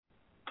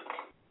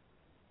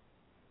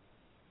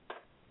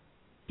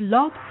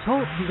Blog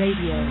Talk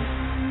Radio.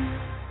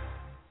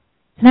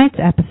 Tonight's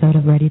episode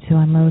of Ready to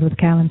Unload with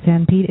Cal and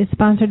Sanpete is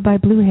sponsored by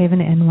Blue Haven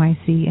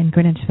NYC in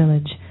Greenwich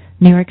Village,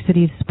 New York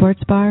City's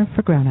sports bar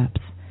for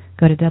grown-ups.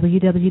 Go to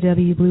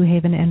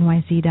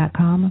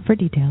www.bluehavennyc.com for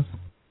details.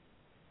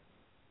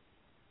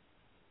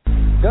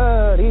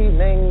 Good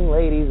evening,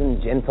 ladies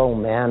and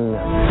gentlemen.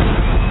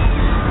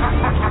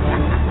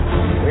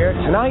 We're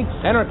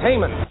tonight's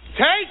entertainment.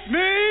 Take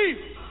me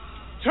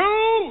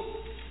to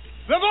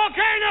the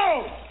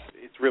volcano!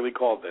 It's really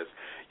called this.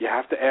 You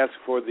have to ask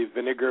for the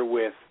vinegar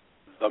with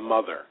the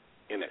mother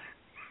in it.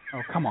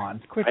 Oh, come on.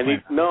 Quit.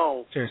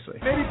 No. Seriously.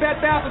 Maybe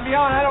Bed Bath &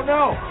 Beyond, I don't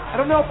know. I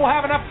don't know if we'll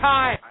have enough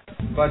time.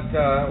 But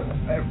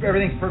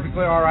everything's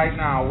perfectly all right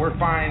now. We're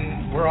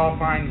fine. We're all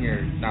fine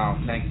here now.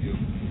 Thank you.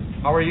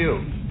 How are you?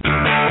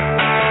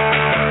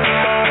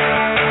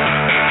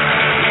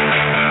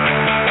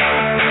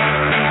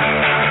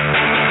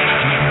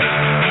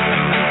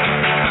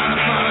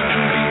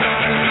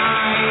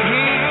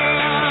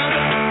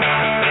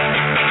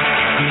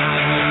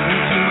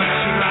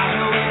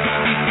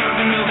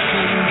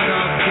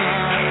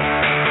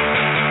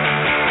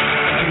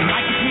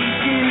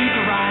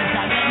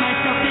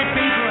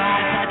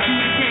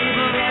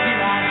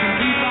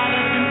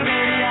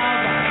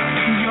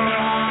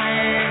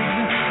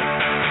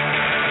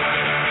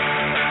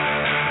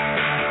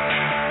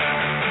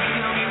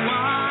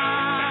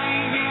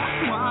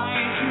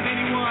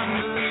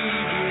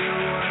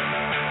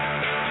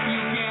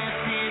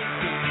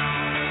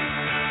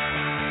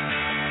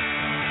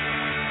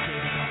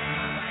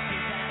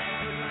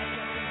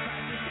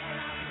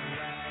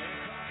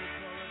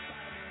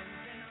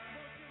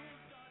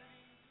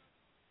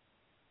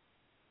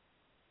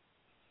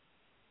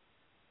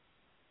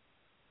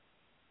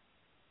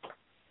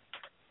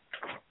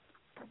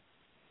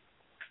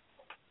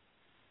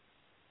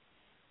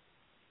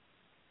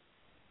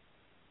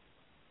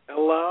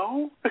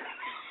 Hello?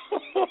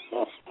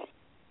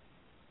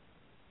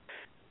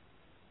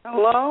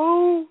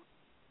 Hello?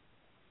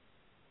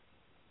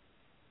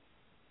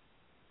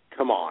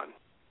 Come on.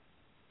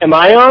 Am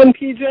I on,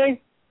 PJ?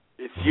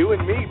 It's you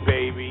and me,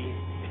 baby.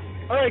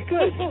 All right,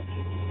 good.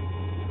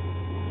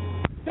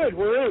 Good,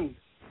 we're in.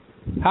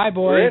 Hi,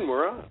 boys. We're in,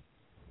 we're on.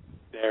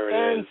 There it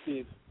And is.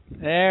 Steve.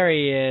 There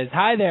he is.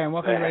 Hi there, and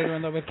welcome to Ready to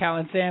Unload with Cal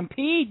and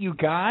Sanpete, you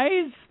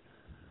guys.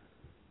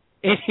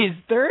 It is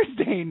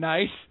Thursday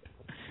night.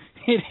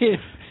 It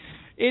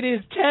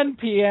is 10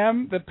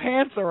 p.m. The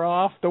pants are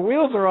off. The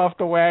wheels are off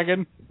the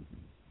wagon.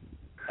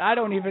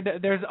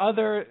 There's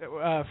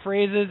other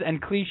phrases and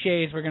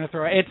cliches we're going to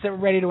throw. It's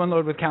Ready to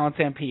Unload with Cal and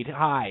Sanpete.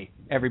 Hi,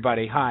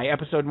 everybody. Hi.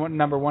 Episode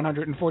number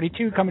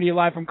 142, coming to you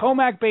live from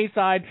Comac,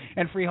 Bayside,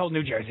 and Freehold,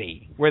 New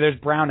Jersey, where there's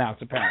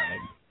brownouts, apparently.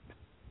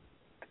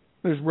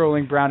 There's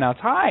rolling brownouts.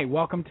 Hi.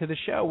 Welcome to the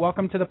show.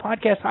 Welcome to the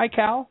podcast. Hi,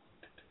 Cal.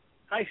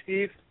 Hi,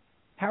 Steve.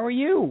 How are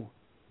you?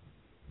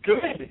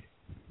 Good.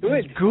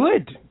 Good.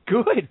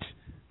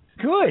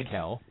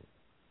 Cal.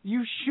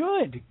 You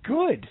should.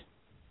 Good.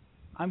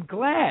 I'm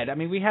glad. I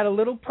mean, we had a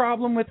little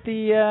problem with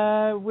the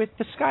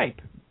Skype.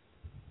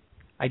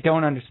 I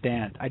don't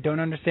understand. I don't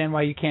understand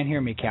why you can't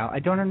hear me, Cal. I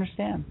don't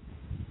understand.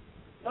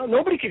 No,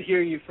 nobody could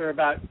hear you for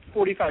about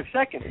 45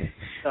 seconds.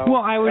 So,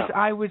 well,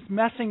 I was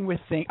messing with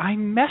things.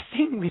 I'm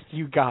messing with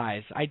you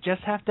guys. I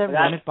just have to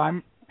run it by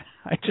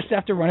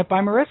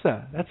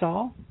Marissa. That's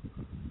all.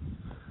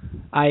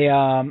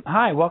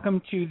 Hi,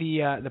 welcome to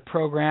the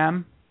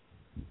program.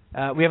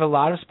 We have a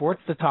lot of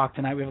sports to talk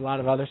tonight. We have a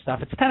lot of other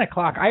stuff. It's 10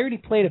 o'clock. I already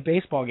played a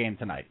baseball game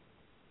tonight.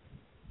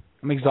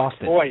 I'm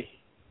exhausted. Boy,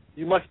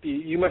 you must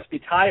be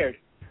tired.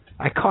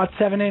 I caught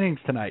 7 innings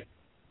tonight.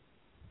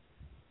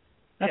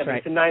 That's right.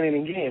 It's a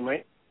 9-inning game,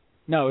 right?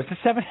 No, it's a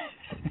 7.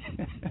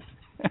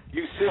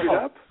 You suited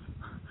up?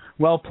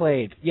 Well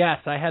played. Yes,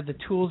 I had the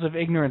tools of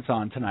ignorance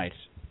on tonight.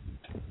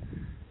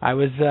 I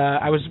was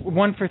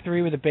 1 for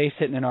 3 with a base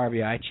hit and an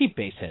RBI. Cheap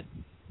base hit.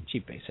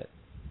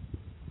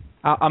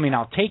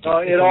 I'll take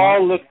it. It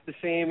all looks the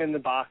same in the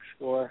box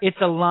score.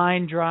 It's a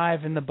line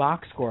drive in the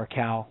box score,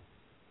 Cal,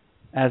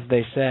 as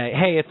they say.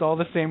 Hey, it's all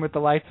the same with the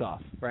lights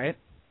off, right?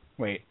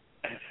 Wait.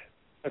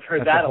 I've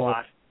heard that a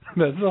lot.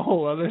 That's a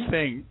whole other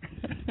thing.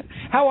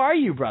 How are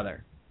you,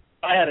 brother?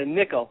 I had a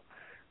nickel.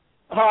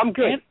 Oh, I'm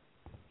good.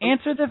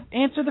 Answer the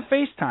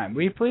FaceTime,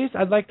 will you please?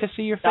 I'd like to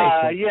see your face.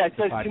 Yeah, it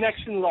says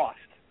connection lost.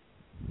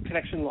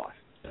 Connection lost.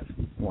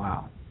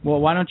 Wow. Well,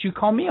 why don't you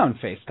call me on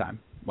FaceTime?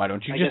 Why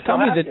don't you just tell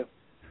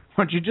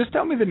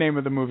me the name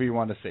of the movie you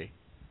want to see?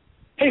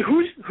 Hey,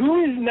 who is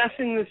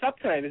messing this up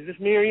tonight? Is this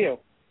me or you?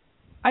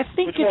 I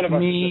think it's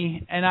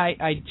me, and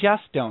I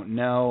just don't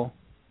know.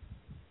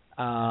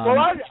 Well,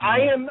 I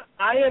am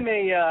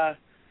a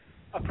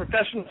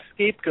professional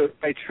scapegoat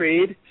by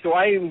trade, so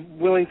I am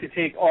willing to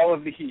take all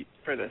of the heat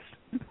for this.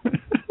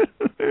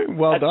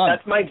 Well done.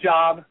 That's my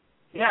job.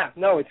 Yeah,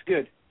 no, it's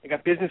good. I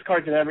got business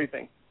cards and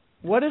everything.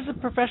 What is a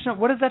professional?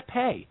 What does that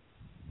pay?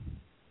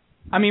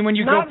 I mean, when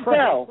you Not go pro.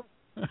 Well.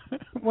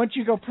 Once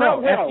you go pro,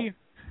 Not well.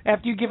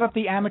 after you give up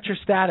the amateur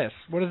status,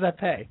 what does that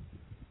pay?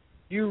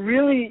 you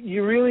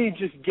really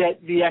just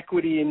get the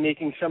equity in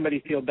making somebody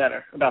feel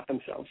better about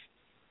themselves.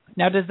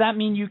 Now, does that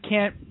mean you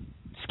can't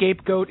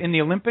scapegoat in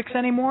the Olympics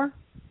anymore?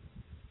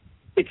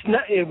 It's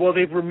not. Well,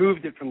 they've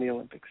removed it from the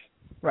Olympics.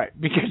 Right,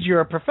 because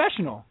you're a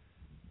professional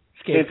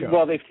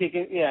scapegoat. They've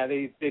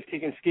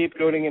taken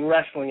scapegoating and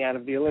wrestling out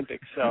of the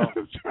Olympics. So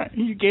That's right.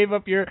 You gave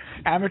up your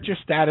amateur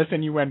status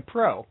and you went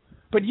pro.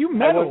 But you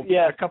medaled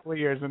a couple of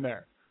years in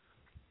there.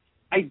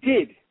 I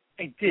did.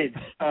 I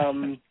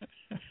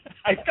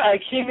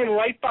came in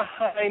right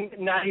behind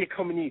Nadia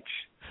Comaneci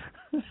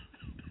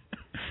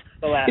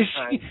the last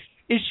time.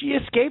 Is she a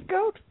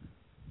scapegoat?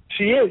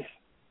 She is.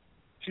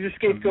 She's a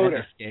scapegoater.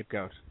 A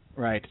scapegoat.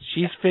 Right.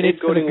 She's fitted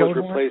for the Scapegoating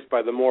was replaced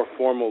by the more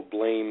formal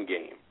blame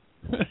game.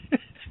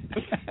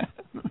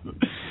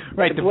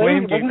 Right. The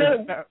blame game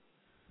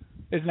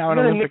is now an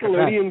Olympic event.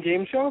 Nickelodeon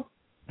game show?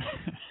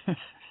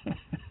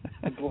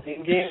 A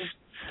blame game?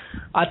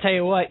 I'll tell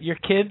you what, your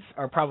kids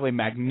are probably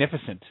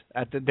magnificent.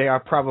 They are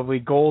probably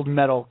gold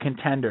medal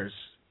contenders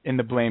in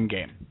the blame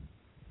game.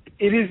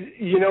 It is,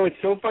 it's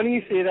so funny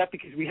you say that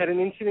because we had an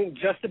incident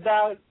just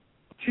about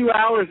 2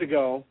 hours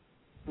ago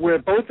where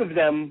both of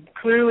them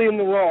clearly in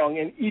the wrong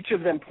and each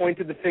of them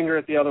pointed the finger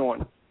at the other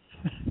one.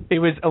 It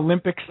was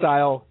Olympic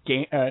style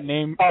game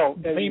blame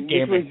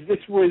game.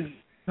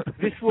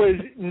 This was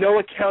no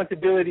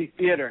accountability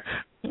theater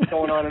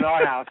going on in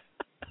our house.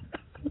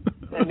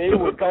 And they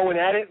were going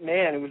at it,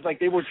 man. It was like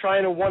they were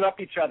trying to one-up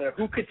each other.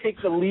 Who could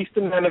take the least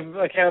amount of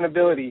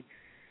accountability?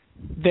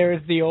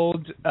 There's the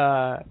old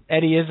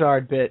Eddie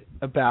Izzard bit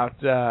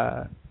about,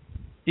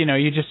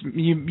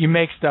 you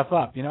make stuff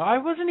up. I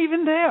wasn't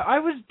even there. I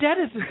was dead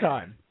at the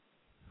time.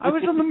 I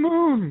was on the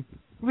moon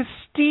with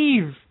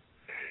Steve.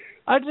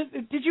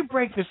 Did you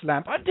break this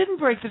lamp? I didn't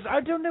break this.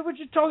 I don't know what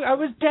you're talking. I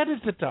was dead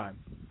at the time.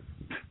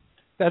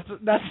 That's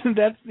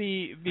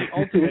the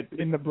ultimate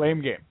in the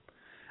blame game.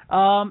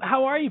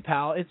 How are you,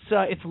 pal?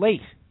 It's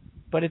late,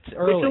 but it's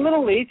early.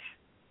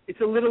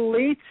 It's a little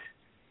late,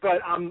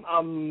 but I'm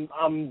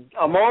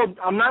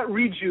not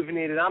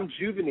rejuvenated. I'm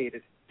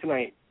juvenated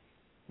tonight.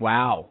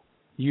 Wow,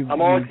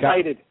 I'm all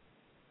excited.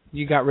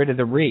 You got rid of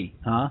the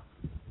huh?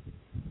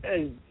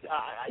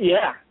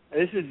 Yeah.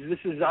 This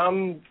is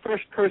I'm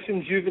first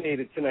person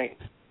juvenated tonight.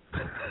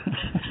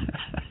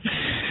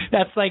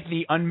 That's like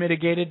the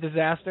unmitigated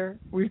disaster.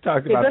 We've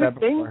talked about that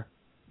before.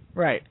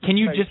 Right? Can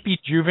you just be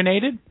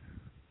juvenated?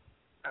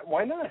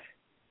 Why not?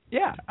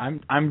 Yeah,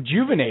 I'm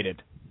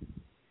juvenated.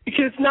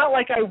 Because it's not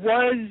like I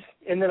was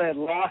and then I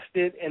lost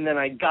it and then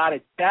I got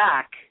it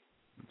back.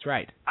 That's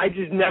right. I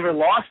just never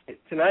lost it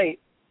tonight.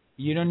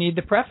 You don't need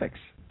the prefix,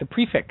 the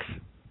prefix,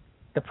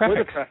 the prefix.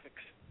 Or the prefix.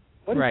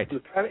 What right.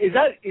 Is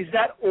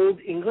that Old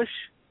English?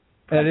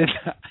 That is.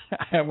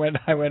 I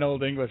went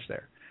Old English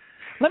there.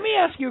 Let me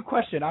ask you a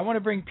question. I want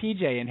to bring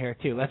PJ in here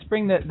too. Let's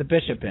bring the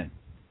bishop in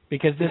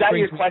because this is that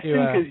brings your question?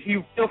 Because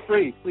you feel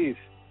free, please.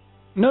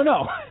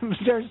 No.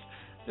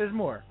 There's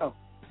more. Oh,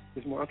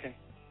 there's more. Okay.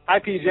 Hi,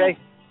 PJ.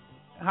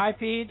 Hi,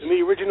 Pete. In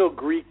the original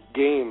Greek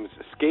games,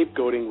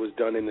 scapegoating was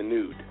done in the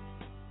nude.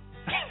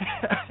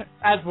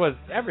 As was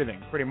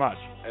everything, pretty much.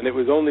 And it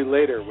was only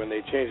later when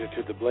they changed it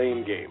to the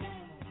blame game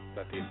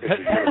that they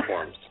official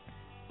uniforms.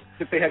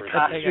 If they had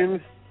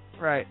costumes.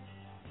 Right.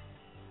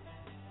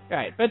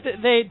 Right, but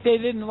they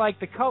didn't like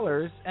the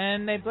colors,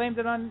 and they blamed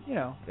it on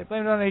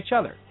each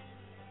other.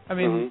 I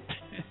mean,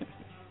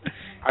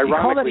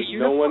 ironically,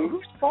 no one.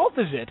 Whose fault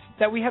is it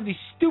that we have these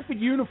stupid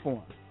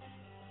uniforms?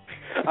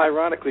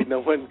 Ironically, no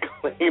one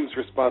claims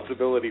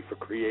responsibility for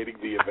creating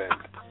the event.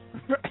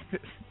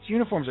 These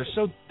uniforms are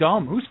so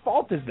dumb. Whose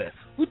fault is this?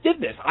 Who did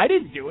this? I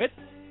didn't do it.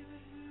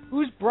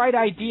 Whose bright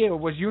idea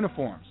was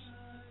uniforms?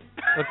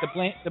 But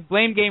the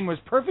blame game was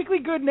perfectly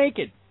good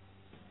naked.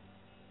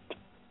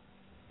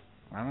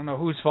 I don't know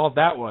whose fault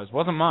that was.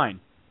 Wasn't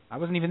mine. I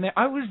wasn't even there.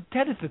 I was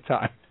dead at the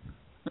time.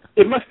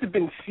 It must have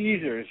been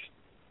Caesar's.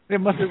 It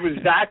was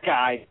that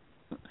guy.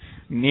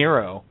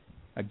 Nero,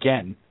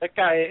 again. That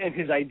guy and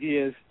his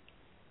ideas.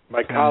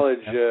 My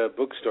college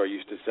bookstore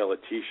used to sell a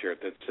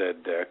T-shirt that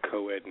said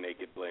 "Co-ed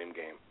Naked Blame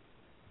Game."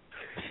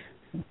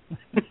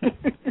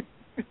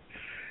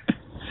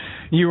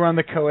 You were on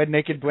the Co-ed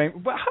Naked Blame. How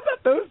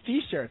about those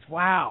T-shirts?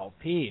 Wow,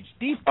 Peach,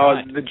 deep cut.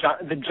 Oh,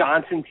 the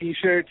Johnson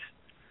T-shirts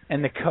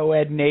and the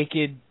Co-ed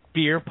Naked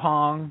beer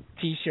pong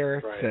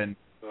T-shirts and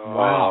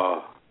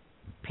wow,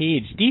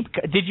 Peach, deep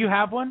cut. Did you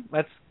have one?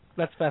 Let's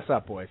fess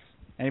up, boys.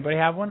 Anybody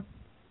have one?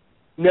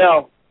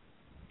 No.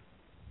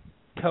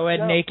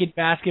 Co-ed naked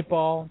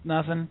basketball,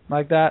 nothing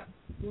like that.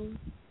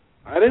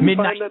 I didn't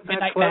find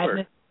that clever.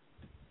 Madness.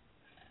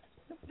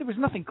 There was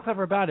nothing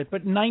clever about it,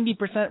 but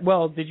 90%.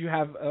 Well, did you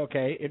have?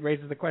 Okay, it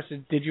raises the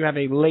question: did you have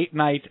a late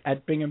night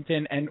at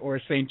Binghamton and or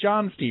St.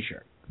 John's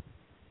T-shirt?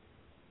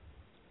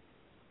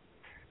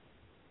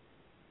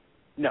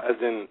 No, as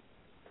in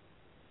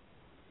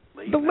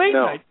the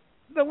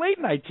late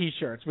night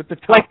T-shirts with the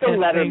top like the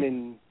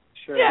Letterman.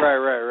 Sure. Yeah.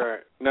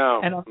 Right.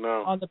 No, and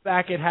on the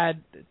back it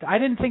had. I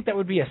didn't think that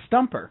would be a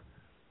stumper.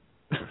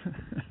 I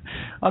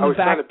was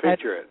trying to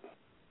picture it.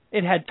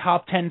 It had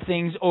top 10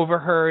 things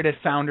overheard at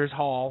Founders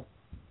Hall.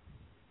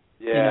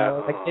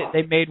 Yeah. Like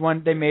they made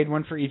one. They made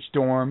one for each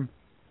dorm.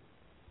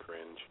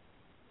 Cringe.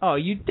 Oh,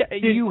 you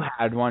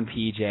had one,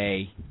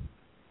 PJ.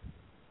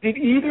 Did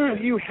either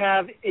of you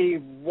have a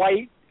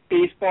white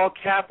baseball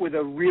cap with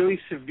a really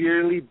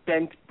severely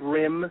bent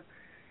brim,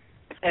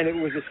 and it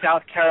was a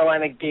South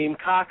Carolina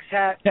Gamecocks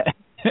hat?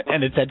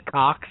 And it said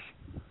Cox?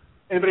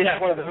 Anybody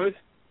have one of those?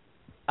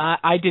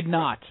 I did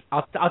not.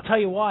 I'll tell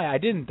you why I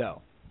didn't,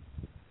 though.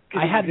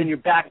 I had it in your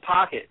back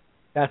pocket.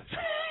 That's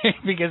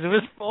because it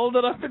was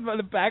folded up in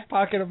the back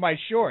pocket of my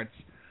shorts,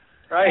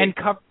 right?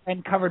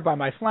 And covered by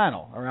my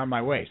flannel around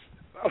my waist.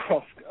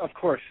 Oh, of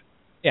course.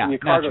 Yeah, in your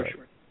cargo naturally.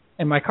 shorts.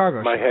 And my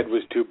cargo. My shorts. head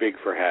was too big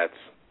for hats.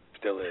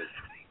 Still is.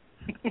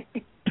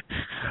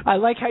 I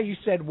like how you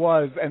said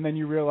was, and then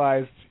you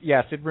realized,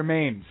 yes, it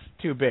remains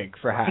too big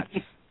for hats.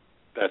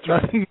 That's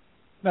right.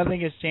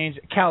 Nothing has changed.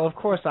 Cal, of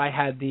course, I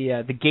had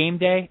the Game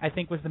Day, I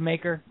think was the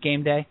maker.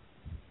 Game Day.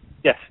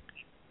 Yes.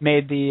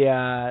 Made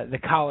the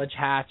college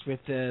hats with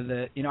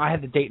the I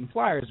had the Dayton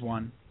Flyers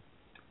one.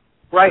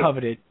 Right.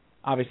 Coveted,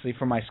 obviously,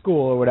 for my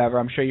school or whatever.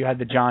 I'm sure you had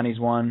the Johnny's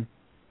one.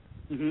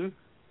 Mm-hmm.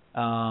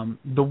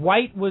 The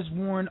white was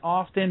worn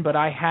often, but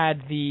I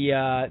had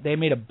they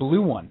made a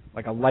blue one,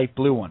 like a light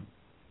blue one.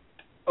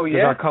 Oh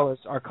yeah.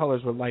 Our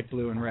colors were light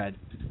blue and red.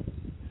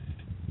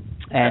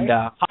 And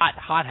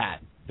hot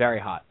hat, very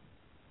hot.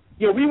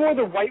 Yeah, we wore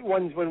the white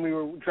ones when we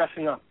were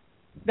dressing up.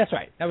 That's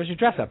right. That was your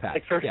dress-up hat.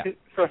 Like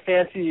for a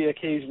fancy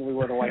occasion, we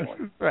wore the white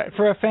one. Right,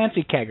 for a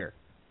fancy kegger.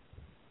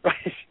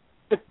 Right.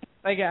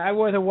 Like I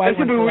wore the white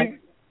one for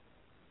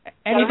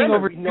anything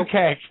over 2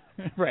 kegs.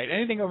 Right,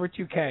 anything over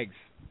 2 kegs.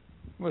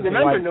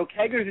 Remember, no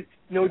keggers,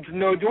 no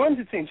dorms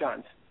at St.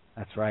 John's.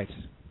 That's right.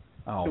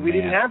 Oh, so we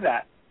didn't have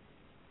that.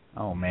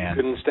 Oh, man.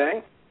 Couldn't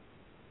stay?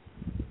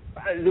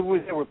 There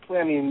were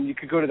plenty. I mean, you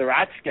could go to the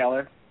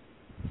Rathskeller,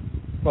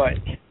 but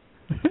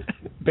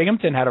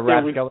Binghamton had a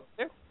Rathskeller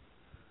too.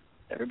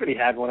 Everybody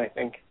had one, I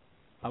think.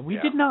 We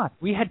did not.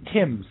 We had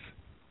Tim's.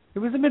 It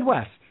was the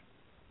Midwest.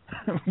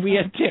 We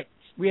had Tim's.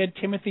 We had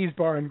Timothy's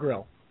Bar and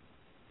Grill.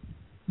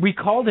 We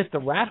called it the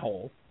Rat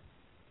Hole.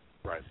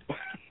 Right.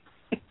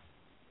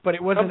 But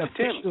it wasn't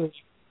officially. Tim's.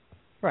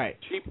 Right.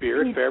 Cheap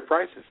beer at fair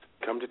prices.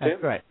 Come to Tim's.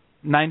 That's right.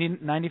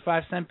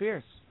 95-cent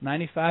beers.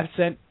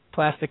 95-cent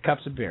plastic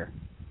cups of beer.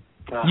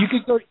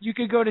 You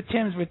could go to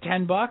Tim's with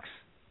 $10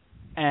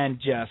 and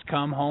just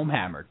come home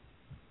hammered.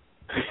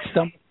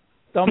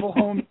 Stumble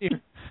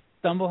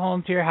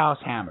home to your house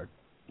hammered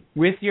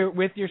with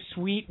your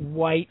sweet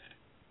white.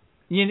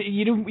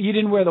 You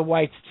didn't wear the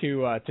whites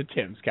to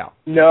Tim's, Cal.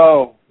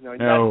 No, that's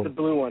the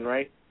blue one,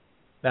 right?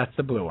 That's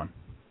the blue one.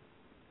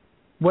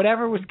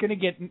 Whatever was going to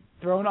get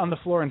thrown on the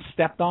floor and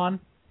stepped on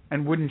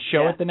and wouldn't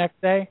show it the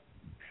next day.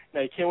 No,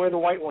 you can't wear the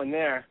white one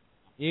there.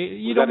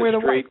 You don't wear the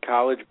white. Was that a straight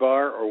college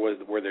bar, or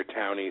were there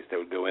townies that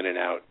would go in and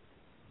out?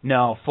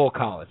 No, full on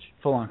college.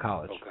 Full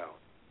college.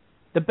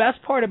 The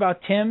best part about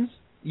Tim's,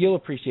 you'll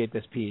appreciate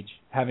this, Peach,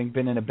 having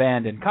been in a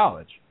band in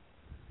college,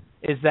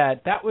 is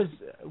that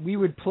we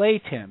would play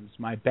Tim's,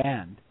 my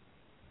band.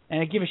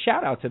 And I give a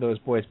shout out to those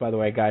boys, by the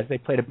way, guys. They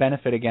played a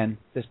benefit again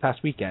this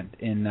past weekend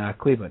in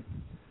Cleveland.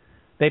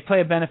 They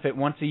play a benefit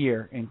once a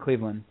year in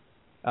Cleveland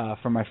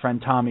for my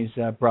friend Tommy's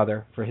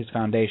brother for his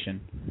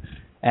foundation.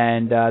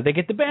 And they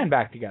get the band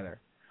back together.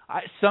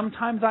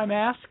 Sometimes I'm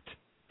asked.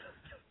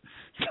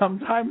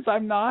 Sometimes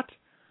I'm not.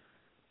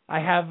 I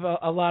have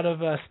a lot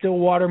of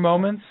Stillwater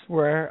moments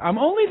where I'm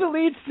only the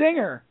lead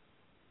singer.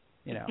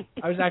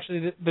 I was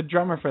actually the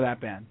drummer for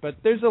that band. But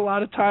there's a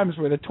lot of times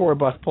where the tour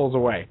bus pulls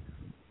away.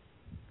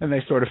 And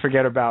they sort of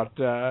forget about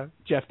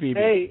Jeff Beebe.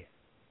 Hey,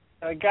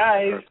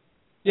 guys.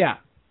 Yeah.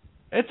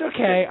 It's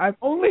okay. I'm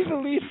only the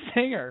lead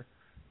singer.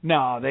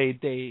 No, they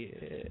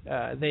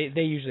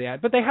usually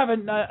add, but they have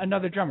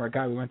another drummer, a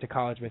guy we went to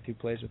college with who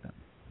plays with them.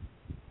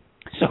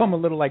 So I'm a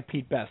little like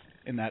Pete Best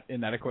in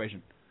that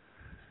equation.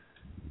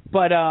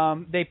 But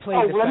they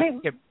played.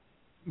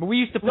 But we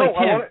used to play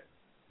Tim,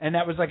 and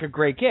that was like a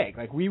great gig.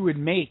 Like we would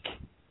make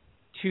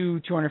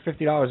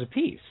 $250 a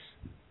piece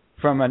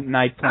from a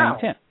night playing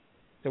Tim.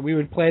 So we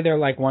would play there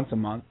like once a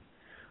month,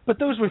 but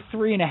those were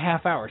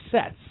 3.5-hour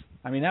sets.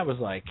 I mean, that was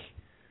like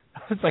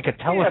a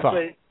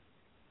telephone.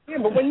 Yeah,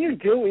 but when you're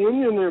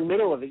in the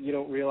middle of it, you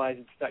don't realize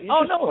it's that.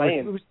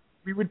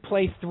 We would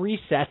play 3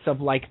 sets of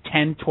like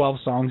 10, 12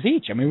 songs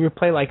each. I mean, we would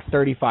play like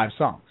 35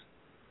 songs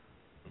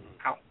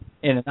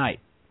in a night,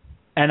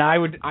 and I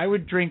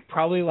would drink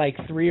probably like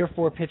 3 or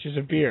 4 pitchers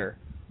of beer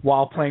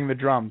while playing the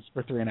drums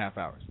for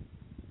 3.5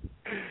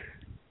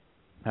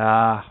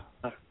 hours.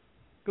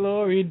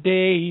 Glory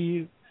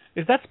days.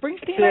 Is that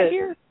Springsteen out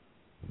here?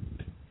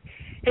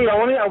 Hey, I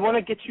want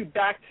to get you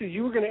back to.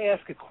 You were going to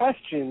ask a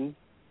question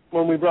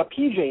when we brought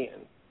PJ in.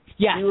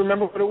 Yeah. Do you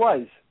remember what it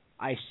was?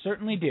 I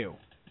certainly do.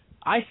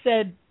 I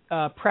said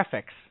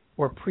prefix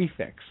or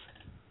prefix.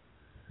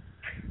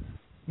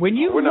 When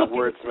you we're not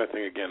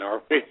wordsmithing again,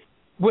 are we?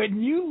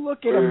 When you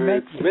look at a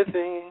menu...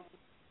 Wordsmithing.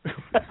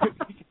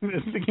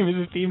 This is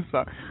the theme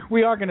song.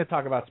 We are going to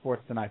talk about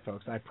sports tonight,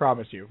 folks. I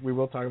promise you. We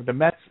will talk. The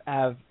Mets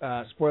have,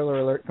 spoiler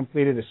alert,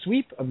 completed a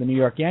sweep of the New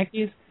York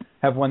Yankees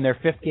have won their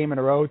 5th game in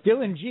a row.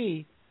 Dylan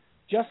G,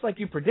 just like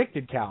you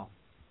predicted, Cal.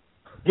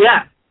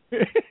 Yeah.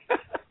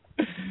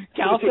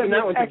 Cal sent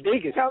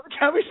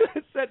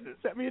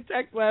me a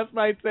text last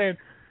night saying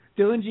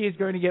Dylan G is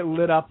going to get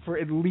lit up for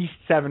at least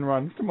 7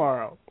 runs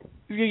tomorrow.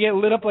 He's going to get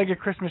lit up like a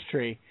Christmas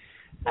tree.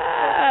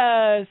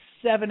 7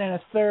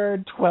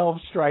 1/3, 12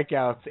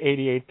 strikeouts,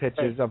 88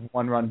 pitches of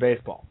 1-run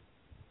baseball.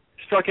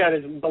 Struck out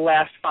the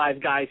last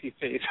 5 guys he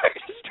faced.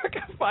 Struck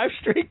out 5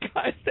 straight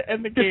guys to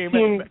end the game.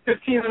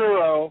 15 in a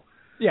row.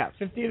 Yeah,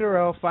 15 in a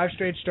row, 5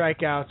 straight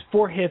strikeouts,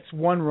 4 hits,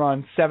 1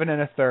 run, 7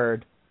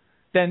 1/3.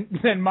 Then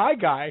my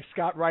guy,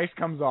 Scott Rice,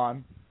 comes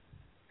on,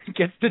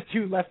 gets the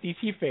 2 lefties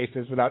he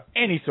faces without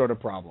any sort of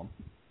problem.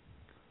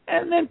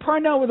 And then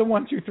Parnell with a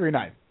 1, 2, 3,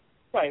 9.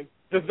 Right,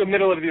 the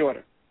middle of the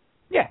order.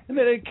 Yeah, and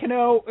then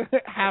Cano,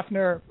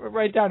 Hafner,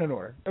 right down in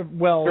order.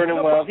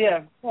 Vernon Wells,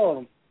 yeah, all of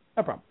them.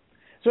 No problem.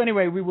 So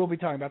anyway, we will be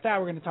talking about that.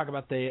 We're going to talk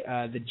about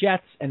the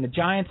Jets and the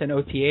Giants and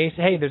OTAs.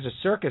 Hey, there's a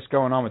circus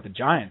going on with the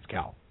Giants,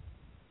 Cal.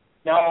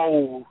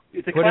 No,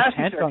 it's a classy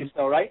circus,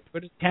 though, right?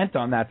 Put a tent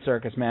on that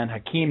circus, man.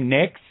 Hakeem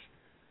Nicks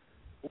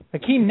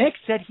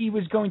said he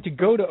was going to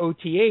go to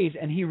OTAs,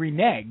 and he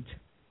reneged.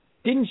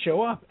 Didn't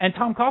show up. And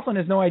Tom Coughlin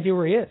has no idea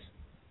where he is.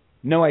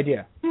 No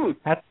idea.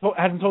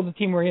 Hasn't told the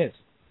team where he is.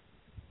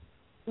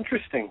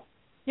 Interesting.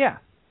 Yeah.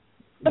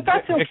 But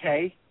that's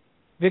okay.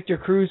 Victor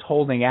Cruz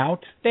holding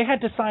out. They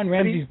had to sign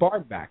Ramses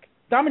Barb back.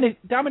 Dominic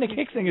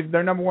Hickson is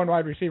their number 1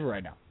 wide receiver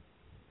right now.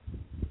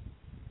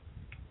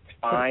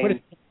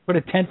 Fine. Put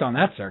a tent on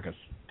that circus.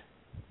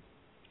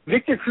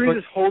 Victor Cruz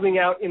is holding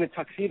out in a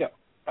tuxedo,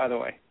 by the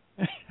way.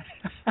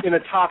 In a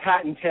top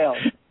hat and tail.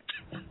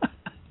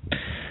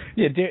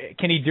 Yeah,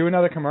 can he do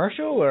another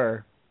commercial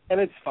or? And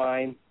it's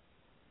fine.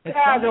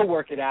 Fine. They'll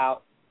work it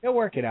out. They'll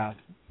work it out.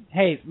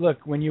 Hey,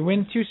 look, when you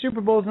win 2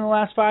 Super Bowls in the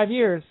last 5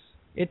 years,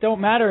 it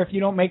don't matter if you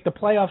don't make the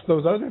playoffs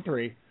those other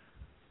 3.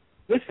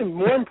 Listen,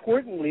 more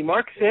importantly,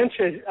 Mark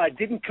Sanchez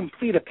didn't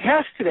complete a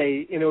pass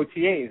today in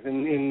OTAs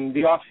in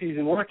the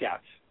off-season workouts.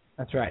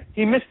 That's right.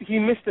 He missed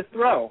a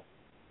throw.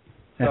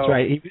 That's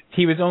right.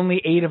 He was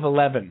only 8 of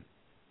 11. Today.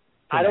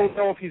 I don't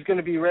know if he's going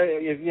to be ready.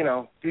 Is he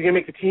going to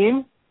make the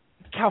team?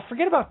 Cal,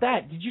 forget about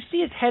that. Did you see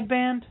his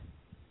headband?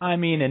 I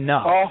mean,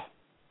 enough. Oh,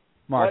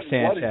 Mark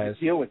Sanchez. What is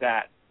the deal with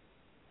that?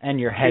 And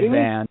your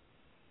headband,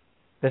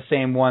 the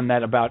same one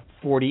that about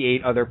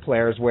 48 other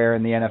players wear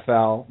in the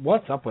NFL.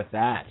 What's up with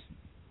that?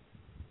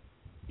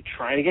 You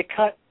trying to get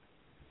cut?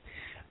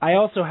 I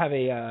also have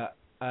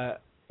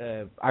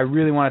I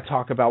really want to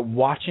talk about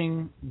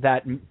watching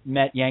that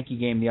Met-Yankee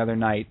game the other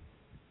night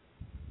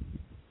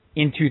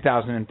in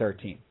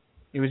 2013.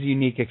 It was a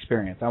unique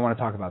experience. I want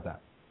to talk about that.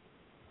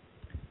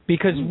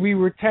 Because we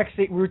were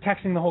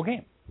texting the whole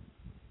game.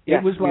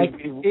 Yes,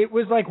 it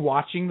was like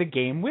watching the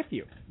game with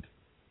you.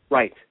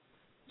 Right.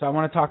 So I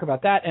want to talk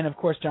about that. And, of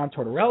course, John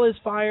Tortorella is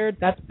fired.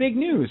 That's big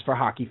news for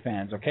hockey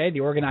fans, okay?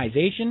 The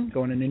organization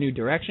going in a new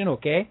direction,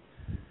 okay?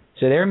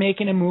 So they're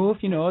making a move.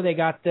 You know, they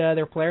got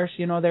their players,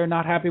 you know, they're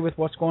not happy with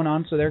what's going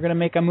on, so they're going to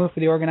make a move for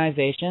the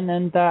organization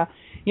and,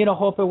 you know,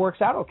 hope it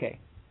works out okay.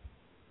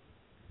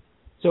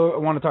 So I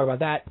want to talk about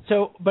that.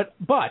 So, but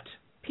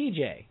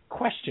PJ,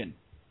 question.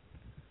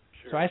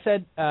 Sure. So I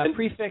said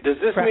Prix Fixe. Does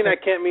this mean I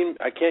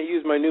can't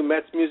use my new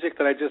Mets music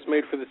that I just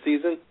made for the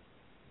season?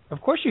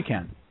 Of course you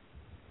can.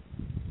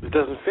 It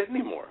doesn't fit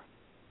anymore.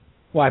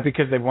 Why?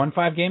 Because they've won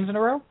 5 games in a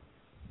row?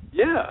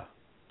 Yeah.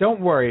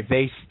 Don't worry,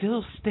 they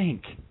still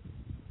stink.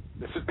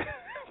 This is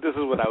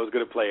what I was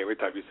going to play every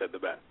time you said the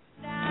Mets.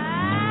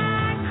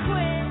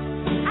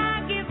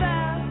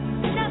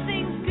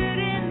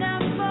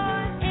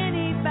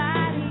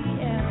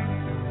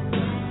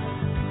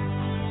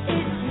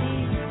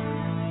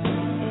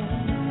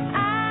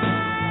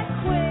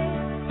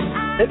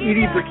 Is that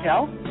Edie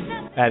Brickell?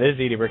 That is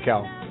Edie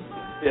Brickell.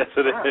 Yes,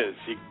 it is.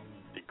 She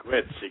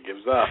quits. She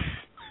gives up.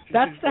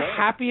 That's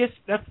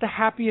the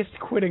happiest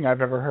quitting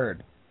I've ever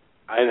heard.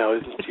 I know.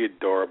 Isn't she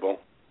adorable?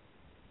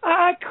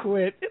 I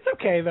quit. It's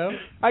okay though.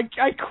 I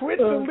quit.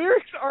 The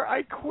lyrics are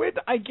 "I quit,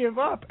 I give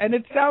up," and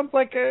it sounds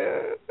like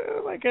a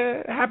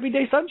Happy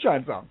Day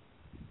Sunshine song.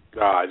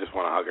 Oh, I just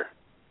want to hug her.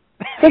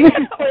 I think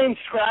she's playing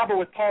Scrabble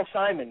with Paul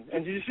Simon,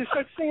 and she just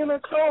starts singing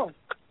that song.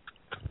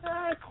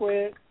 I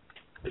quit.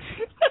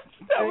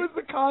 That was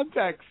the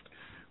context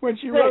when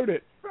she wrote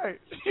it. Right.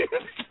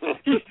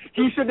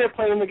 He's sitting there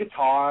playing the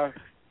guitar.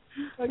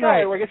 Like, all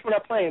right, well, I guess we're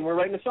not playing. We're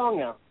writing a song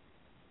now.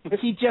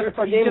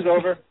 Our game's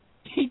over.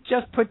 He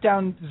just put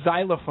down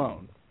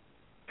xylophone.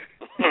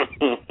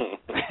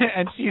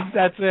 And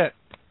that's it.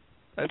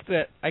 That's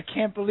it. I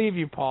can't believe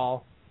you,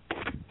 Paul.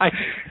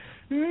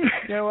 You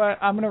know what?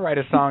 I'm going to write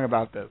a song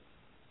about this.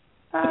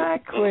 I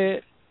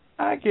quit.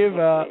 I give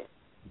up.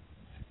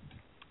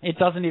 It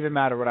doesn't even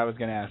matter what I was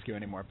going to ask you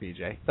anymore, PJ.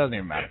 It doesn't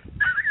even matter.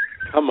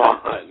 Come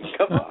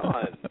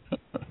on.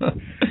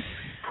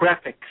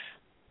 Prefix.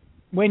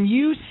 When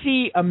you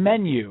see a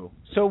menu,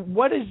 so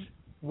what is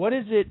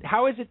it,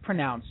 how is it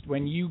pronounced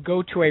when you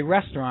go to a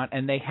restaurant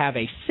and they have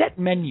a set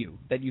menu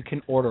that you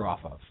can order off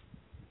of?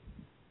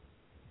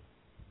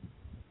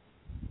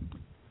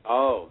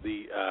 Oh,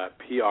 the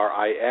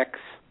PRIX.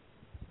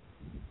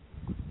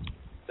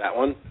 That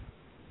one?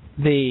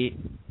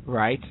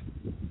 Right.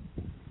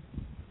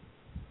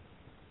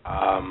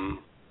 I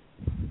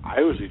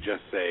usually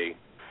just say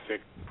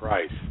fixed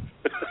price.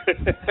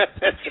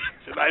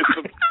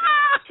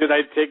 Should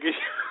I take a...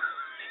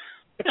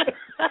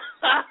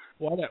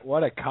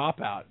 What a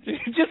cop out!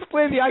 Just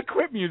play the I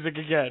Quit music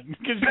again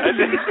because you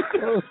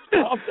so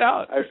stomped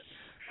out. I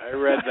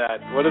read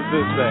that. What does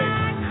this say?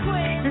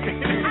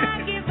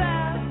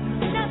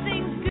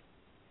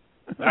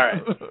 All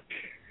right.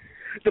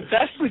 The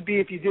best would be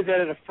if you did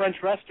that at a French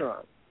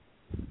restaurant.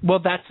 Well,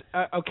 that's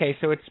okay.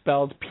 So it's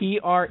spelled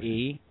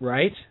PRE,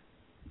 right?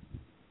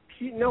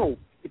 No,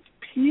 it's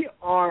PRIX.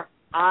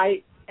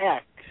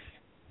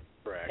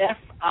 Correct.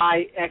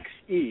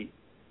 FIXE.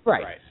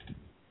 Right.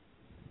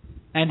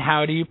 And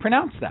how do you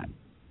pronounce that?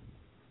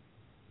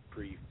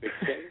 Prix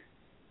Fixe.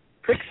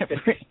 Prix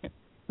Fixe.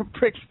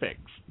 Prix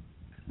Fixe.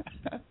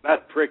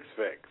 Not Prix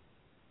Fixe.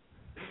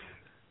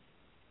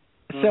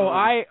 So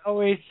I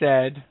always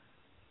said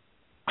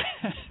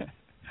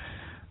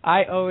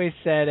a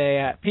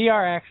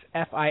PRX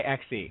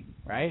FIXE,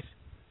 right?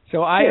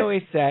 So I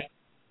always said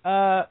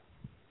a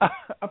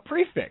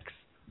prefix.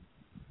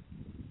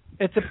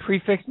 It's a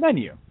prefix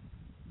menu,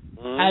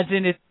 as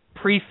in it's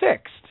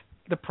prefixed.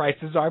 The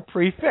prices are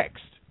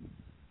prefixed.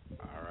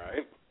 All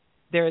right.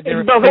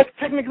 No, that's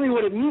technically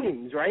what it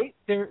means, right?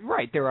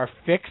 There are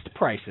fixed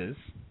prices,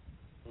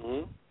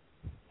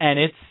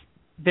 and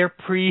they're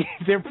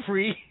prefixed. They're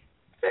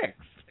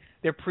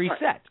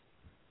preset. Right.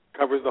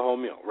 Covers the whole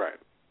meal, right?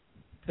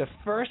 The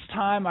first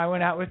time I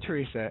went out with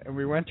Teresa and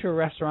we went to a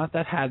restaurant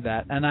that had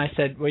that, and I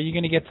said, "Well, you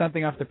going to get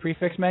something off the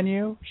prefix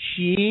menu?"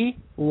 She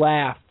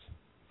laughed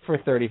for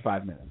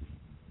 35 minutes.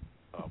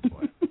 Oh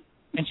boy.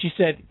 And she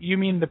said, "You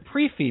mean the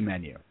pre-fee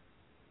menu?"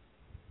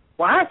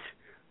 What?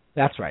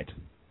 That's right.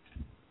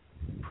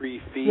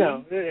 Pre-fee?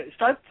 No,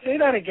 say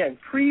that again.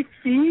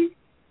 Pre-fee?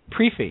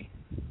 Pre-fee.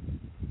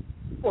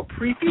 Well,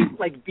 pre-fee?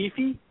 Like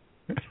beefy?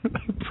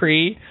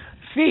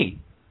 Pre-fee.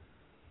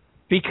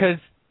 Because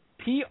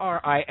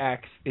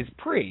PRIX is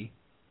pre,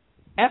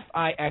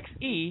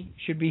 FIXE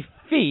should be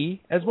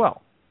fee as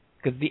well,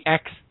 because the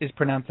X is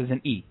pronounced as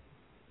an E.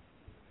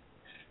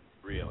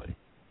 Really?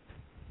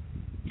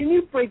 Can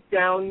you break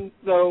down,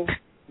 though,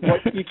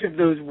 what each of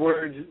those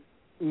words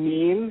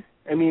mean?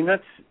 I mean,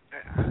 that's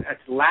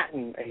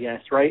Latin, I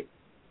guess, right?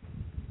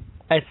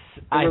 I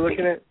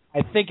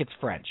think it's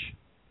French.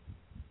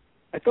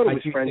 I thought it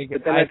was French,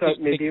 but then I thought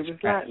maybe it was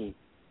Latin.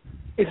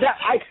 Is that?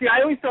 I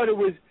always thought it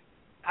was.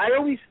 I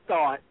always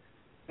thought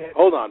that.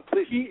 Hold on,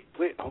 please.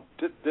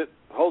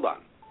 Hold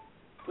on.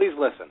 Please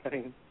listen.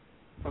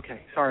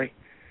 Okay, sorry.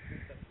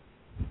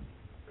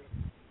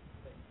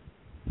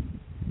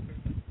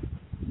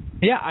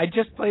 Yeah, I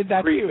just played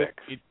that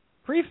prefix.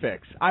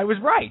 Prefix. I was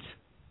right.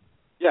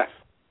 Yes.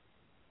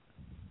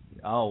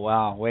 Oh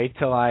wow! Wait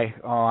till I'm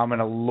going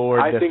to lord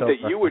this over. I think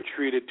that you were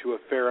treated to a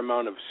fair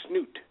amount of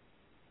snoot.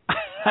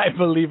 I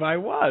believe I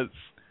was.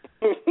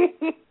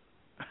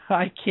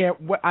 I can't.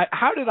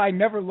 How did I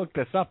never look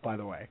this up? By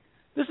the way,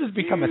 this has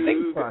become a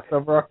thing for us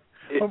over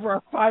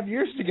our 5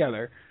 years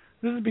together.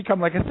 This has become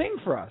like a thing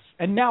for us,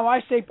 and now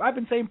I've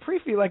been saying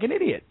pre-fee like an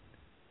idiot.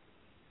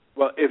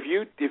 Well, if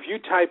you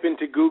type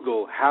into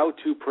Google how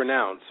to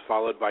pronounce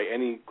followed by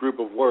any group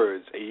of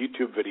words, a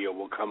YouTube video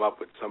will come up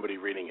with somebody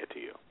reading it to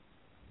you.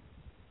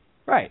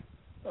 Right.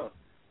 Oh.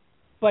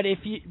 But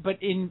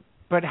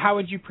how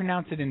would you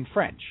pronounce it in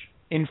French?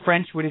 In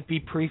French, would it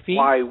be pre-fee?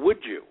 Why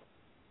would you?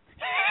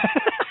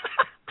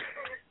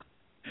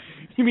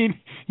 You mean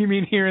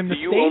here in the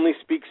States? Do you only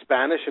speak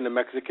Spanish in a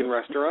Mexican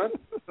restaurant?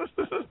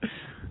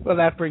 Well,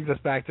 that brings us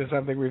back to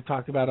something we've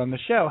talked about on the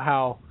show,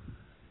 how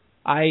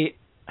I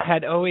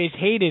had always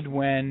hated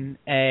when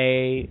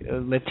a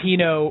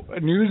Latino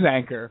news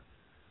anchor,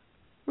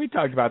 we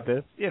talked about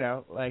this,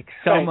 like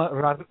Selma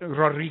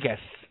Rodriguez.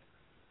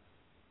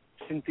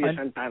 Cynthia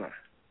Santana.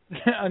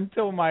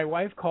 Until my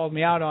wife called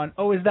me out on,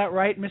 is that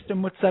right, Mr.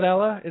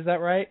 Mozzarella? Is that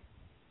right?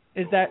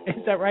 Is that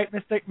right,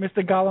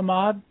 Mr.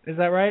 Galamad? Is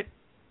that right?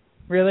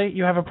 Really?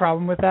 You have a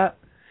problem with that?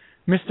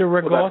 Mr.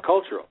 Regal? Well, that's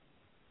cultural.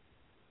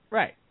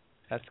 Right.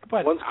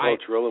 One's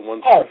cultural and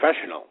one's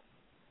professional.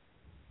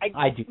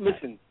 I do.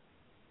 Listen,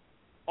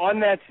 in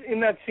that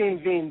same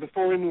vein,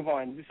 before we move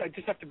on, I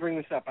just have to bring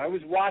this up. I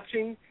was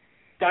watching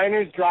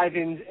Diners,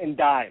 Drive-Ins, and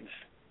Dives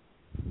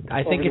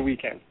over the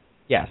weekend.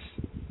 Yes.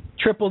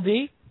 Triple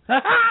D?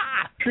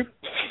 Trip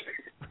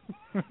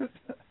to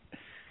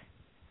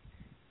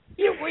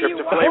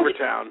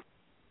Flavortown.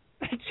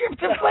 Trip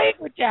to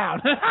Flavortown.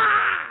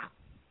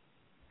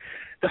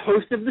 The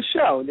host of the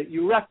show that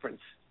you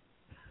referenced,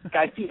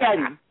 Guy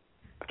Fieri.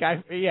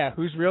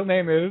 Whose real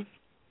name is?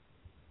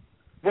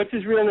 What's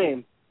his real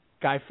name?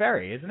 Guy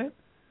Fieri, isn't it?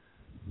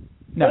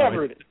 No,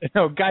 whatever it is.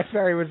 No, Guy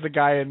Fieri was the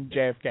guy in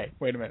JFK.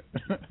 Wait a minute.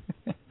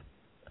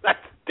 That's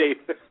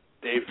David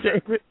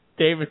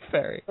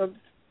Ferry.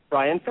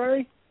 Brian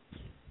Ferry?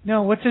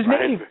 No, what's his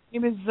name?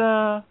 His name is,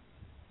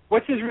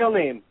 What's his real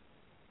name?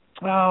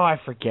 Oh, I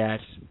forget.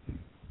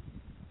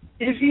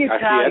 Is he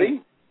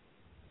Italian?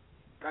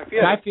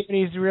 Guy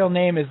Fieri's real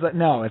name is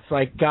it's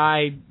like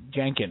Guy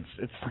Jenkins.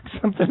 It's like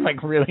something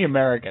like really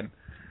American.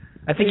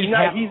 I think he's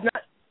not.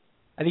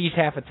 I think he's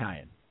half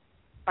Italian.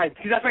 All right,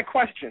 because that's my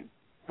question.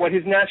 What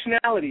his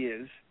nationality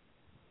is?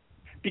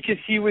 Because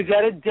he was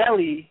at a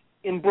deli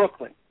in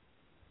Brooklyn.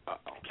 I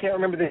can't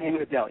remember the name of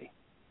the deli.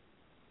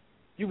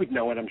 You would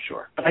know it, I'm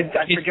sure. But I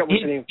forget what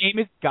the name. His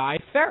name is Guy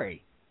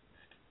Fieri.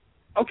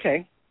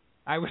 Okay.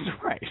 I was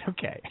right.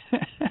 Okay.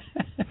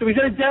 So he's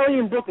at a deli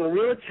in Brooklyn, a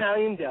real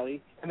Italian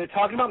deli, and they're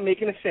talking about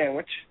making a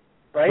sandwich,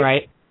 right?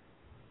 Right.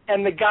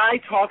 And the guy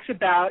talks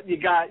about you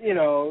got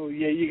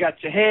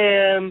your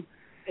ham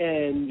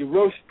and your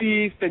roast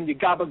beef and your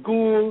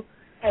gabagool,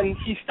 and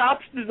he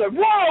stops and is like,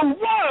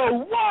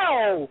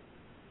 whoa!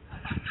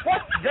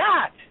 What's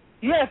that?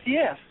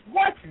 Yes.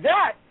 What's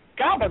that?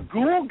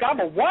 Gabagool?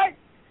 Gaba what?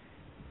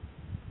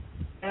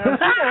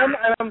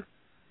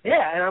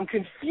 And I'm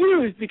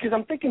confused because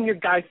I'm thinking you're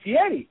Guy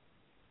Fieri.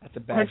 That's a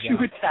bad Aren't you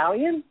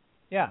Italian?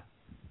 Yeah.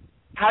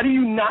 How do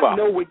you not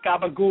know what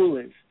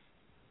gabagool is?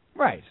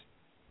 Right.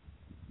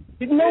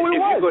 Didn't know what it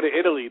was. If you go to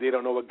Italy, they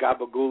don't know what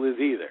gabagool is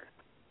either.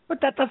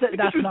 But that's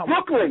not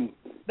Brooklyn.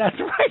 That's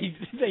right.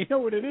 They know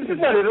what it is. It's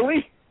not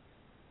Italy.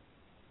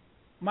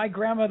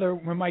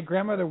 When my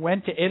grandmother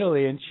went to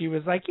Italy and she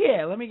was like,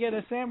 "Yeah, let me get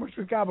a sandwich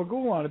with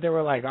gabagool on it," they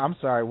were like, "I'm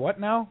sorry, what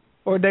now?"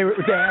 Or they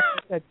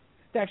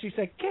actually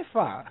said, "Che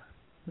fa?"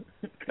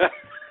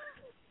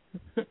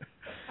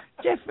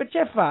 Che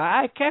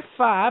fa?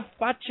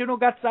 Faccio una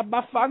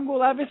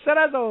gazzabafangola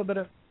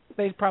viscerazodra.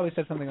 They probably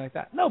said something like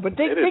that. No, but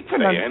they didn't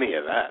couldn't say any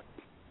of that.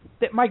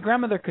 My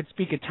grandmother could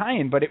speak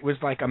Italian, but it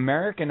was like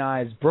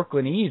Americanized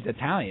Brooklynese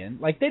Italian.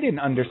 Like they didn't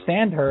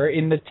understand her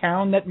in the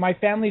town that my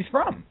family's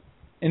from,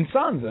 in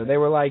Sanza. They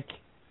were like,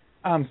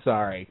 "I'm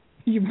sorry,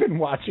 you've been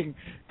watching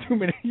too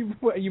many.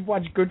 You've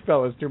watched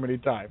Goodfellas too many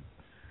times."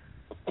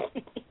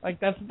 Like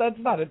that's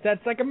not it.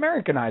 That's like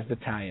Americanized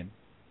Italian.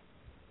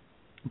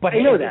 But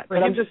I know that.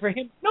 But I'm just for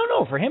him.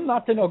 No, for him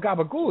not to know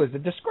gabagool is a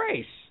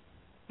disgrace.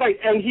 Right,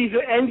 and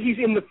he's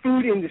in the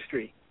food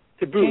industry.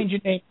 To boot.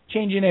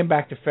 Change your name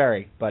back to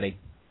Ferry, buddy.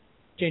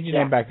 Change your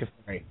name back to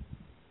Ferry.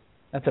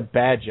 That's a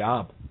bad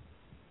job.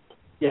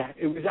 Yeah,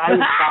 it was. I was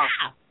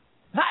shocked.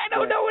 I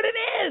don't know what it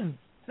is.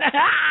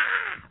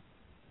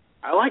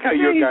 I like how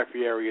your Guy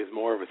Fieri is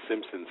more of a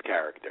Simpsons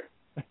character.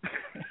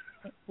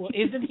 Well,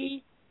 isn't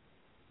he?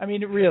 I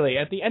mean, really,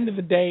 at the end of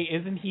the day,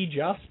 isn't he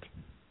just?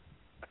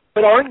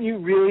 But aren't you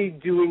really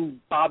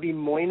doing Bobby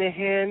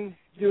Moynihan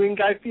doing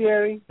Guy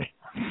Fieri?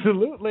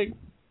 Absolutely.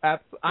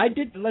 I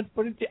did.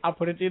 I'll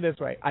put it to you this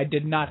way: I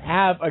did not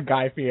have a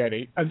Guy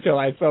Fieri until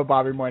I saw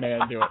Bobby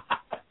Moynihan do it,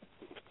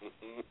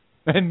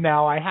 and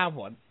now I have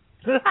one.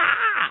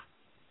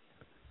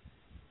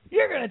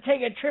 You're gonna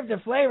take a trip to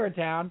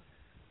Flavortown.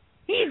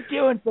 He's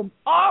doing some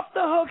off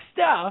the hook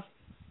stuff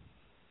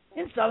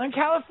in Southern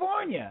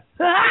California.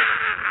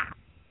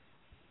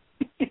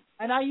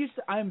 And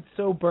I'm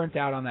so burnt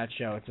out on that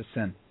show. It's a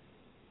sin.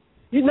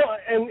 You know,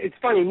 and it's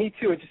funny. Me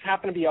too. It just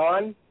happened to be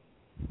on.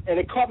 And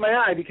it caught my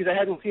eye because I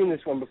hadn't seen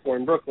this one before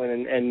in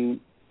Brooklyn, and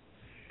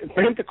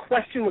for him to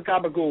question what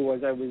gabagool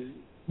was, that's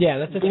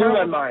blew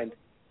my mind.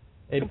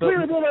 It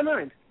completely blew my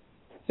mind.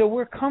 So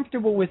we're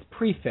comfortable with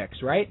Prix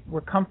Fixe, right?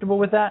 We're comfortable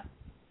with that?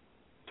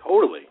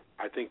 Totally.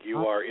 I think you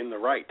are in the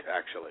right,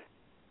 actually.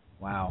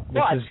 Wow.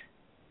 But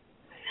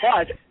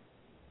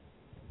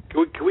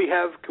Can we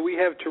have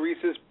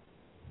Teresa's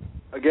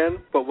again?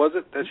 What was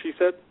it that she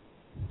said?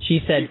 She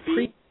said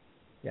Prix.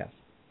 Yes.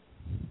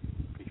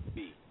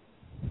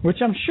 Which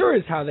I'm sure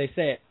is how they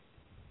say it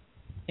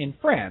in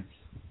France,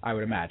 I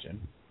would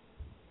imagine.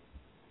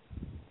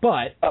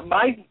 But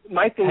my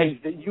thing is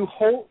that you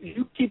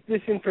keep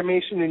this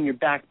information in your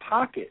back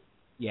pocket.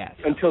 Yes.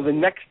 Until the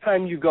next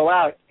time you go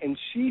out, and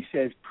she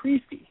says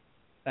Prix Fixe.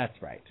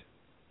 That's right.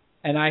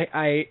 And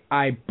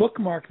I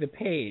bookmark the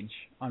page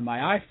on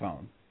my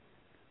iPhone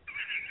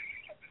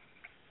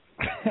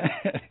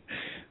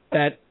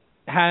that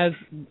has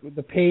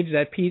the page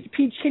that Pete,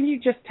 can you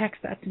just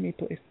text that to me,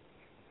 please?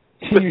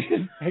 Can you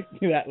just text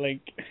me that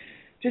link?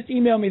 Just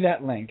email me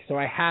that link so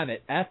I have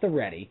it at the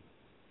ready,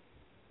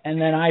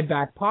 and then I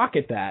back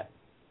pocket that.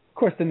 Of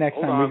course, the next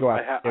time we go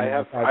out, I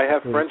have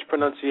French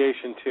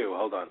pronunciation too.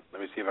 Hold on,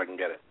 let me see if I can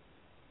get it.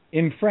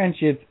 In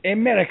French, it's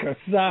America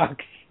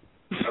sucks.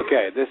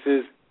 Okay, this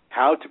is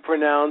how to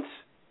pronounce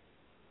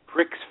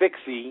Prix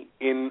Fixe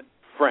in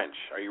French.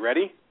 Are you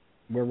ready?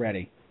 We're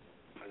ready.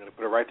 I'm going to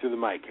put it right through the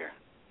mic here.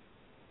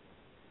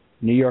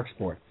 New York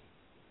sports.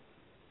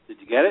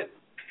 Did you get it?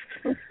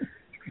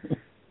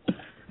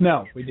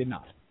 No, we did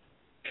not.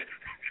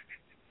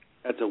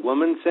 That's a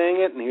woman saying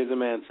it, and here's a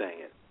man saying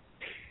it.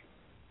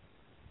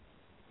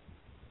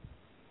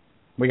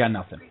 We got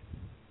nothing.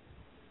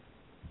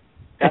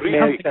 That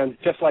man sounds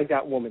just like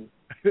that woman.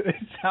 It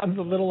sounds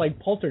a little like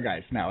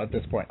Poltergeist now at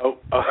this point. Oh,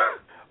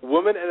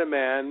 woman and a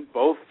man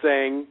both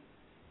saying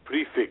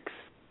Prix Fixe.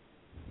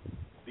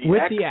 The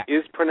X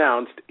is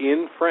pronounced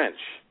in French.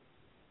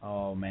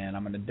 Oh, man,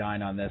 I'm going to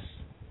dine on this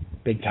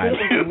big time.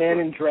 A man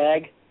in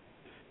drag.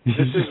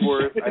 This is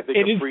worth, I think,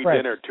 a free French.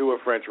 dinner to a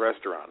French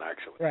restaurant,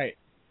 actually. Right.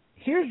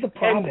 Here's the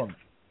problem.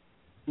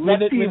 Let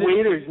the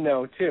waiters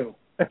know, too,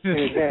 in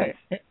advance.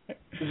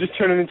 Just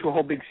turn it into a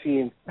whole big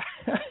scene.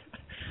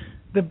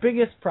 The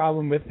biggest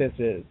problem with this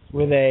is,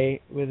 with a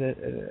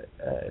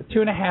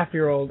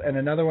 2.5-year-old and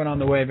another one on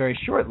the way very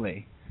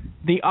shortly,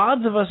 the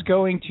odds of us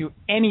going to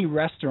any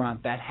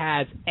restaurant that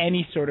has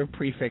any sort of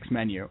Prix Fixe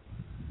menu,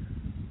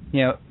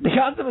 the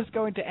odds of us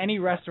going to any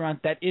restaurant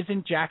that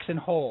isn't Jackson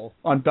Hole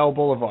on Bell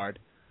Boulevard,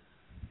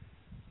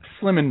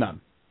 slim and none.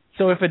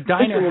 So if a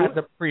diner has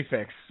a Prix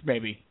Fixe,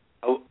 maybe.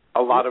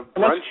 A lot of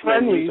brunch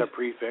menus are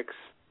Prix Fixe.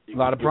 A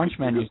lot of brunch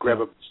menus.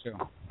 Grab a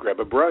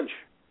brunch.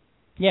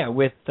 Yeah,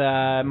 with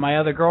my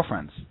other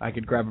girlfriends, I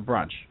could grab a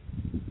brunch.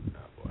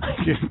 Oh,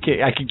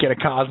 I could get a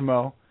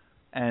Cosmo,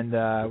 and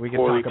we could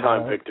poorly talk about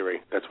timed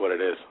victory. That's what it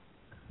is.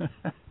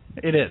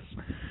 It is.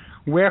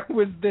 Where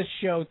was this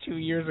show 2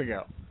 years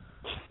ago?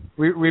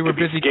 We were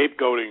busy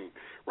scapegoating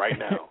right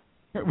now.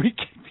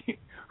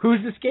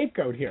 Who's the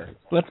scapegoat here?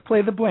 Let's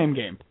play the blame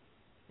game.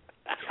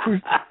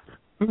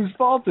 Whose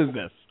fault is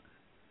this?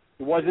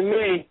 It wasn't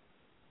me.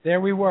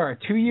 There we were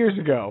 2 years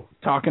ago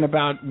talking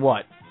about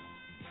what?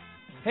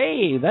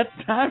 Hey, that's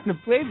time to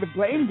play the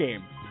blame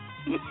game.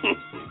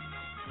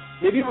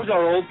 Maybe it was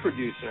our old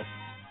producer.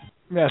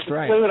 That's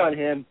right. Let's blame it on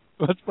him.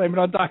 Let's blame it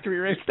on Dr.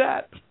 Erase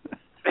Stat.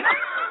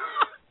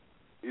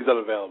 He's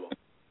unavailable.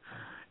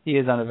 He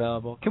is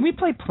unavailable. Can we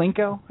play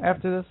Plinko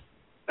after this?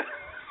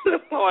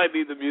 Oh, I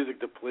need the music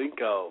to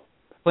Plinko.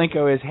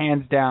 Plinko is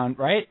hands down,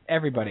 right?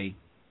 Everybody.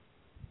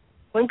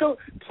 Plinko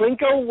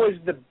was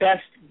the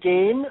best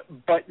game,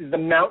 but the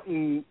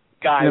mountain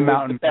guy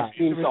was the best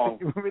theme song.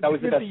 That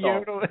was the best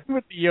song.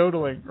 With the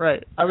yodeling,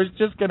 right. I was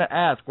just going to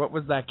ask, what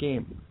was that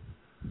game?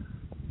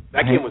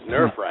 That game was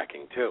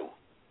nerve-wracking, too.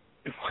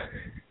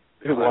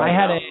 I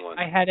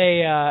had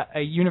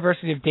a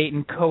University of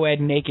Dayton co-ed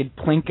naked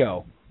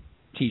Plinko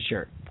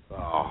T-shirt.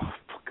 Oh,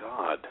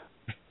 God.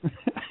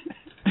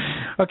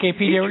 Okay,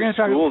 PJ, we're going to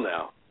talk.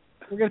 Now.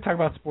 We're going to talk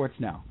about sports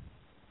now.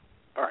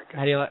 All right. Good.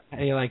 How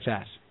do you like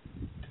that?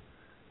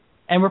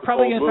 And we're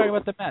probably going to talk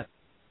about the Mets.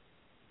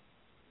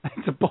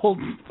 It's a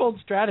bold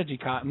strategy,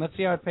 Cotton. Let's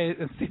see how it pays.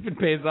 Let's see if it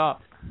pays off.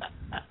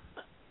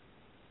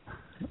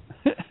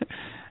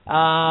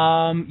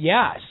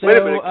 Yeah. So, wait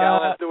a minute,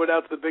 Cal has to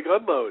announce the big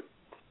unload.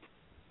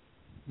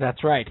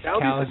 That's right.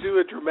 Cal needs to do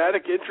a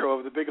dramatic intro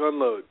of the big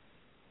unload.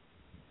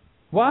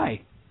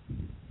 Why?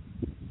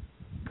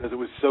 Because it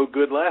was so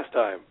good last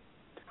time.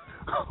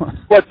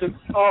 What the?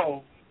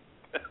 Oh.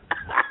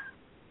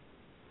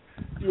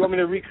 You want me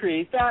to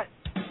recreate that?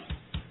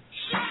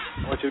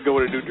 I want you to go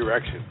in a new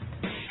direction.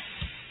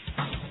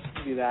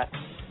 Do that.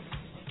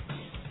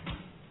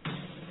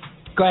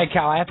 Go ahead,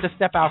 Cal. I have to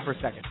step out for a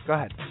second. Go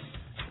ahead.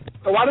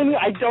 Oh, I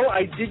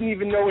didn't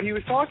even know what he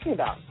was talking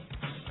about.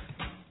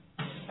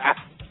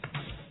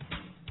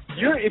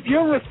 If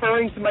you're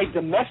referring to my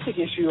domestic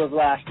issue of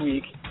last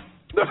week,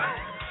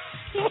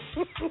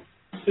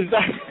 is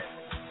that?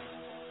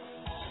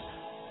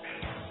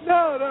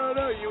 No.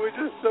 You were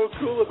just so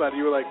cool about it.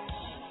 You were like,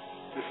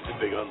 "This is a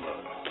big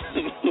unload."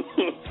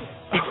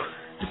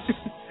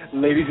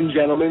 Ladies and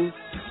gentlemen,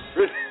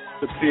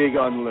 the big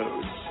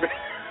unload.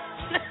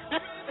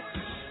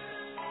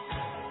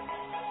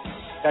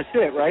 That's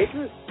it, right?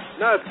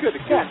 No, it's good.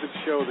 It gives the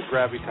show the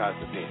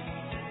gravitas it needs.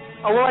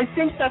 Oh, well, I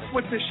think that's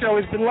what the show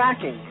has been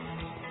lacking,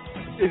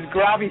 is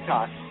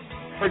gravitas,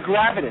 or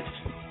gravitas,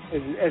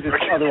 as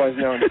it's otherwise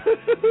known.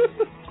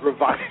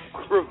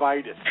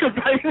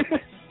 Gravitas.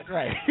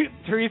 Right.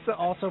 Teresa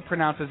also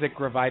pronounces it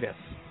gravitas.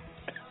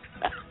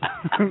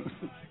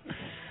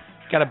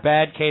 Got a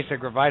bad case of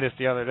gravitas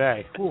the other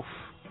day. Oof.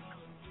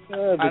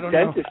 The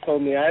dentist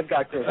told me I've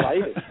got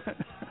gravitas.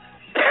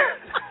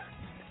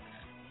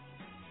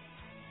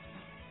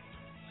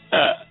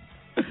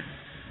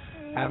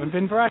 Haven't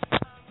been brushed.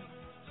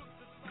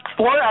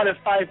 4 out of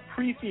 5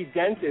 pre-fee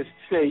dentists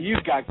say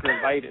you've got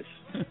gravitas.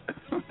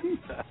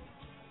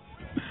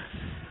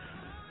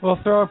 We'll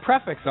throw a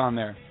prefix on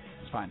there.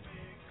 It's fine.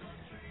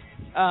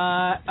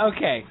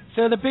 Okay,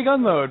 so the big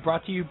unload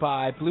brought to you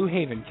by Blue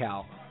Haven,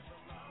 Cal.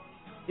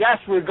 Yes,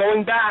 we're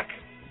going back.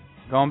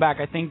 Going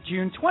back, I think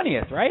June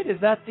 20th, right? Is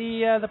that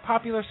the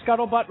popular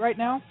scuttlebutt right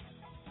now?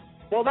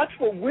 Well, that's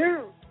what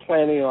we're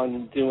planning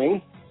on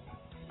doing.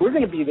 We're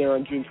going to be there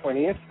on June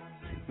 20th.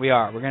 We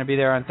are. We're going to be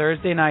there on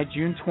Thursday night,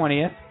 June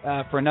 20th,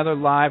 for another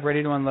live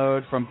Ready to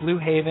Unload from Blue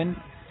Haven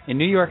in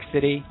New York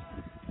City.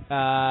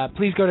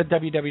 Please go to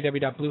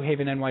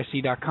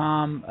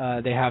www.bluehavennyc.com.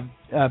 They have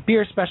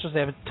beer specials.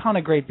 They have a ton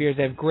of great beers.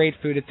 They have great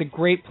food. It's a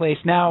great place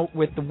now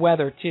with the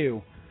weather,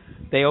 too.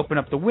 They open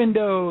up the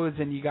windows,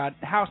 and you got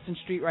Houston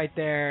Street right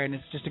there, and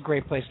it's just a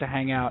great place to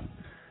hang out.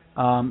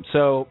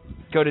 So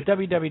go to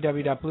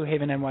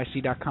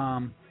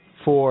www.bluehavennyc.com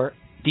for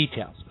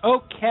details.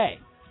 Okay.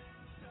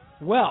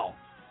 Well,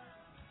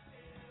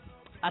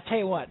 I'll tell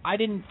you what.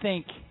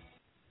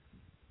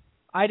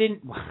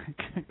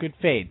 Good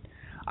fade.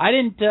 I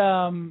didn't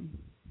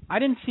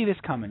see this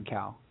coming,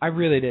 Cal. I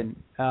really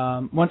didn't.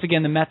 Once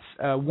again, the Mets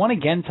won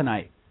again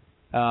tonight.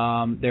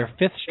 their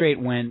 5th straight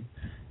win.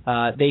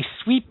 They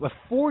sweep a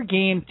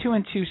 4-game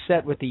 2-2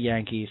 set with the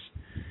Yankees.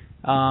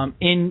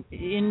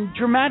 In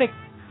dramatic.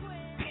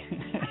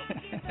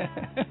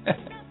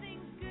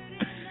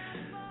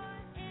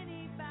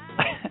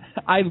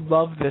 I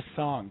love this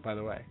song, by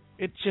the way.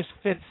 It just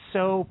fits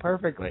so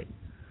perfectly.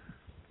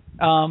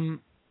 In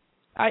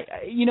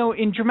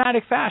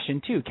dramatic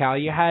fashion too, Cal.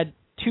 You had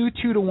 2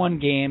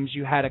 2-1 games.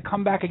 You had a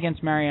comeback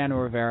against Mariano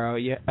Rivera.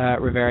 You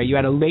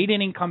had a late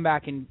inning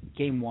comeback in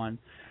Game 1.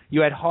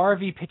 You had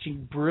Harvey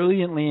pitching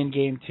brilliantly in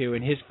Game 2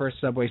 in his first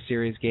Subway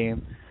Series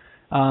game.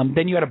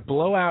 Then you had a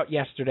blowout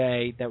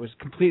yesterday that was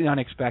completely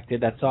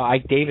unexpected. That saw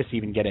Ike Davis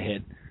even get a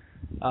hit.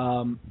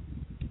 All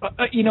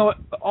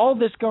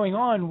this going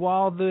on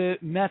while the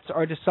Mets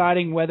are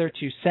deciding whether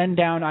to send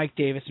down Ike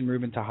Davis and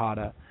Ruben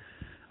Tejada.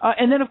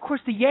 And then, of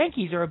course, the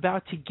Yankees are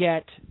about to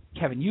get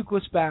Kevin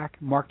Youkilis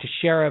back, Mark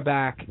Teixeira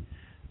back.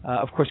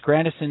 Of course,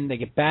 Granderson, they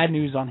get bad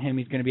news on him.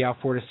 He's going to be out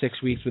 4 to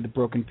 6 weeks with a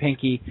broken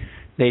pinky.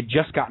 They had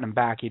just gotten him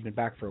back. He'd been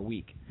back for a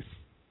week.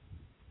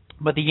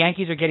 But the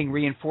Yankees are getting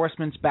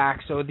reinforcements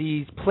back, so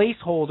these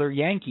placeholder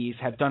Yankees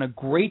have done a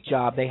great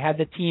job. They had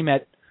the team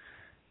at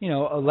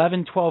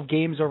 11, 12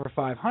 games over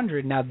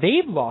 500. Now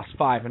they've lost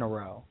 5 in a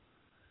row.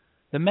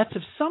 The Mets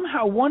have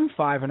somehow won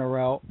 5 in a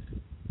row.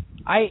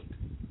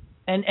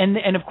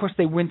 And of course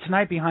they win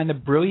tonight behind the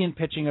brilliant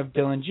pitching of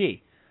Dylan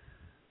G.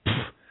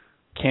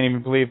 Can't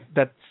even believe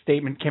that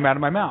statement came out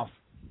of my mouth.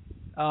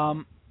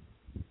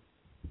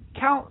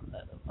 Cal,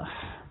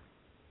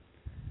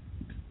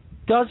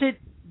 does it?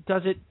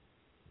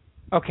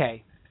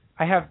 Okay,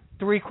 I have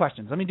 3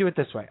 questions. Let me do it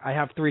this way. I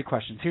have 3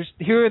 questions.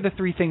 Here are the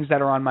 3 things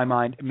that are on my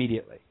mind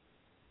immediately.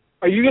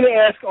 Are you going to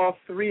ask all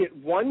 3 at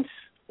once,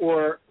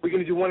 or are we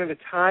going to do one at a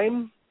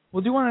time?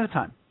 We'll do one at a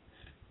time.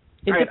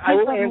 All right, I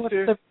will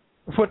answer.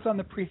 What's on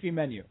the Prix Fixe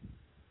menu?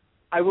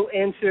 I will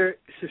answer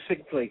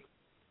succinctly.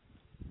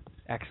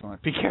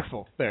 Excellent. Be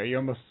careful. There, you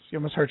almost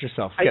hurt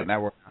yourself getting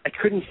that word. I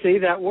couldn't say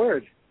that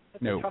word.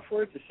 That's a tough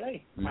word to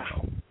say.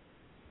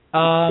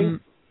 Wow.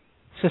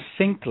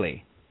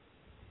 Succinctly.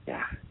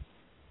 Yeah.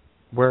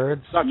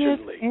 Words.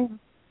 Succinctly.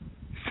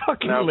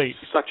 Succinctly.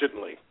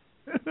 Succinctly.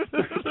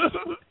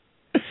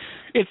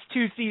 It's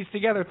 2 C's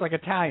together. It's like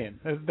Italian.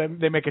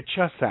 They make a ch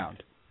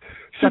sound.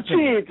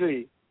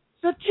 Succinctly.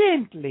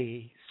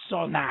 Succinctly.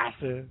 So nice.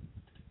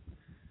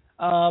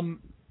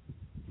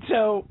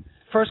 So,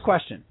 first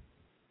question.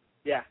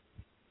 Yeah.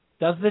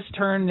 Does this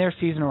turn their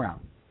season around?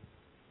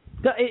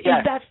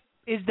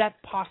 Is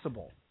that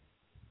possible?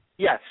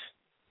 Yes.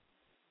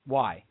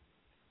 Why?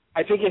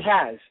 I think it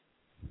has.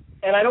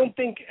 And I don't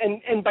think,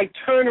 and by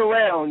turn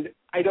around,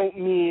 I don't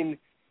mean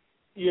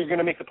you're going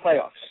to make the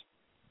playoffs.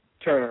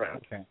 Turn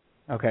around.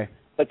 Okay.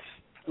 Let's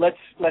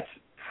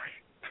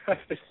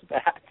preface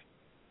that.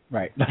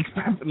 Right.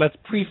 Let's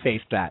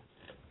preface that.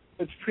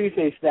 Let's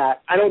preface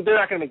that. They're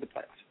not going to make the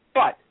playoffs.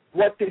 But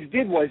what this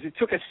did was it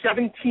took a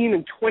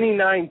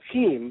 17-29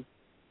 team,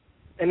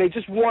 and they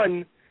just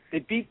won. They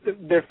beat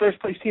their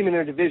first place team in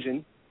their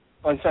division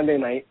on Sunday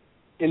night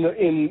in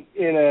an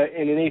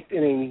 8th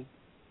inning.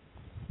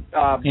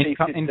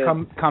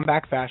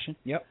 Comeback fashion.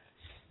 Yep.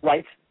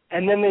 Right.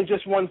 And then they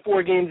just won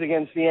 4 games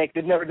against the Yankees.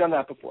 They've never done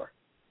that before.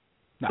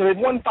 No. So they've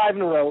won 5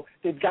 in a row.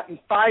 They've gotten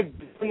 5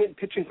 brilliant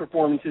pitching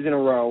performances in a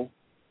row.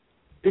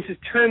 This has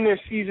turned their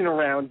season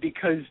around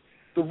because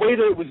the way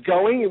that it was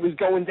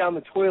going down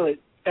the toilet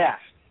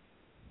fast.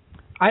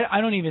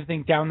 I don't even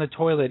think down the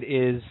toilet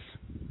is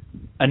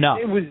enough.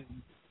 It was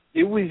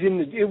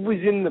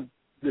in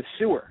the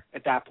sewer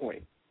at that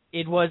point.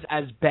 It was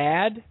as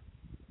bad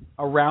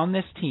around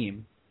this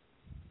team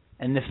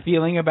and the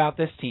feeling about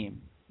this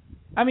team.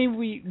 I mean,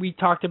 we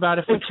talked about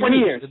it for 20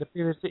 years.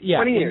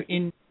 20 years.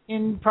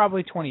 In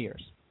probably 20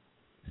 years.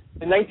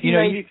 The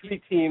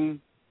 1993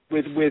 team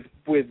with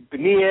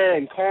Bonilla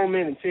and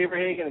Coleman and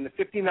Saberhagen and the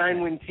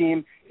 59-win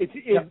team.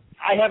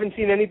 I haven't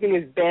seen anything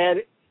as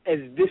bad as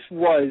this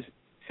was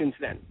since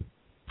then.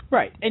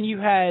 Right, and you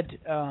had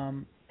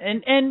and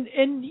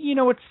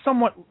it's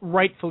somewhat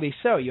rightfully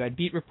so. You had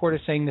beat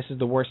reporters saying this is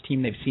the worst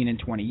team they've seen in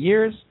 20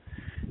 years.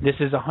 This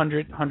is a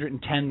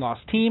 110 loss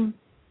team,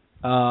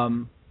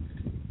 and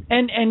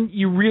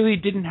you really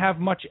didn't have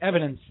much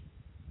evidence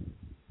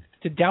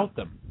to doubt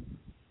them.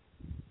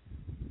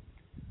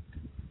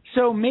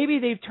 So maybe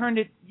they've turned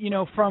it,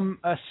 from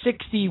a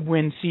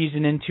 60-win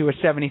season into a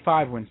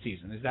 75-win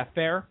season. Is that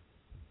fair?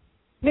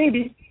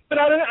 Maybe, but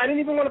I didn't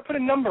even want to put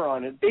a number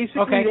on it.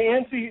 Basically, okay.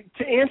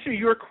 to answer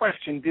your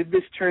question, did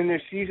this turn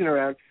their season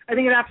around? I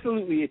think it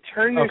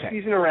turned their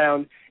season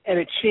around, and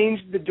it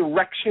changed the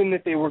direction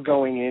that they were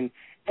going in.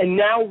 And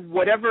now,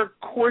 whatever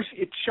course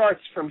it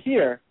charts from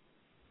here,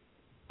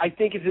 I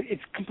think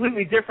it's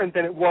completely different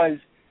than it was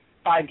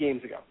 5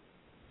 games ago.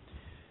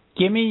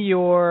 Give me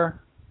your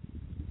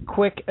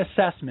quick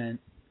assessment.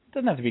 It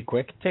doesn't have to be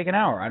quick. Take an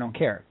hour. I don't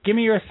care. Give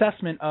me your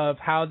assessment of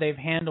how they've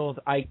handled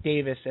Ike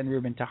Davis and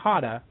Ruben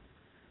Tejada.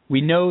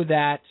 We know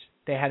that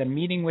they had a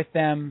meeting with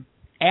them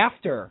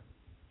after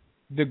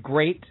the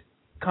great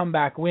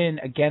comeback win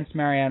against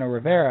Mariano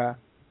Rivera.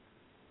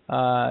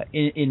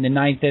 in the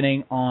ninth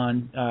inning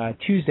on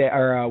Tuesday,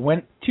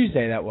 or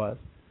Tuesday that was.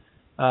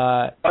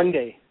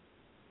 Monday.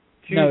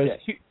 Tuesday. No,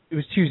 it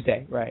was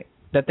Tuesday, right?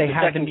 That they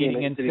had the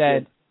meeting and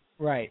said,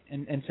 right,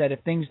 and said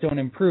if things don't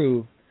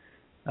improve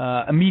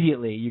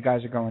immediately, you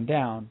guys are going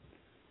down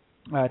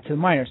to the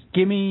minors.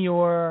 Give me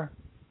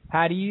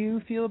how do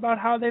you feel about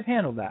how they've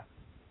handled that?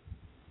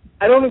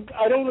 I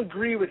don't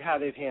agree with how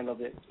they've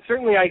handled it.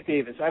 Certainly Ike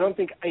Davis. I don't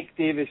think Ike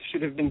Davis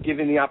should have been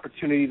given the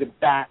opportunity to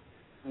bat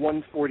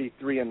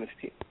 143 on this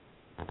team.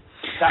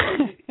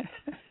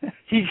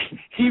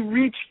 He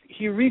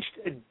reached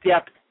a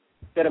depth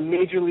that a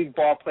major league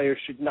ball player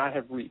should not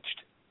have reached.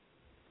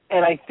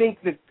 And I think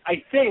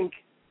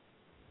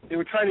they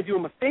were trying to do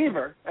him a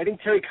favor. I think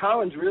Terry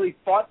Collins really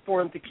fought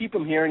for him to keep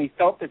him here, and he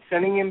felt that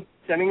sending him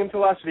to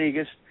Las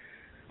Vegas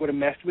would have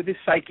messed with his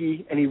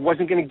psyche, and he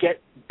wasn't going to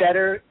get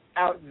better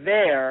out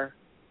there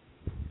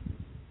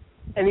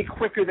any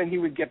quicker than he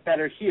would get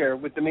better here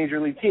with the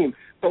major league team.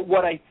 But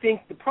what I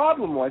think the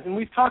problem was, and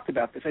we've talked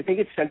about this, I think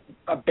it sent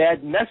a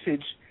bad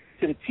message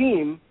to the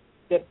team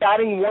that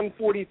batting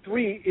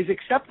 143 is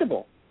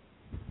acceptable.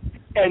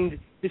 And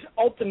this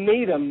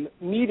ultimatum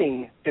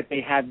meeting that they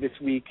had this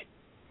week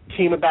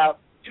came about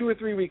 2 or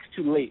 3 weeks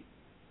too late.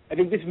 I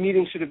think this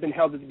meeting should have been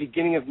held at the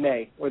beginning of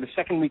May or the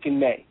second week in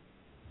May.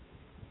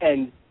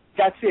 And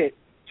that's it.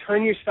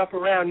 Turn your stuff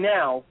around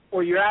now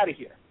or you're out of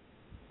here.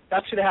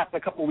 That should have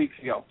happened a couple of weeks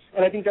ago.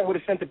 And I think that would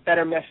have sent a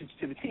better message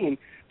to the team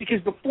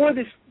because before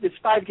this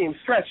 5-game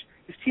stretch,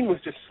 this team was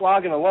just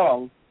slogging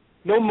along,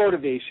 no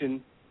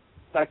motivation,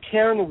 not a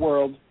care in the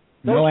world,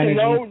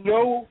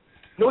 no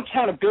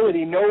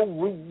accountability, no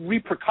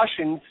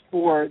repercussions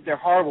for their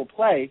horrible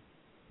play.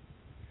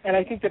 And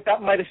I think that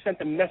might have sent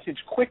the message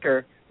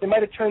quicker. They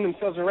might have turned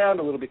themselves around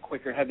a little bit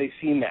quicker had they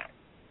seen that.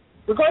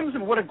 Regardless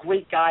of what a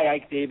great guy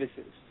Ike Davis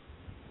is.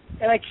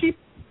 And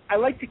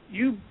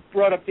you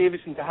brought up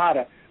Davis and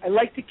Tejada. I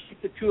like to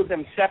keep the two of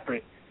them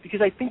separate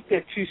because I think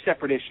they're two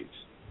separate issues.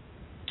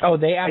 Oh,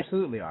 they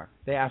absolutely are.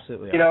 They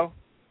absolutely are. You know,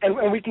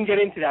 and we can get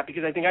into that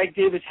because I think Ike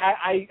Davis,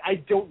 I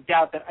don't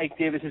doubt that Ike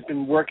Davis has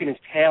been working his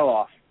tail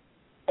off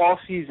all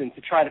season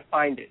to try to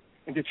find it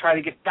and to try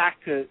to get back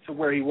to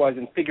where he was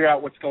and figure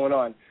out what's going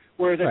on.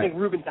 Whereas I think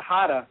Ruben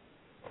Tejada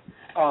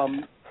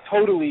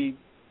totally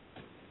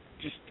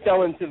just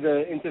fell into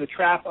the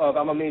trap of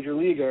I'm a major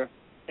leaguer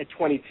at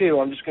 22.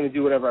 I'm just going to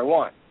do whatever I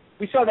want.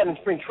 We saw that in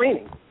spring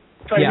training,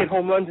 trying to hit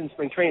home runs in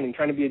spring training,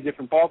 trying to be a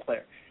different ball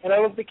player. And I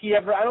don't think he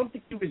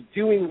was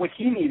doing what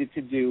he needed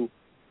to do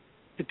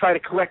to try to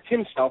correct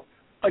himself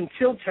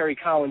until Terry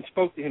Collins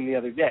spoke to him the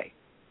other day.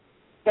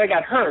 Then I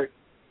got hurt,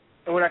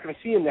 and we're not going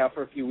to see him now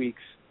for a few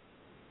weeks.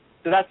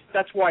 So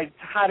that's why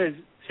Tejada's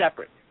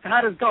separate.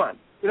 Tejada's gone.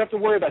 We don't have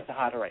to worry about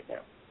Tejada right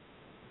now.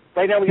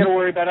 Right now we got to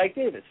worry about Ike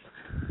Davis.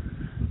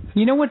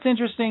 You know what's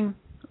interesting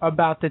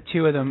about the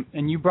two of them,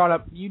 and you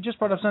just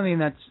brought up something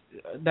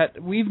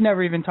that we've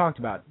never even talked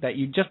about, that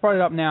you just brought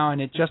it up now, and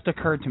it just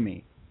occurred to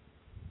me.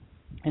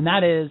 And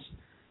that is,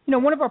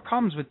 one of our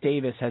problems with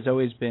Davis has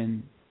always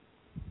been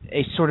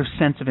a sort of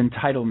sense of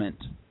entitlement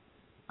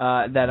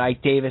that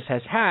Ike Davis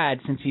has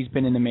had since he's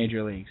been in the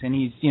major leagues, and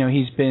he's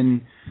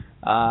been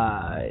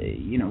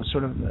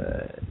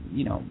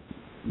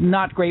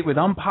not great with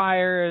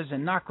umpires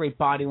and not great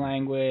body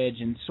language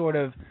and sort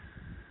of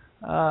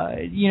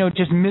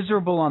just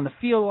miserable on the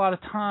field a lot of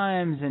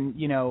times, and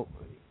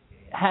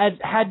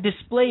had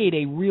displayed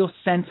a real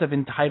sense of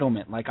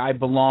entitlement, like I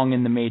belong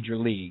in the major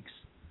leagues,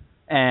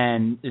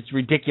 and it's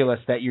ridiculous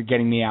that you're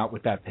getting me out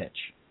with that pitch,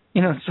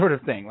 sort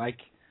of thing. Like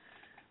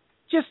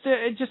just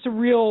a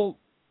real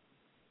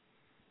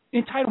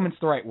entitlement's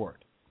the right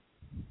word.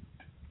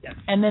 Yes.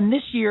 And then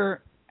this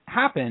year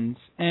happens,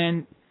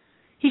 and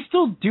he's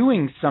still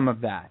doing some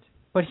of that,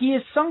 but he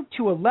has sunk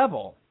to a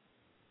level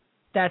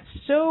that's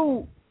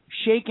so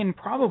shaken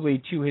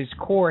probably to his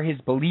core,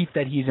 his belief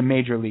that he's a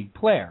major league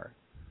player,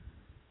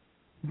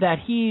 that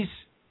he's,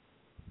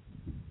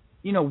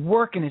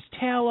 working his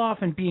tail off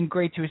and being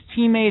great to his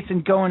teammates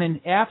and going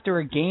in after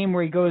a game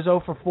where he goes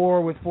 0 for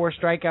 4 with 4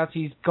 strikeouts,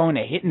 he's going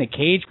to hit in the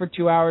cage for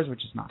 2 hours, which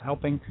is not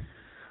helping.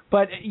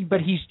 But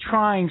he's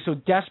trying so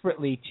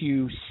desperately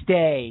to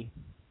stay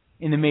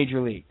in the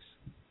major leagues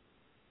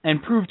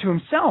and prove to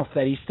himself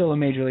that he's still a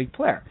major league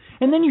player.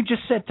 And then you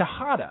just said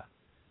Tejada,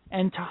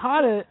 and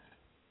Tejada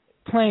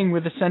playing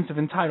with a sense of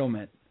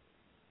entitlement.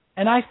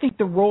 And I think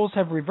the roles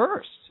have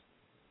reversed.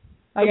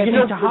 I think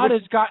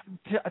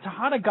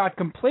Tejada got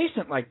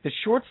complacent, like the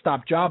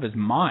shortstop job is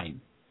mine.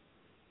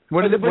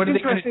 What are they going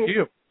to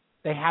do?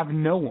 They have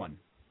no one.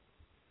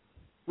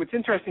 What's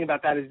interesting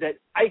about that is that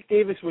Ike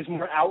Davis was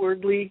more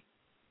outwardly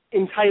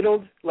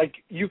entitled. Like,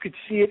 you could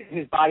see it in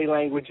his body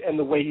language and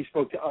the way he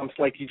spoke to umps,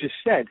 like you just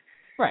said.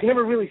 Right. You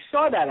never really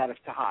saw that out of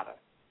Tejada.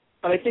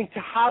 But I think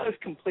Tejada's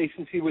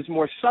complacency was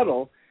more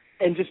subtle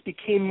and just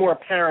became more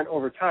apparent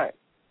over time.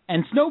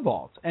 And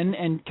snowballed,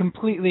 and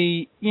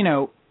completely,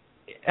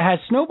 has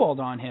snowballed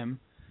on him.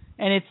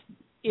 And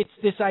it's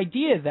this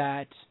idea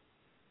that,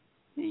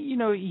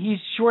 he's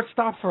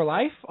shortstop for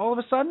life all of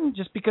a sudden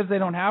just because they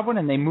don't have one,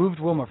 and they moved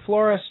Wilmer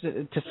Flores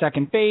to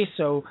second base,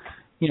 so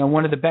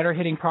one of the better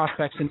hitting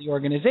prospects in the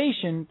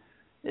organization.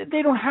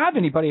 They don't have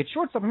anybody at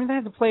shortstop. I mean,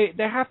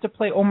 they have to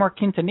play Omar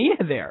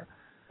Quintanilla there.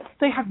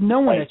 They have no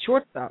one at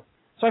shortstop.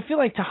 So I feel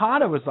like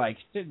Tejada was like,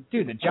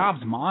 dude, the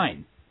job's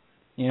mine.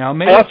 Maybe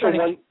I'll try to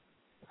get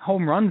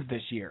home runs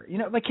this year.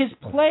 Like his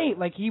play,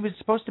 like he was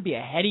supposed to be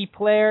a heady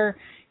player.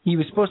 He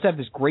was supposed to have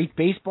this great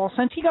baseball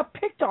sense. He got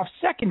picked off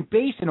second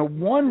base in a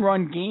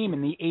one-run game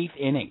in the 8th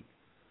inning.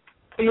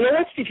 You know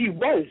what, Steve? He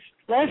was.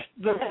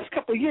 The last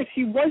couple of years,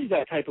 he was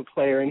that type of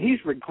player, and he's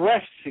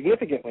regressed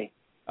significantly.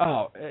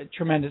 Oh,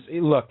 tremendous.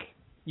 Look,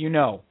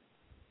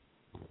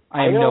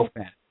 I am no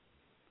fan.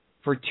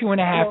 For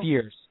 2.5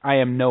 years, I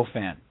am no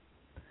fan.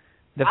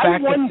 The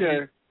fact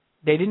that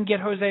they didn't get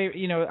Jose,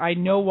 I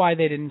know why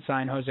they didn't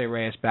sign Jose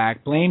Reyes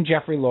back. Blame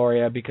Jeffrey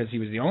Loria because he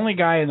was the only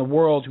guy in the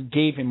world who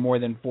gave him more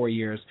than 4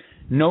 years.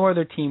 No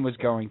other team was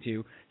going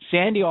to.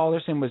 Sandy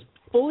Alderson was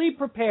fully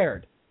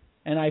prepared,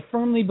 and I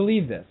firmly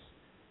believe this.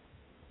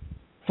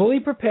 Fully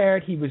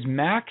prepared. He was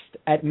maxed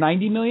at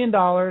 $90 million.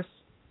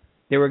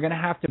 They were going to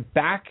have to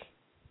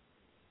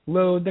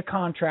backload the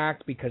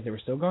contract because they were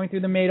still going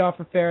through the Madoff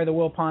affair, the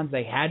Wilpons.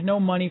 They had no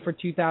money for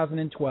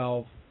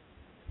 2012.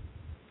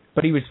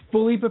 But he was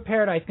fully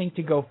prepared, I think,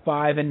 to go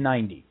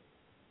 5-90.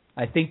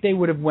 I think they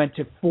would have went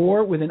to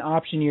 4 with an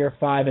option year of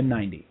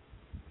 5-90.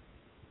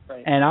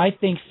 Right. And I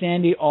think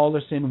Sandy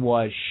Alderson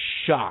was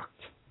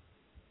shocked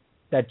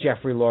that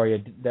Jeffrey Loria,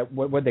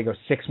 what they go,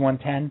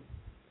 6-1-10?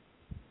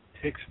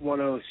 6-106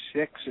 or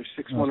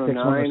 6-109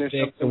 or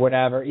something. Or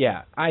whatever.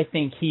 Yeah, I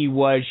think he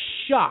was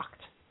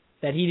shocked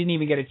that he didn't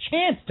even get a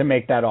chance to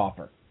make that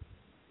offer.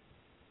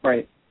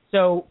 Right.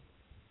 So,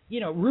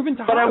 Ruben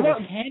Tejada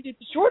was handed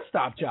the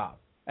shortstop job.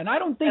 And I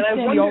don't think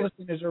Sandy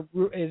Alderson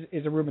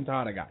is a Ruben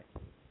Tejada guy.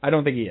 I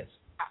don't think he is.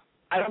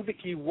 I don't think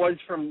he was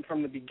from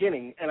the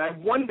beginning. And I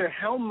wonder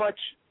how much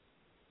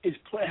of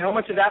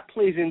that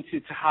plays into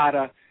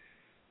Tejada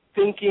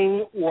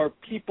thinking or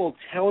people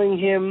telling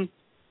him,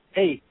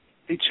 hey,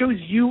 they chose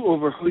you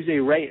over Jose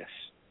Reyes.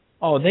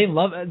 Oh,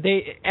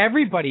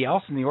 everybody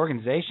else in the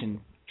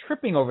organization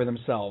tripping over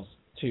themselves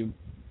to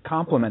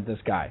compliment this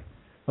guy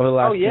over the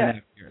last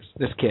 2.5 years,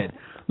 this kid.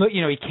 Look,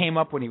 he came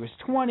up when he was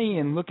 20,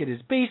 and look at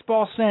his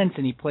baseball sense,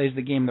 and he plays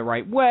the game the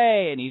right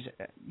way, and he's,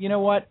 you know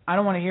what? I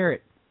don't want to hear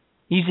it.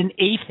 He's an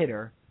 8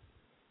 hitter.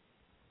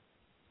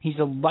 He's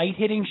a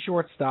light-hitting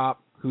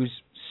shortstop who's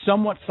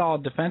somewhat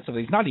solid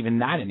defensively. He's not even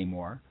that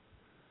anymore.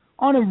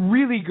 On a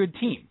really good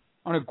team,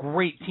 on a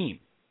great team.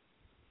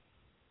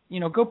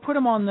 Go put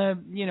him on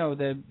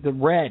the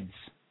Reds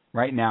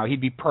right now.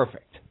 He'd be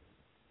perfect.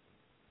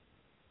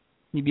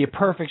 He'd be a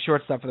perfect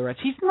shortstop for the Reds.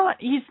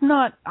 He's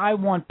not. I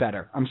want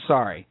better. I'm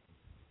sorry.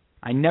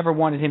 I never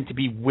wanted him to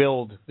be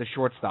willed the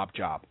shortstop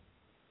job.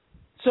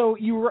 So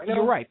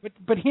you're right.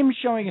 But him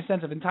showing a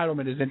sense of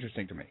entitlement is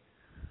interesting to me.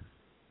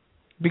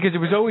 Because it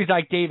was always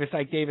Ike Davis.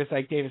 Ike Davis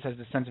has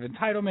this sense of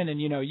entitlement,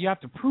 and you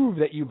have to prove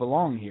that you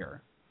belong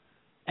here.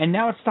 And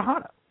now it's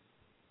Tejada.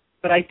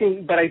 But I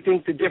think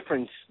the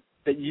difference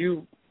that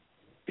you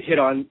hit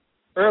on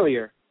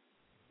earlier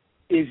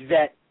is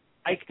that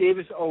Ike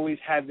Davis always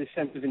had this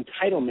sense of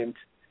entitlement,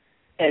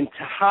 and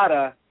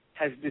Tejada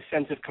has this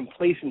sense of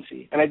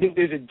complacency. And I think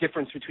there's a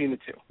difference between the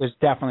two. There's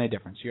definitely a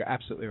difference. You're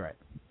absolutely right.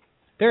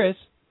 There is.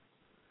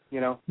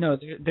 No,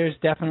 there's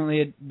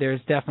definitely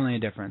a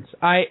difference.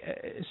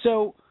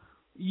 So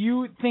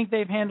you think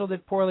they've handled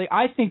it poorly?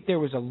 I think there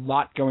was a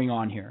lot going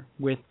on here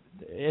with,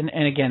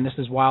 and again, this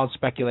is wild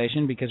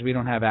speculation because we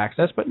don't have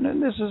access, but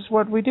this is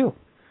what we do.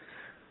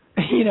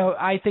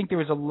 I think there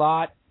was a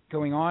lot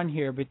going on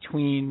here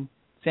between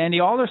Sandy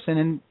Alderson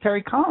and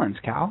Terry Collins,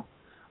 Cal.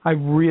 I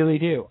really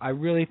do. I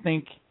really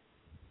think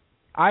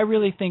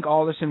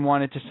Alderson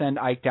wanted to send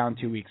Ike down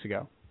 2 weeks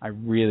ago. I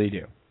really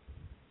do.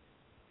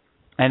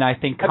 And I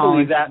think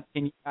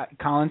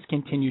Collins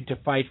continued to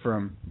fight for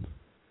him,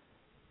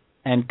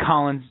 and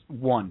Collins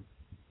won,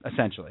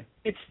 essentially.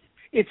 It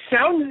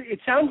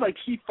sounds like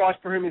he fought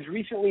for him as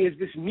recently as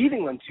this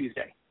meeting on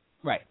Tuesday.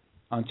 Right,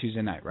 on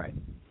Tuesday night, right.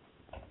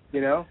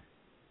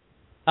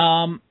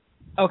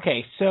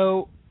 Okay,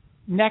 so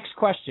next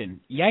question,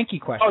 Yankee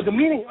question. Oh, the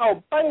meeting.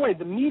 Oh, by the way,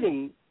 the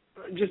meeting.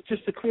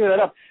 Just to clear that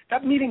up,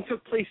 that meeting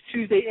took place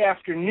Tuesday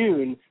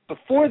afternoon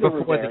before the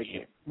Rivera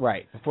game.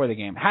 Right, before the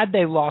game. Had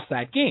they lost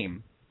that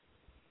game,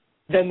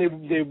 then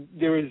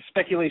there was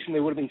speculation they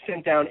would have been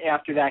sent down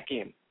after that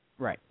game.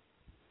 Right.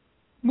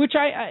 Which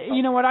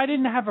I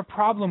didn't have a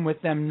problem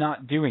with them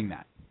not doing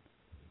that.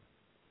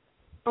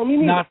 Oh, me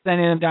neither. Not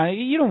sending them down.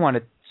 You don't want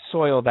to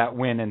soil that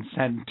win and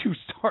send 2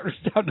 starters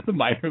down to the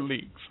minor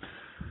leagues.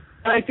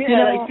 I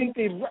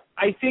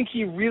think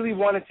he really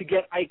wanted to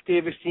get Ike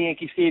Davis to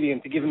Yankee Stadium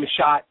to give him a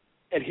shot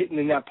at hitting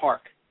in that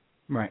park.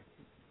 Right.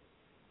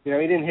 He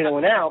didn't hit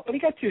one out, but he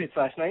got 2 hits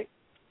last night.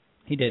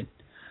 He did.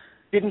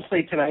 Didn't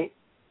play tonight.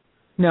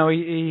 No,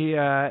 he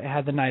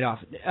had the night off.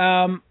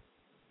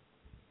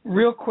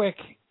 Real quick,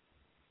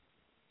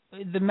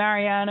 the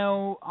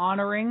Mariano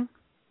honoring,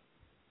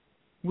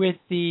 with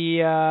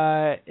the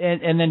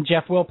and then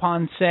Jeff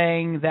Wilpon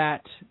saying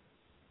that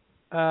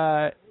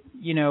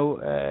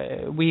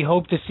we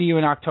hope to see you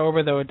in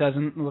October, though it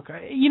doesn't look.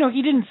 He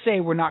didn't say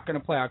we're not going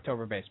to play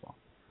October baseball.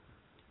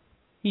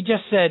 He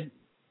just said,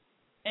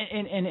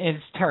 and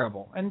it's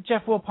terrible. And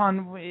Jeff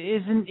Wilpon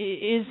is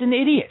an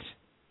idiot.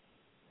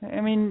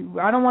 I mean,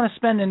 I don't want to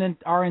spend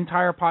our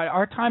entire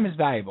our time is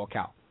valuable,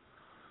 Cal.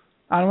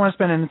 I don't want to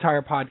spend an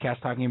entire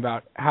podcast talking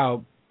about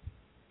how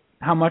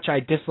much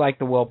I dislike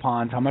the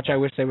Wilpons, how much I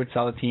wish they would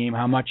sell the team,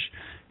 how much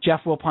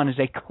Jeff Wilpon is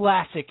a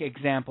classic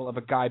example of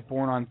a guy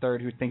born on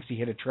third who thinks he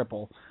hit a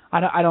triple.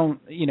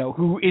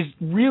 Who is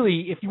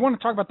really, if you want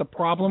to talk about the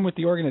problem with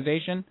the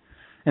organization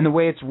and the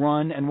way it's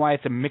run and why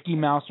it's a Mickey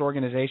Mouse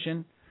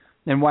organization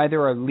and why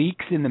there are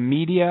leaks in the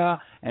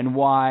media and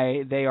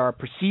why they are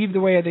perceived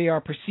the way they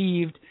are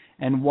perceived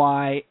and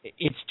why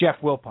it's Jeff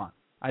Wilpon.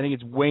 I think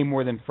it's way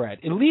more than Fred.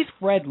 At least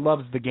Fred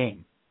loves the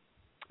game.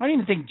 I don't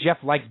even think Jeff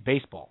likes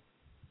baseball.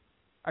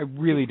 I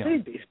really don't. He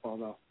played baseball,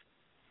 though.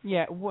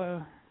 Yeah,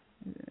 well,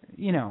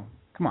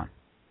 come on.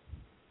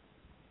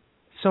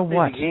 So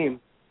what? Game.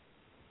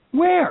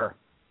 Where?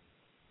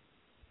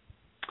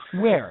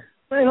 In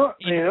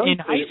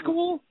high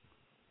school?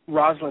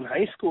 Roslyn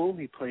High School,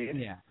 he played.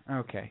 Yeah.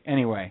 Okay.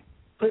 Anyway.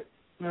 But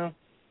no.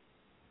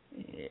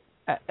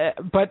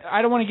 But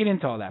I don't want to get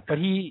into all that. But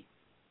him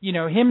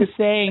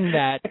saying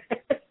that,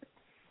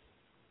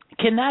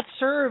 can that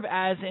serve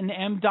as an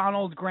M.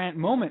 Donald Grant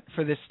moment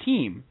for this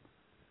team?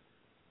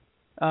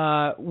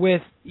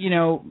 With,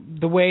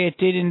 the way it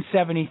did in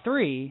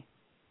 73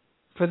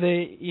 for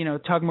the,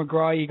 Tug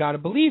McGraw You Gotta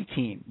Believe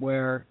team,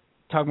 where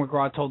Tug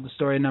McGraw told the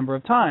story a number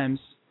of times.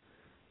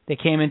 They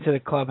came into the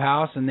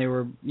clubhouse and they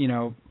were,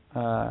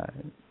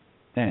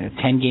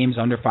 10 games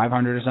under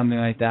 500 or something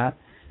like that.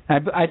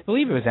 I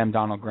believe it was M.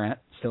 Donald Grant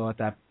still at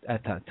that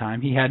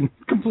time. He hadn't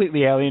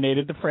completely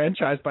alienated the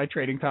franchise by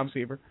trading Tom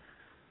Seaver.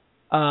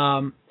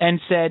 And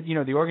said,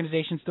 the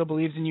organization still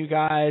believes in you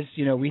guys.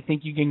 We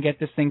think you can get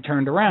this thing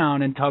turned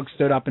around. And Tug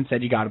stood up and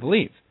said, you got to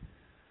believe.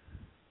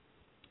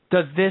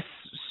 Does this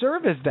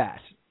serve as that?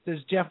 Does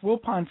Jeff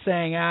Wilpon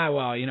saying,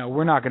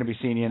 we're not going to be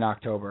seeing you in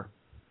October?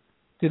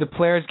 Do the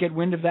players get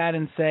wind of that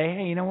and say,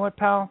 hey, you know what,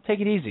 pal,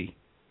 take it easy?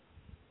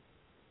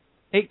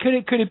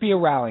 Could it be a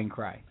rallying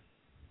cry?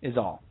 Is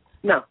all?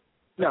 No.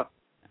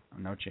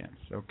 No chance.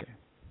 Okay.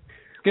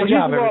 Good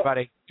job,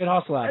 everybody. Good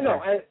hustle out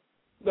there.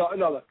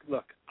 No.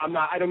 Look.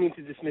 I don't mean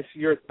to dismiss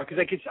your because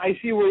I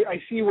see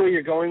where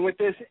you're going with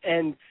this,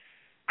 and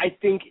I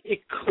think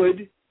it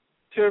could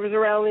serve as a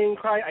rallying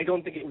cry. I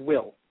don't think it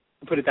will.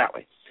 To put it that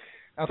way,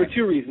 for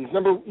two reasons.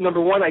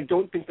 Number one, I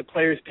don't think the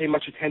players pay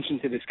much attention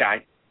to this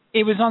guy.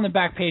 It was on the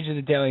back page of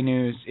the Daily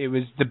News. It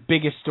was the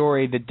biggest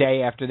story the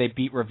day after they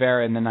beat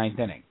Rivera in the ninth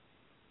inning.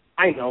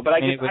 I know, but I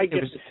get the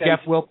sense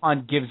Jeff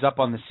Wilpon gives up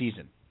on the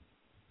season.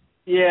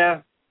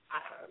 Yeah.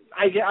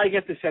 I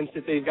get the sense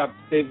that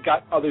they've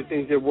got other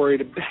things they're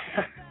worried about.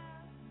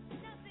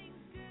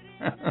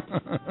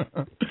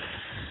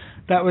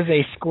 That was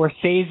a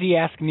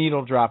Scorsese-esque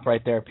needle drop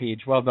right there,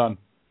 Peach. Well done.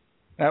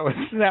 That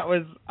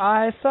was.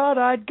 I thought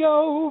I'd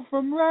go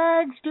from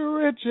rags to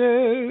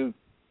riches.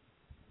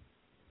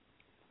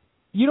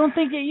 You don't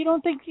think, Cal? You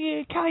don't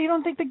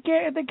think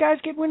the guys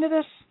get wind of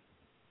this?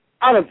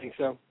 I don't think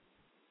so.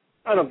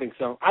 All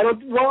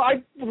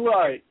right.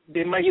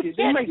 They might get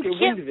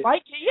wind of it.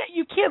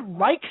 You can't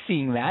like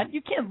seeing that.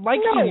 You can't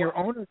seeing your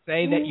owner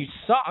say that you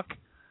suck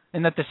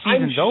and that the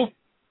season's over.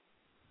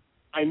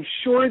 I'm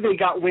sure they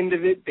got wind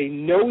of it. They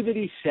know that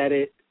he said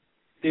it.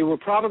 They were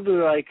probably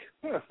like,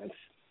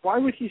 why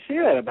would he say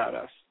that about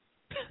us?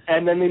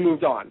 And then they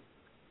moved on.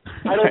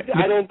 I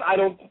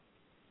don't.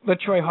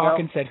 LaTroy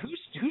Hawkins said,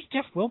 "Who's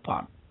Jeff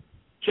Wilpon?"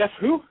 Jeff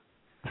who?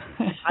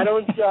 I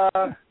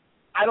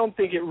don't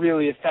think it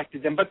really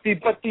affected them. But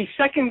the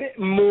second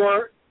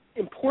more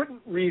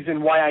important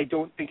reason why I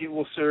don't think it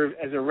will serve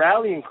as a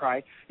rallying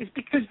cry is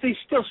because they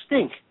still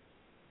stink.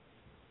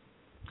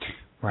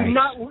 Right.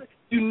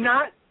 Do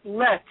not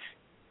let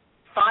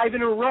 5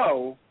 in a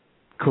row.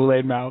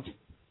 Kool-Aid mouth.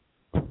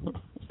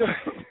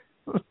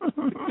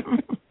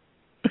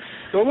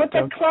 Don't let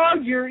that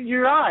cloud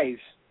your eyes.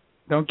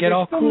 Don't get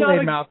all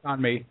Kool-Aid mouth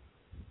on me.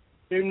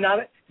 They're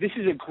not. This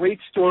is a great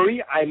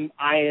story.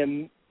 I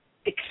am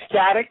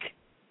ecstatic.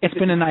 It's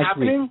been a nice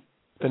week.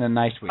 It's been a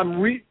nice week.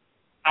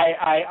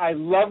 I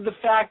love the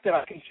fact that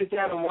I can sit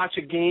down and watch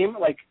a game.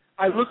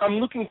 I'm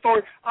looking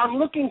forward. I'm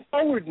looking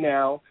forward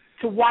now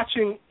to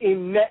watching a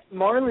Met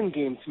Marlin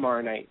game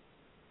tomorrow night.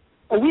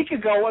 A week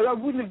ago, I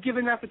wouldn't have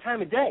given that the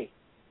time of day.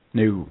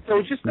 No.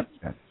 So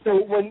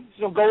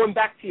going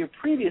back to your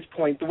previous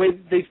point, the way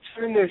they've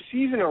turned their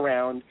season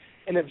around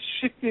and have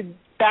shifted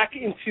back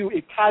into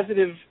a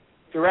positive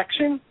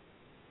direction,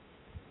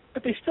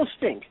 but they still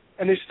stink.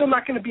 And they're still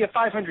not going to be a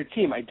 500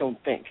 team, I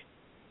don't think.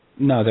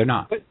 No, they're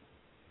not. But,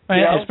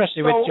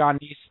 especially with John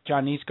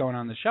Neese going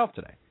on the shelf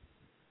today.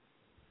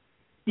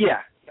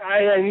 Yeah,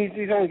 and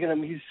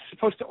he's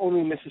supposed to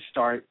only miss a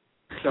start.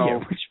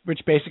 So which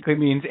basically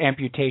means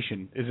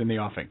amputation is in the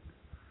offing.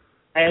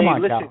 Hey, Come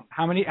on, listen, Cal.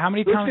 How many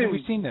times have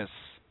we seen this?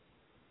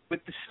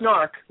 with the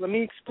snark, let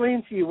me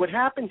explain to you what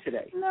happened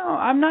today. No,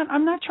 I'm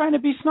not trying to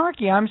be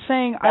snarky. I'm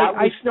saying that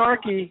was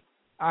snarky.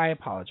 I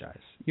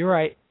apologize. You're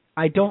right.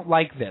 I don't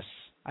like this.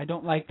 I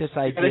don't like this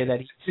idea that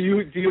do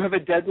you have a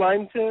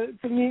deadline to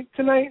meet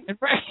tonight?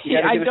 Right.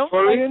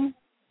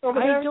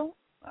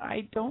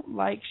 I don't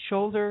like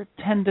shoulder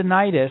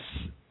tendonitis,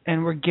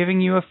 and we're giving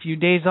you a few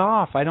days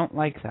off. I don't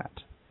like that.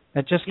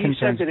 That just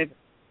concerns me.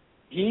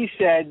 He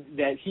said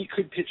that he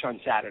could pitch on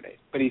Saturday,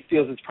 but he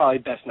feels it's probably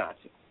best not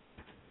to.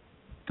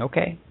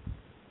 Okay.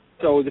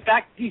 So the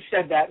fact he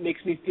said that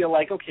makes me feel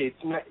like, okay, it's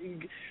not,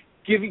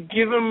 give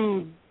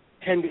him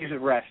 10 days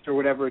of rest or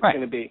whatever it's going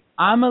to be.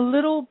 I'm a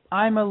little,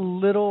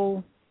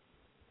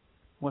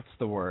 what's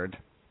the word?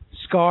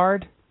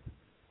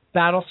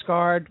 Battle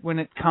scarred when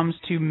it comes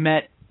to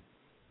Met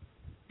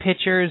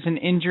pitchers and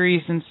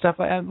injuries and stuff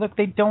like that. Look,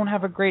 they don't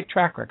have a great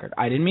track record.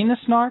 I didn't mean to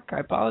snark. I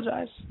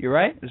apologize. You're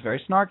right. It was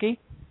very snarky.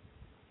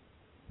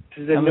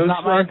 This is a no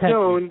snark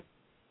zone.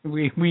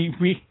 We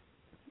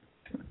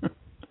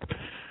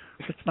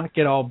let's not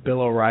get all Bill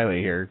O'Reilly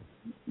here.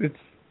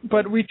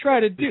 But we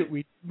try to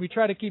we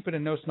try to keep it a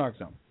no snark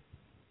zone.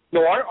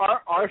 No,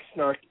 our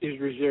snark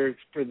is reserved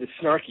for the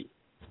snarky.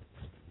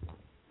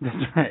 That's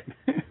right.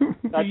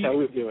 That's how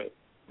we do it.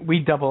 We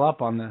double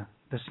up on the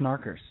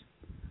snarkers.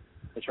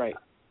 That's right.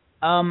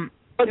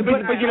 But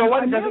you know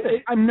what?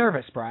 I'm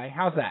nervous, Bri.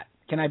 How's that?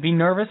 Can I be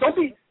nervous?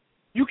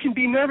 You can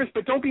be nervous,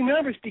 but don't be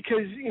nervous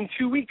because in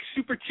 2 weeks,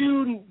 Super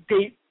 2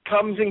 date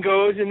comes and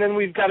goes, and then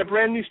we've got a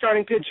brand new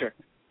starting pitcher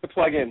to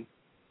plug in.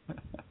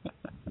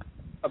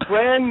 A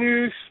brand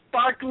new,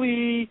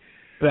 sparkly...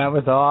 That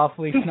was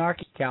awfully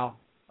snarky, Cal.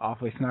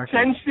 Awfully snarky.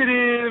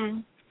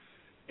 Sensitive,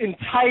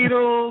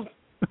 entitled,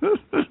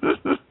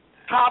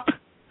 top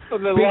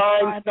of the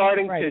line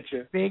starting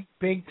pitcher.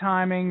 Big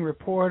timing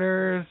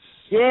reporters.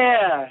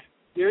 Yeah,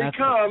 here he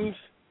comes.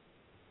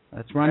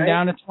 Let's run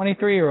down a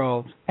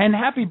 23-year-old. And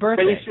happy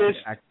birthday.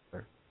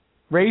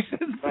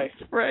 Racist.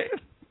 Right.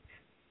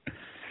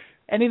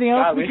 Anything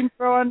else we can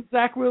throw on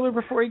Zach Wheeler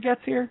before he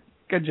gets here?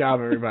 Good job,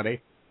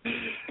 everybody.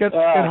 Good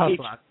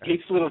hustle out there.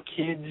 Hates little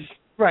kids.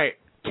 Right.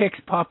 Kicks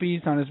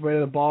puppies on his way to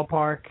the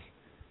ballpark.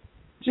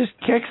 Just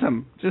kicks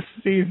them. Just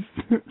sees.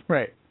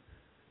 Right.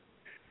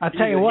 I'll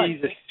tell you what.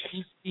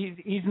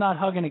 He's not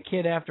hugging a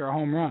kid after a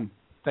home run.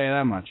 I'll tell you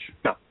that much.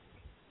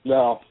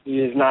 No, he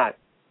is not.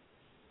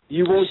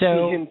 You won't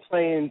see him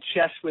playing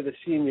chess with a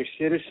senior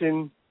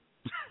citizen.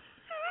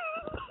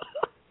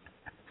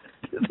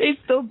 Do they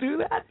still do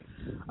that?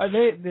 Are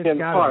they? In the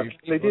park.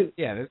 They do.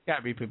 Yeah, there's got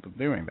to be people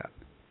doing that.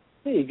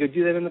 Hey, you go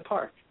do that in the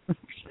park.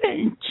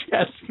 Playing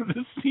chess with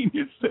a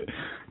senior citizen.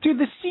 Dude,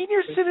 the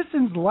senior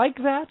citizens like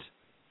that?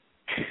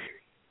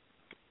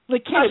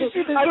 Like, can't you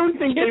see them? I don't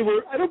think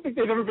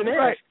they've ever been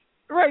asked.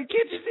 Right.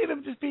 Can't you see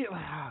them just be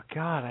like, oh,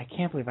 God, I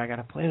can't believe I got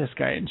to play this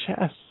guy in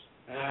chess.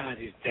 Ah,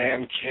 these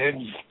damn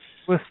kids.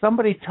 Will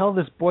somebody tell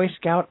this Boy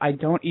Scout I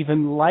don't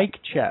even like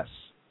chess?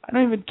 I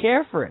don't even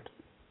care for it.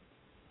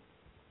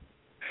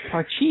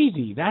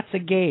 Parcheesi, that's a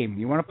game.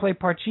 You want to play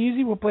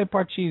Parcheesi? We'll play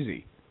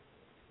Parcheesi.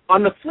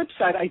 On the flip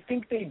side, I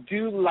think they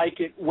do like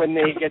it when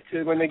they get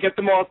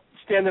them all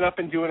standing up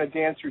and doing a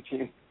dance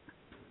routine.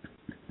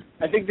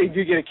 I think they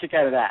do get a kick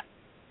out of that.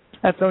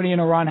 That's only in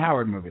a Ron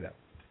Howard movie, though.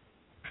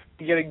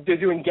 They're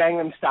doing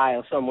Gangnam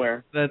Style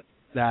somewhere. That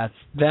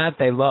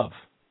they love.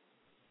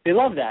 They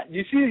love that.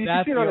 You see it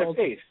on their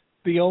face.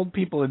 The old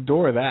people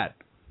adore that.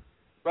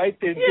 Right?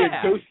 They're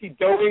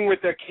do-si-doing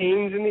with their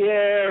canes in the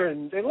air,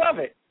 and they love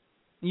it.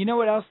 You know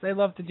what else they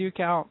love to do,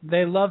 Cal?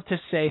 They love to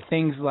say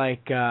things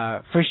like,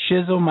 for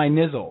shizzle my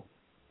nizzle.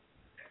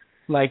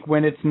 Like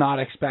when it's not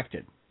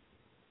expected.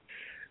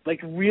 Like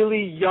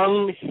really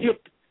young,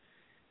 hip,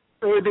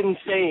 urban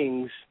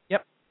sayings.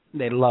 Yep.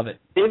 They love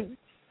it.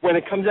 When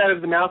it comes out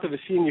of the mouth of a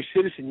senior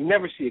citizen, you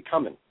never see it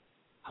coming.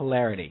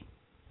 Hilarity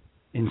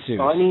ensues.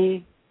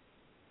 Funny.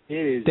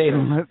 It is.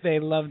 They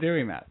love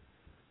doing that.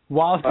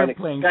 While they're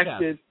playing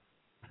chess.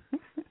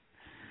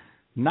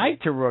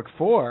 Knight to Rook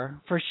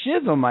 4 for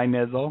shizzle my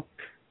nizzle.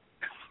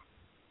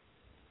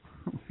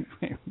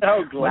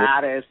 Oh,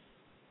 Gladys.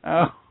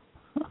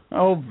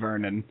 Oh,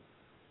 Vernon.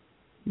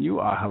 You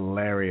are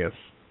hilarious.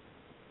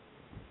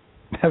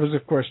 That was,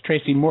 of course,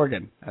 Tracy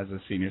Morgan as a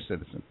senior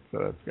citizen, so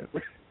that's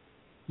good.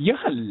 You're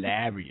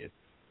hilarious.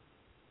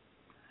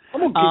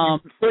 I'm going to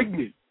get you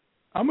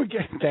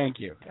pregnant. Thank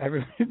you.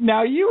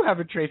 Now you have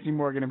a Tracy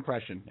Morgan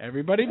impression.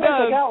 Everybody does.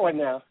 I got one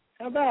now.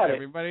 How about it?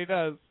 Everybody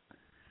does. I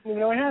didn't even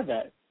know I had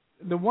that.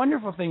 The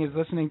wonderful thing is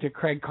listening to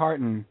Craig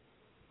Carton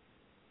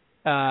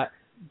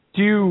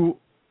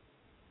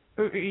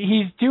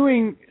he's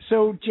doing,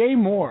 so Jay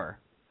Moore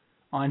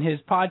on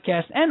his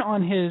podcast and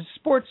on his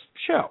sports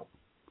show.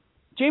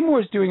 Jay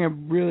Moore is doing a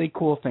really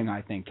cool thing,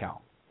 I think,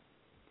 Cal.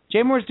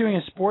 Jay Moore is doing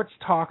a sports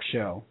talk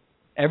show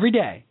every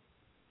day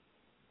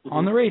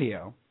on the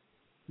radio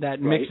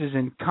that mixes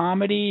in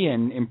comedy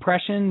and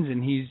impressions,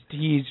 and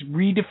he's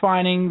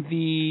redefining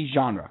the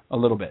genre a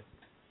little bit.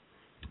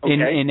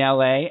 In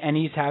L.A., and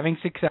he's having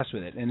success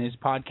with it, and his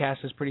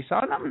podcast is pretty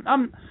solid.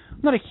 I'm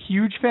not a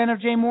huge fan of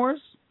Jay Moore's,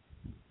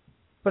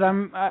 but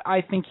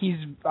I think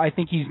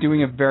he's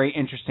doing a very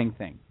interesting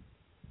thing.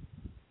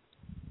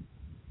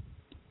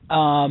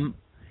 And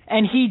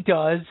he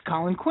does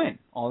Colin Quinn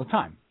all the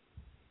time.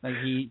 Like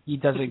he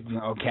does it.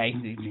 Okay,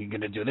 you're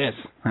gonna do this,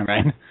 all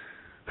right?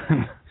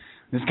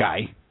 This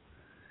guy,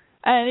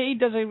 and he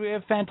does a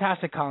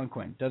fantastic Colin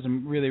Quinn. Does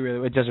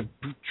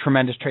a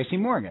tremendous Tracy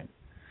Morgan.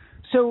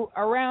 So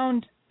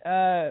around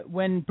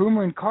when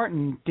Boomer and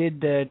Carton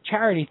did the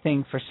charity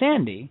thing for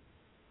Sandy,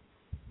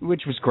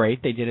 which was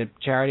great. They did a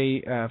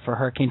charity for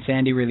Hurricane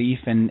Sandy relief,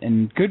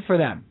 and good for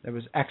them. It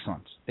was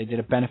excellent. They did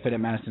a benefit at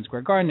Madison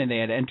Square Garden, and they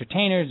had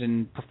entertainers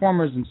and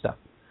performers and stuff.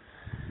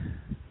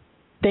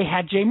 They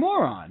had Jay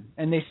Moore on,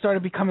 and they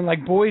started becoming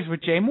like boys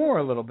with Jay Moore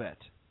a little bit.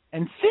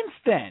 And since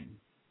then,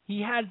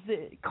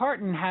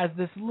 Carton has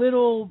this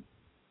little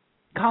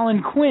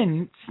Colin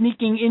Quinn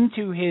sneaking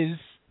into his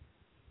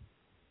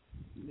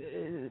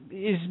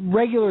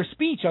regular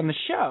speech on the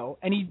show,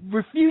 and he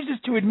refuses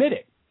to admit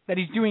it. That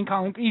he's doing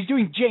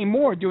Jay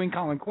Moore doing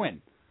Colin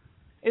Quinn.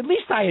 At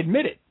least I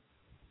admit it.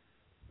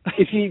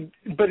 Is he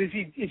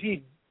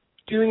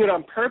doing it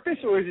on purpose,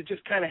 or is it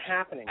just kind of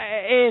happening?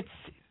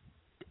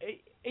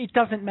 It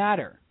doesn't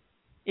matter.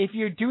 If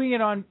you're doing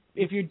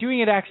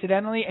it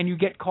accidentally and you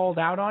get called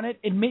out on it,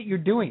 admit you're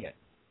doing it.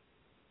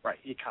 Right,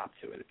 you cop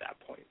to it at that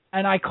point.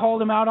 And I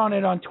called him out on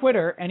it on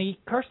Twitter, and he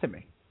cursed at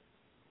me.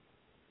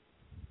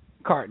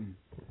 Carton,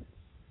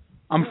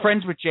 I'm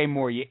friends with Jay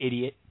Moore, you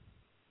idiot.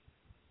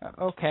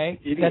 Okay,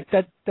 idiot.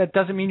 That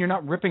doesn't mean you're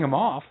not ripping him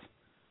off.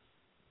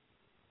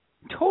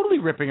 Totally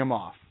ripping him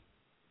off.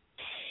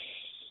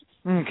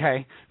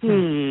 Okay.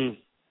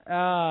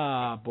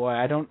 Ah, boy,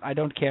 I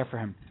don't care for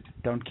him.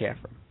 Don't care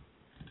for him.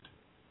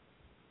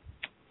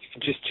 You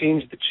can just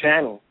change the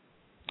channel.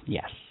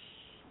 Yes.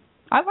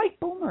 I like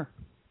Boomer.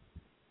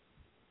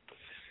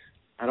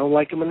 I don't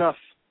like him enough.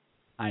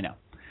 I know.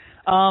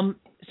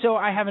 So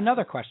I have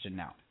another question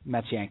now.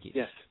 Mets Yankees.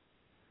 Yes.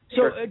 So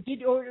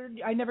sure.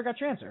 I never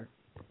got your answer.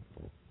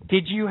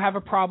 Did you have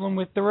a problem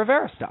with the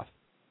Rivera stuff?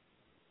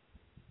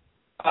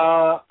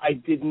 I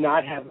did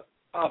not have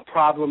a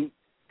problem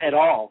at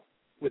all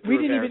with the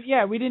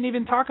Rivera. We didn't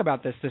even talk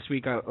about this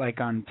week,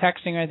 like on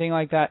texting or anything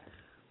like that.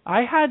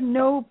 I had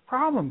no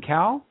problem,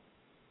 Cal.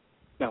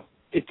 No,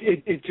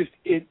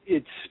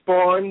 it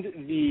spawned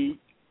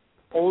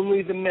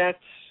only the Mets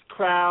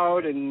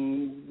crowd,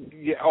 and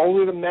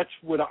only the Mets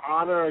would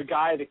honor a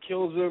guy that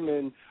kills them,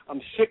 and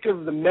I'm sick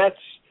of the Mets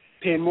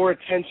paying more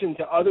attention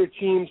to other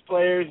teams'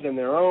 players than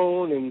their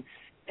own, and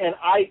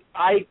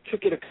I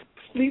took it a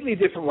completely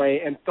different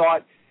way and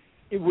thought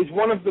it was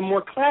one of the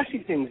more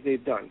classy things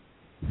they've done.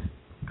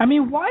 I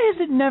mean, why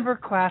is it never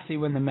classy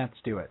when the Mets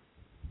do it?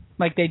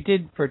 Like they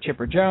did for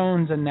Chipper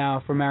Jones and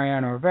now for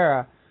Mariano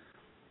Rivera.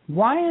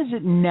 Why is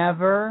it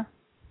never?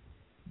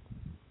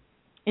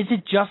 Is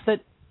it just that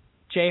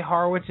Jay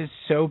Horwitz is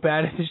so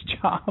bad at his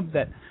job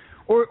that,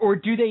 or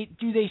do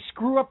they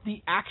screw up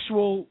the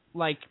actual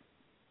like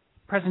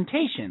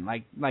presentation?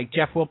 Like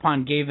Jeff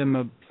Wilpon gave them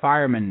a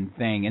fireman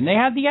thing, and they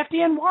had the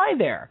FDNY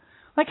there.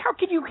 Like, how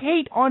can you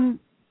hate on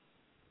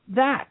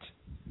that?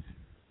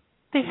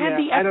 They had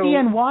the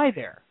FDNY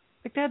there.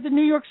 Like they had the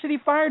New York City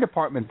Fire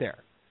Department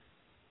there.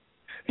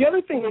 The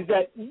other thing is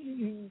that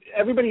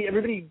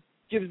everybody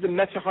gives the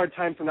Mets a hard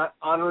time for not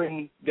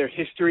honoring their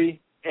history,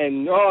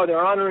 and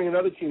they're honoring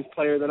another team's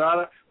player. They're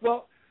not.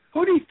 Well,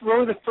 who did he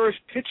throw the first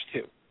pitch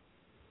to?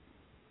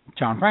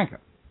 John Franco.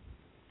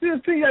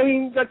 I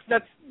mean,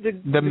 that's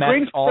the Mets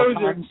greatest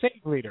all-time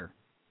save leader.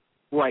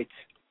 Right,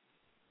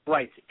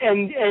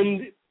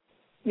 and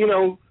you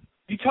know,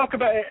 you talk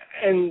about,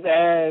 and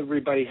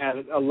everybody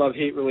had a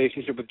love-hate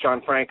relationship with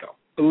John Franco.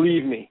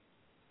 Believe me.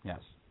 Yes.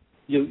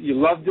 You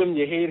loved him,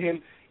 you hate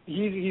him.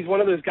 He's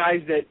one of those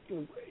guys that,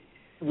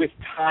 with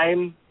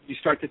time, you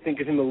start to think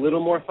of him a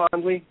little more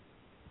fondly.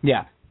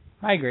 Yeah,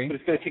 I agree.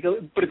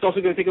 But it's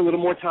also going to take a little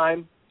more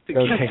time to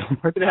get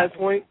to that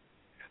point.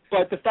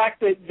 But the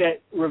fact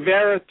that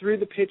Rivera threw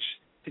the pitch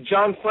to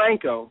John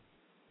Franco,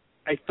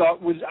 I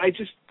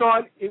just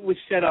thought it was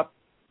set up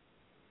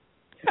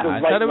the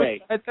right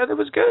way. I thought it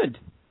was good.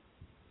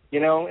 You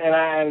know,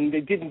 and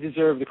they didn't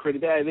deserve the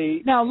credit.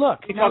 They talk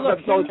about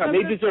this all the time.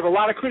 They deserve a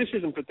lot of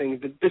criticism for things,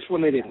 but this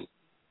one they didn't.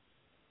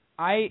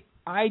 I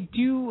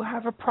do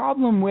have a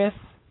problem with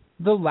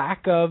the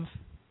lack of.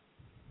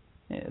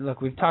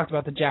 Look, we've talked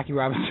about the Jackie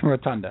Robinson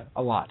Rotunda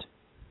a lot.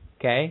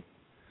 Okay,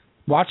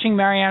 watching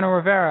Mariano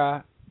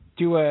Rivera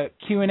do a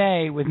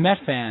Q&A with Met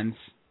fans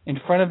in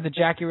front of the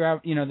Jackie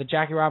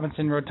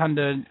Robinson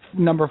Rotunda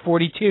number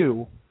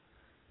 42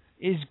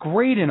 is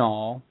great and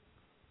all,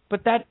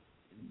 but that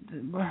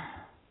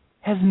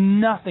has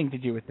nothing to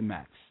do with the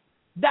Mets.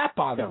 That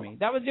bothered me.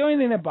 That was the only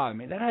thing that bothered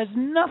me. That has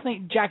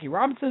nothing. Jackie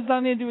Robinson has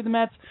nothing to do with the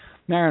Mets.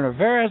 Mariano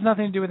Rivera has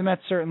nothing to do with the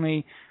Mets,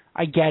 certainly.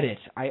 I get it.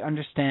 I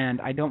understand.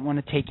 I don't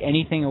want to take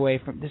anything away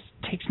from this.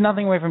 Takes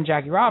nothing away from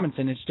Jackie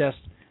Robinson. It's just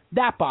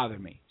that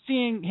bothered me.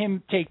 Seeing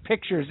him take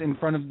pictures in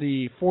front of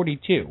the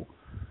 42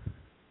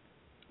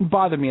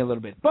 bothered me a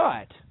little bit.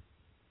 But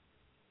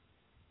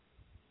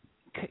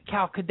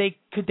Cal, could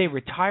they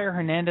retire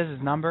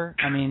Hernandez's number?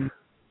 I mean,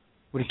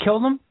 Would it kill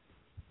them?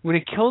 Would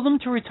it kill them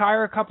to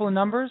retire a couple of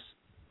numbers?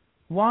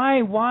 Why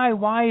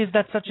is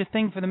that such a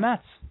thing for the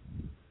Mets?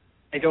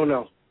 I don't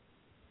know.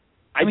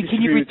 I mean,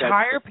 can you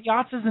retire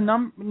Piazza's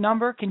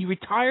number? Can you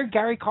retire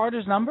Gary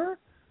Carter's number?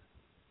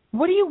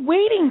 What are you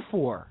waiting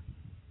for?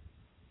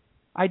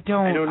 I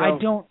don't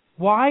know.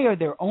 Why are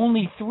there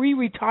only 3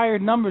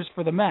 retired numbers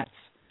for the Mets?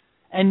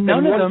 And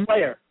none of them.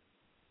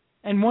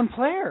 And one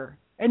player.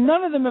 And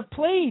none of them have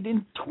played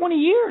in 20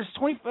 years,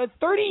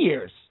 30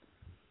 years.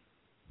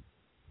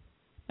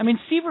 I mean,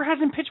 Seaver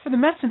hasn't pitched for the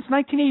Mets since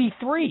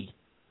 1983.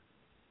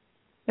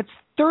 That's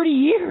 30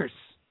 years.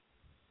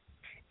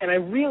 And I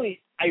really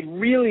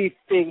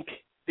think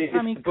they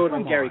just vote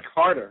on Gary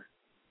Carter.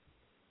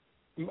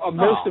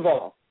 Most of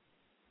all.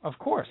 Of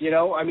course. You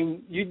know, I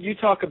mean, you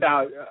talk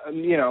about,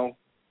 you know,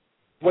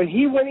 when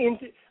he went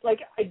into, like,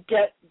 I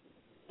get,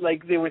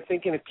 like, they were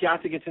thinking if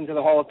Piazza gets into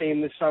the Hall of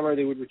Fame this summer,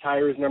 they would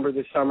retire his number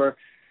this summer.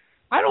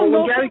 I don't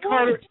know if Gary they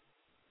Carter, would.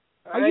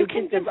 Are you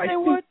convinced they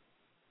would?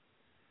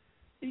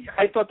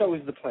 I thought that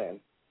was the plan.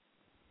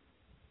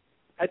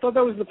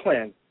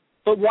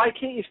 But why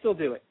can't you still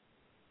do it?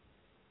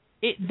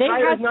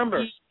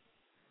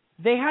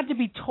 They had to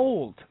be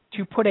told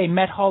to put a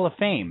Met Hall of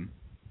Fame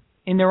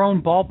in their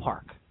own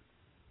ballpark.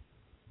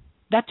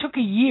 That took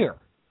a year.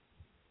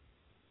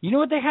 You know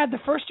what they had the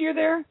first year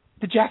there?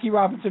 The Jackie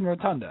Robinson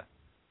Rotunda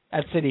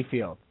at Citi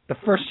Field. The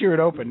first year it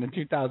opened in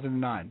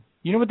 2009.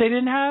 You know what they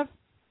didn't have?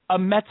 A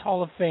Mets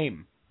Hall of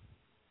Fame.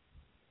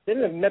 They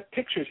didn't have Met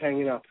pictures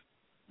hanging up.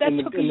 That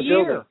took a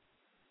year.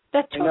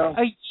 That took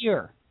a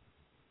year.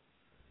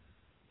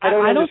 I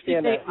don't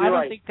understand that.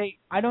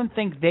 I don't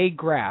think they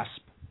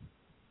grasp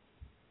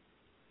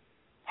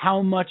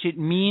how much it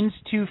means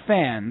to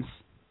fans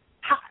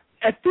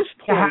at this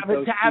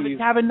point to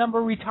have a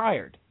number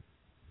retired.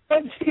 But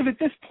Steve, at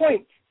this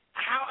point,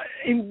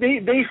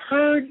 they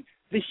heard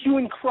the hue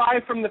and cry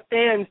from the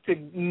fans to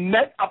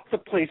net up the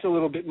place a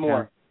little bit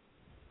more,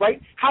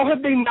 right? How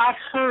have they not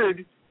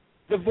heard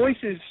the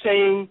voices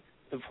saying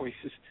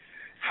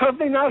How have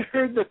they not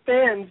heard the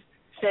fans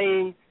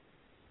saying,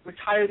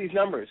 retire these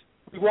numbers?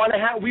 We want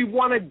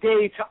a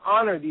day to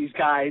honor these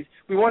guys.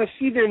 We want to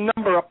see their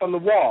number up on the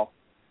wall.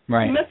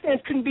 Right. The Mets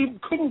fans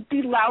couldn't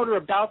be louder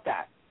about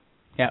that.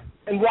 Yeah.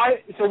 And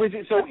why? So is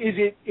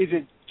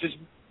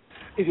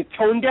it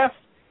tone deaf?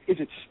 Is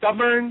it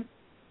stubborn?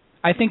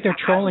 I think they're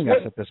trolling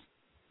us at this.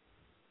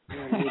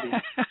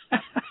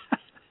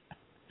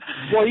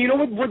 Well, you know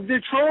what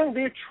they're trolling?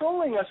 They're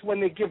trolling us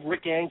when they give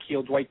Rick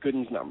Ankiel Dwight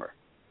Gooden's number.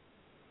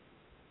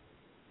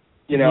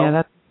 You know?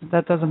 Yeah,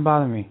 that doesn't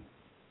bother me.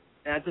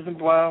 That doesn't,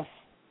 well...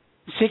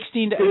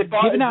 16,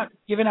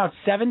 giving out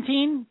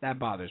 17, that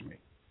bothers me.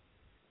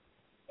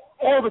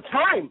 All the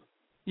time.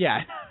 Yeah.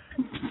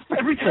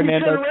 Every time you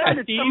turn around,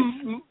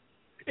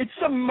 it's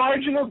some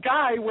marginal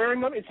guy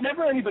wearing them. It's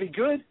never anybody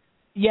good.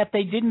 Yet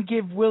they didn't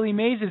give Willie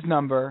Mays'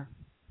 number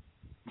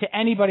to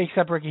anybody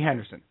except Ricky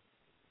Henderson.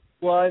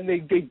 Well, and they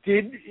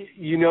did.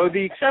 You know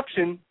the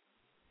exception.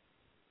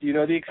 Do you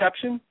know the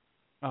exception?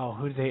 Oh,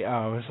 it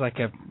was like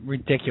a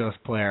ridiculous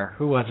player.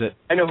 Who was it?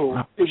 I know who.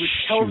 It was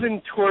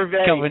Kelvin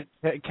Torvey.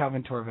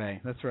 Kelvin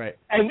Torvey, that's right.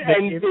 And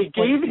they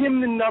gave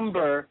him the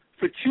number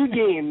for 2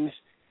 games.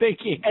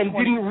 And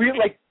didn't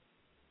really,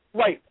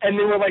 right. And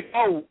they were like,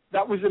 oh,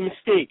 that was a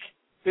mistake.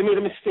 They made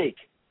a mistake.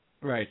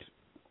 Right.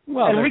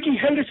 Well, and Ricky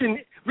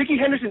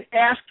Henderson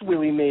asked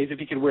Willie Mays if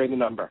he could wear the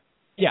number.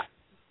 Yeah.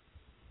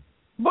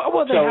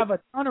 Well, they have a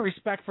ton of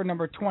respect for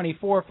number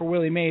 24 for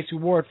Willie Mays, who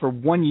wore it for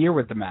 1 year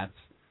with the Mets,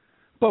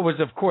 but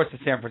was, of course, a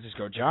San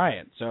Francisco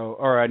Giant,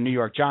 or a New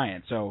York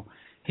Giant. So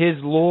his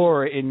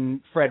lore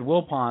in Fred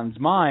Wilpon's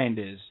mind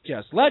is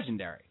just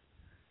legendary.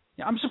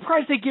 I'm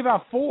surprised they give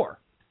out 4.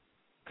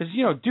 Because,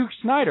 Duke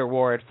Snyder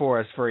wore it for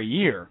us for a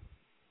year.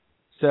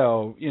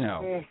 So,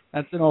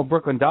 that's an old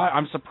Brooklyn Dodger.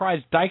 I'm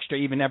surprised Dykstra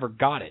even ever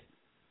got it.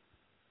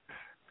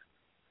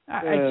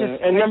 I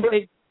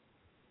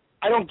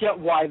don't get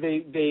why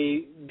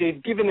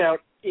they've given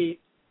out 8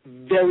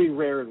 very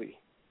rarely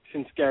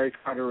since Gary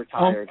Carter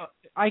retired.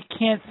 I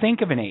can't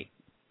think of an 8.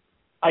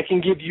 I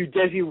can give you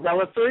Desi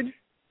Relaford.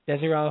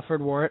 Desi Relaford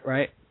wore it,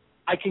 right?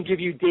 I can give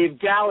you Dave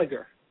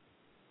Gallagher.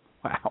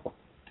 Wow.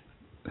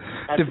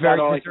 That's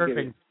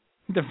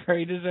The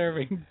very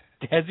deserving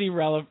Desi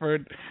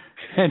Relaford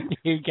and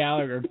Dave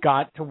Gallagher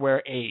got to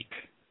wear 8.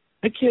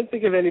 I can't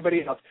think of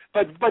anybody else.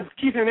 But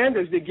Keith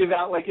Hernandez, they give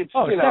out like it's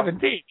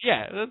 17.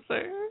 Yeah, that's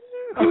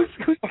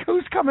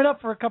who's coming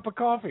up for a cup of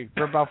coffee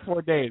for about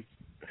 4 days.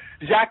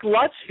 Zach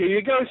Lutz, here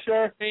you go,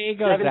 sir. There you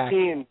go,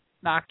 17. Zach.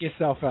 Knock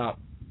yourself out.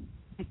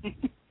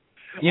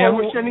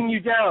 We're sending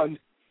you down.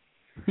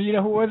 You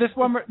know who wore this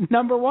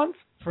number once?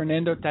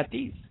 Fernando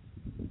Tatis.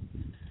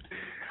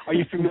 Are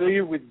you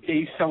familiar with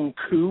Dae-Sung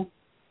Koo?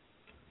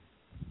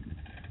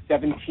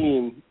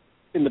 17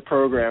 in the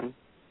program.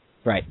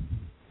 Right.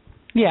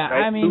 Yeah,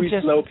 right? I mean, Luis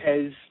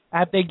Lopez.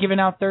 Have they given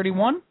out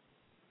 31?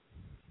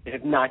 They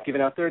have not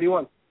given out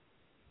 31.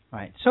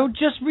 Right. So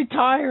just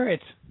retire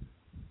it.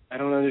 I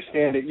don't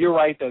understand it. You're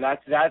right, though.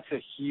 That's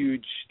a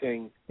huge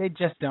thing. They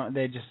just don't.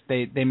 They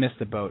missed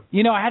the boat.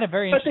 You know, I had a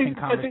very interesting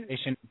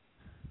conversation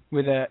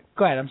with a.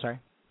 Go ahead. I'm sorry.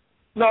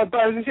 No, but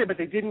I was going to say, but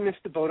they didn't miss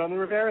the boat on the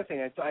Rivera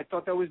thing. I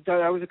thought that was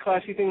a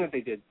classy thing that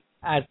they did.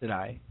 As did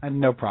I. I have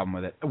no problem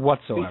with it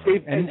whatsoever.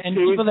 And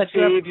people that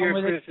save your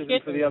criticism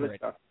for the other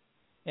stuff.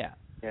 Yeah.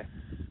 Yeah.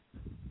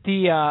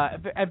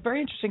 A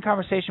very interesting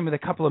conversation with a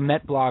couple of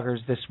Met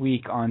bloggers this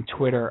week on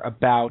Twitter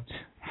about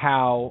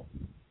how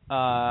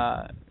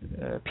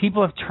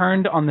people have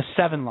turned on the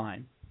 7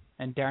 line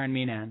and Darren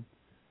Meenan.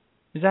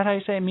 Is that how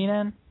you say it,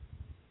 Meenan?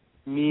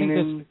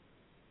 Meenan.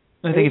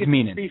 I think it's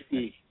Meenan.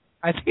 Prix.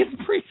 I think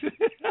it's Prix.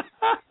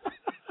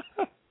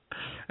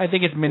 I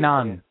think it's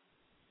Meenan.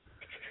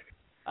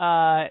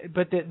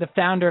 But the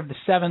founder of the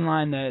 7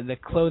 line, the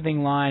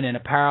clothing line and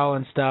apparel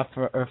and stuff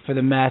for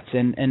the Mets,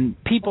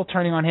 and people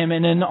turning on him,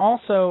 and then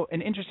also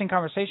an interesting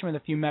conversation with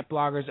a few Met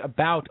bloggers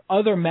about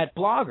other Met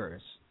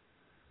bloggers,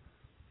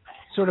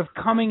 sort of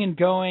coming and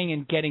going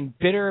and getting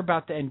bitter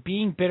about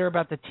being bitter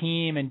about the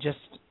team and just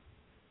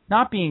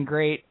not being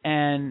great.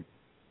 And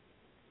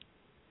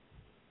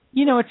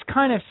you know, it's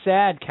kind of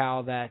sad,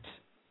 Cal, that.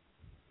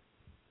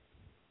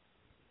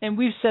 And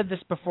we've said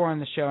this before on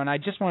the show, and I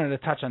just wanted to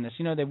touch on this.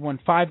 You know, they've won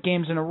 5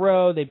 games in a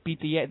row. They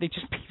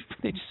just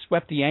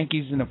swept the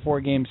Yankees in a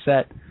 4-game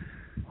set,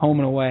 home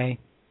and away.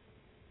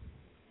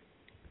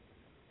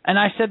 And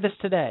I said this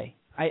today.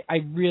 I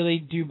really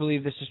do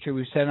believe this is true.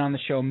 We've said it on the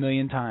show a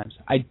million times.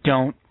 I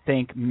don't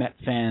think Met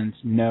fans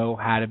know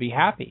how to be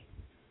happy,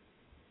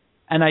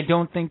 and I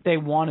don't think they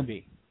want to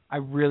be. I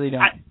really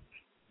don't.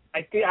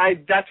 I think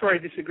that's where I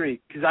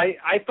disagree, because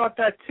I thought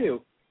that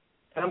too,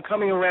 and I'm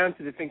coming around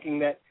to the thinking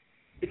that.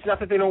 It's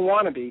not that they don't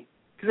want to be,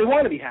 because they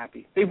want to be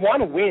happy. They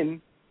want to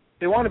win.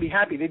 They want to be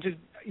happy.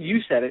 You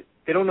said it,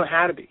 they don't know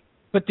how to be.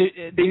 But do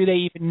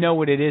they even know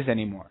what it is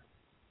anymore?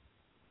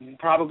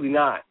 Probably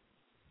not.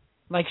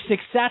 Like,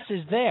 success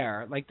is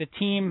there. Like, the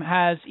team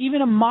has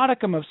even a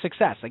modicum of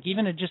success. Like,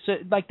 even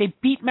like they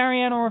beat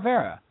Mariano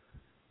Rivera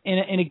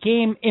in a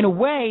game in a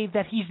way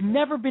that he's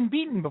never been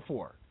beaten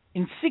before.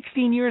 In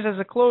 16 years as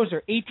a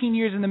closer, 18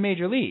 years in the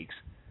major leagues.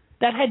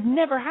 That had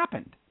never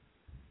happened.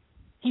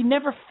 He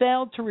never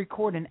failed to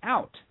record an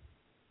out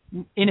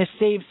in a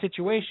save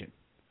situation.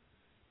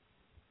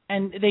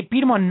 And they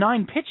beat him on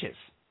 9 pitches.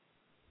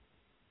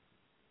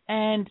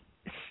 And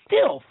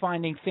still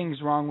finding things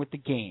wrong with the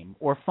game,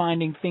 or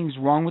finding things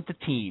wrong with the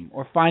team,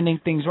 or finding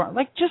things wrong,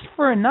 like just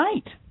for a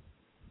night.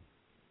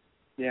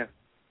 Yeah.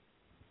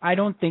 I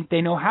don't think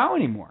they know how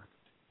anymore.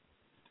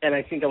 And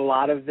I think a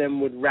lot of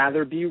them would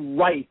rather be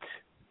right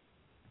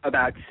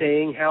about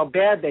saying how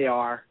bad they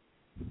are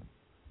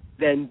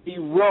than be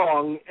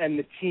wrong, and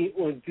the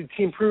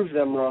team proves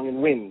them wrong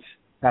and wins.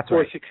 That's right.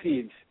 Or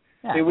succeeds.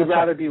 Yeah, they would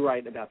rather be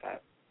right about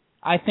that.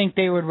 I think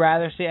they would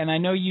rather see, and I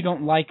know you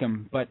don't like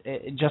him, but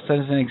just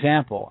as an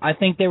example, I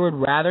think they would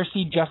rather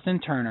see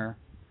Justin Turner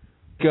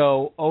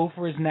go 0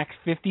 for his next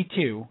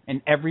 52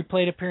 in every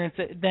plate appearance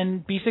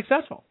than be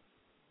successful.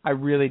 I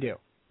really do.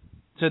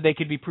 So they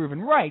could be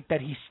proven right that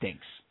he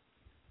stinks.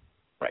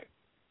 Right.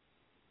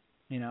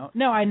 You know?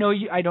 No, I know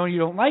you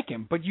don't like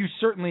him, but you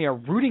certainly are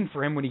rooting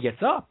for him when he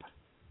gets up.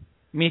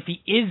 I mean, if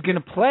he is going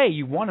to play,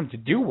 you want him to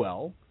do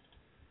well.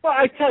 Well,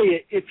 I tell you,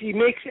 if he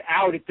makes it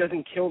out, it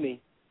doesn't kill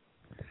me.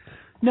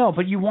 No,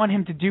 but you want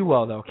him to do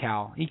well, though,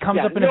 Cal. He comes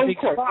up in a big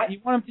spot. You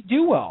want him to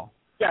do well.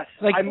 Yes.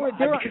 Like,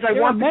 there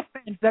are Met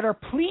fans that are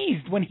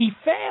pleased when he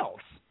fails.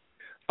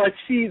 But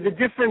see, the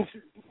difference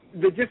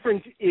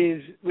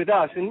is with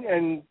us,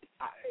 and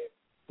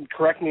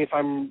correct me if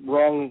I'm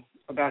wrong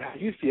about how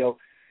you feel,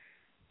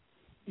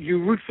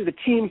 you root for the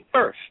team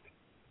first.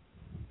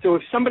 So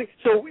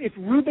if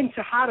Ruben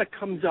Tejada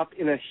comes up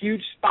in a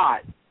huge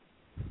spot,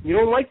 you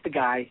don't like the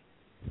guy,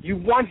 you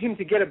want him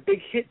to get a big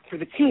hit for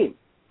the team.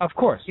 Of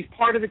course. He's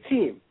part of the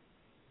team.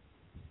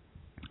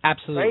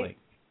 Absolutely.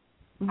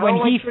 Right? When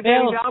he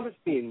fails,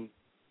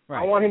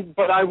 right. I want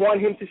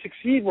him to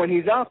succeed when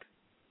he's up.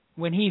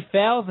 When he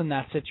fails in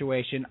that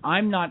situation,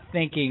 I'm not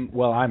thinking,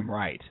 well, I'm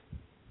right.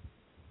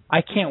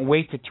 I can't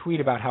wait to tweet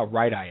about how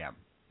right I am.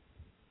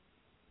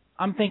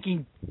 I'm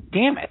thinking,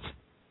 damn it.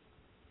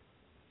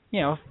 You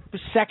know,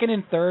 second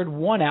and third,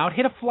 1 out,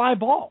 hit a fly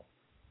ball.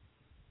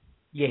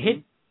 You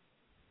hit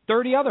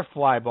 30 other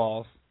fly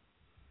balls.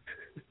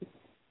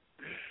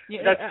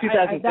 That's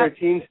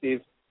 2013,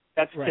 Steve.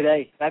 That's right.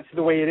 Today. That's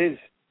the way it is.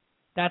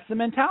 That's the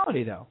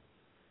mentality, though.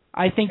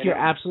 I think you're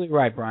absolutely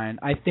right, Brian.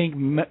 I think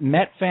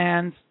Met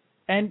fans,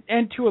 and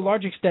to a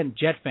large extent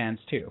Jet fans,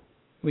 too.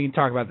 We can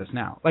talk about this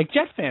now. Like,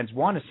 Jet fans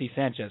want to see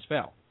Sanchez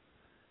fail.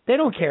 They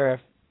don't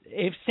care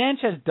if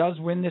Sanchez does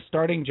win this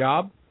starting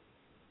job.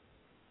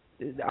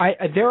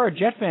 There are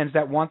Jet fans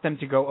that want them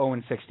to go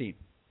 0-16.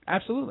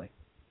 Absolutely.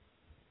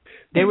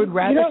 They would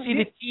rather see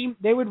the team.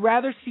 They would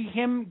rather see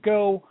him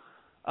go,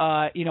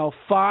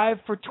 5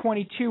 for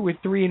 22 with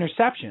 3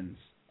 interceptions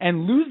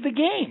and lose the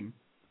game,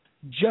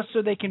 just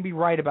so they can be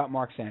right about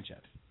Mark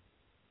Sanchez.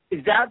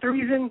 Is that the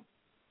reason?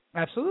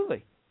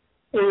 Absolutely.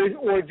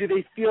 Or do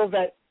they feel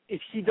that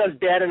if he does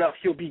bad enough,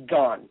 he'll be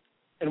gone,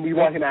 and we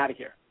want him out of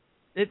here?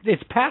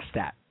 It's past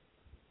that.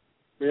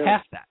 Really?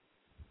 Past that.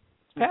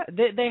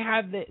 They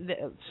have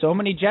so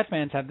many Jet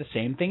fans have the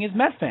same thing as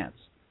Met fans.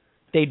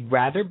 They'd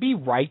rather be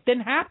right than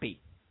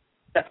happy.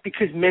 That's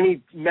because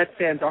many Met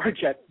fans are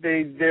Jet.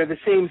 They're the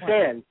same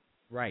fan.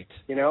 Right.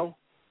 You know?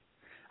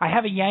 I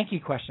have a Yankee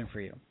question for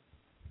you.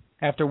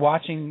 After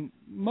watching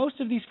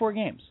most of these 4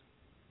 games,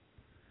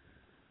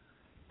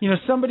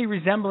 somebody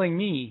resembling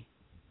me,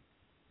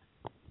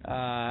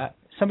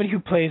 somebody who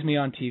plays me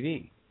on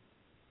TV,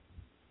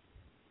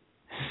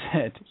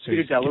 said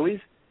Peter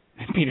DeLuise?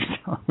 Peter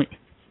DeLuise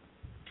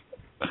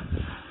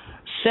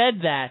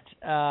said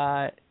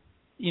that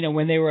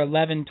when they were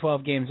 11,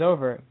 12 games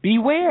over,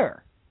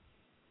 beware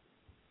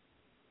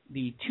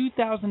the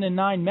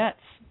 2009 Mets,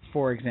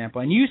 for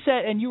example. And you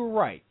said, and you were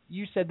right.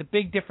 You said the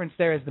big difference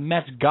there is the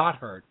Mets got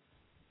hurt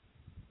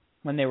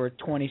when they were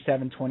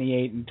 27,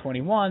 28, and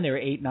 21. They were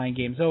 8, 9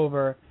 games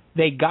over.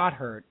 They got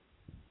hurt,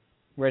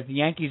 whereas the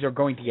Yankees are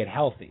going to get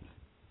healthy.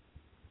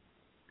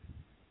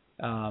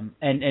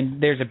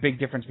 And there's a big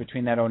difference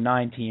between that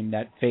 09 team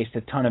that faced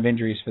a ton of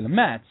injuries for the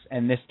Mets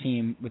and this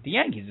team with the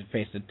Yankees that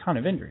faced a ton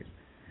of injuries.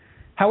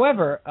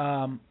 However,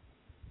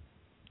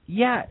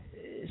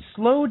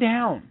 slow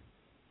down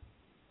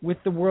with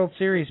the World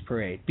Series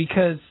parade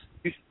because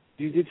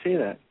you did say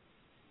that.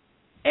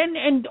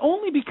 And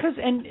only because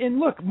and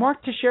look,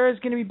 Mark Teixeira is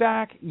going to be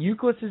back,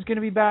 Euclid is going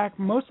to be back,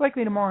 most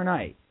likely tomorrow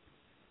night.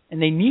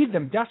 And they need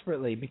them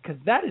desperately because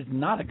that is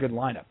not a good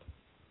lineup.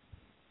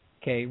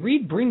 Okay,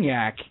 Reed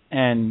Brignac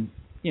and,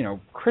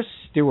 Chris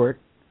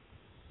Stewart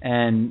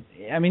and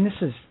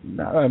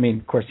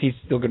of course he's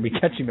still going to be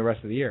catching the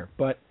rest of the year,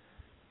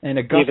 and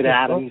Augustus David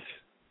Adams.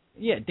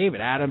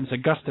 David Adams,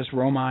 Augustus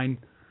Romaine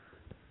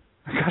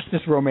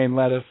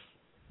Lettuce.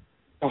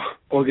 Oh,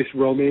 August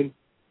Romaine,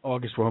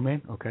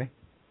 okay.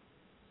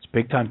 It's a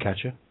big time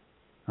catcher.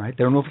 All right,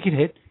 they don't know if he can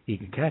hit, he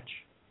can catch.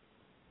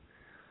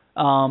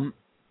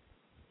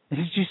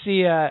 Did you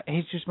see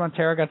Jesus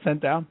Montero got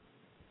sent down?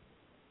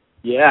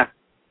 Yeah.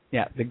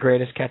 Yeah, the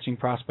greatest catching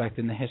prospect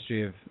in the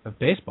history of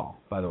baseball,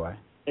 by the way.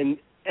 And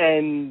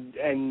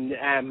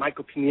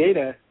Michael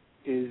Pineda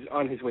is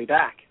on his way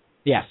back.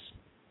 Yes.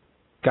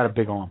 Got a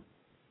big arm.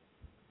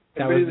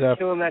 That Everybody was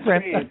killing that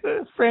trade.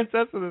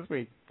 Francesa this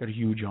week. Got a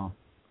huge arm.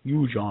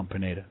 Huge arm,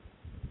 Pineda.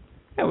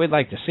 Yeah, we'd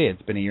like to see it.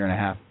 It's been a year and a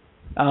half.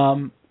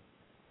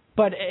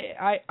 But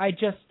I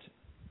just...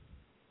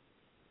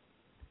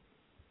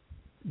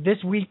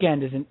 This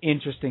weekend is an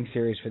interesting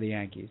series for the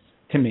Yankees,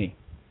 to me.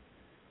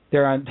 They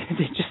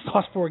just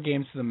lost 4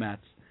 games to the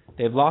Mets.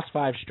 They've lost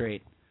 5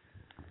 straight.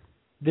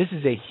 This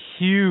is a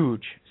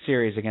huge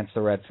series against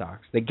the Red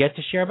Sox. They get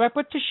Teixeira back,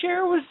 but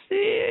Teixeira was...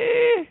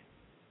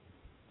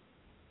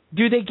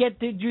 Do they get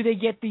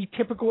the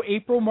typical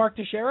April Mark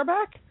Teixeira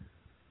back?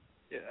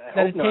 Yeah,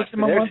 that it takes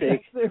him a month.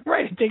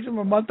 Right, it takes him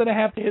a month and a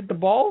half to hit the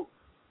ball.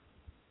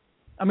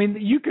 I mean,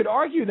 you could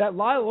argue that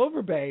Lyle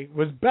Overbay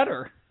was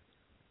better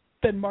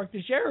than Mark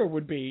Teixeira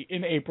would be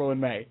in April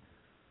and May.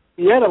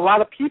 You had a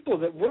lot of people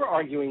that were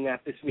arguing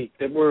that this week,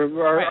 that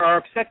are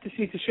upset to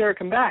see Teixeira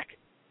come back.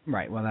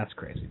 Right, well, that's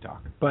crazy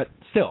talk. But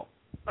still.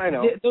 I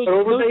know. But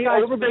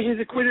Overbay has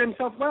acquitted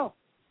himself well.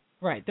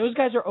 Right, those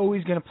guys are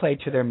always going to play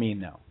to their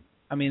mean, though.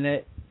 I mean,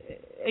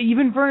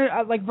 even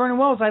Vernon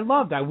Wells, I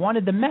loved. I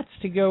wanted the Mets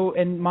to go,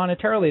 and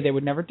monetarily they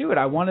would never do it.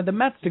 I wanted the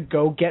Mets to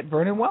go get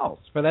Vernon Wells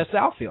for that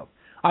outfield.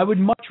 I would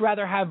much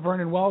rather have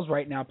Vernon Wells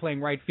right now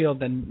playing right field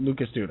than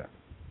Lucas Duda.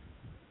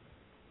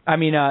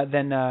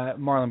 Than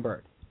Marlon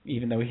Byrd,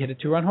 even though he hit a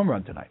 2-run home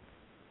run tonight.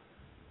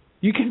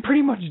 You can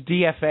pretty much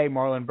DFA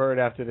Marlon Byrd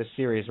after this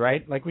series,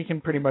 right? Like we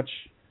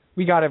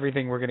got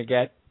everything we're gonna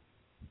get.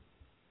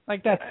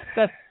 Like that's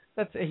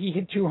he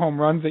hit 2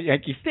 home runs at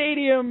Yankee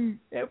Stadium.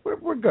 Yeah,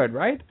 we're good,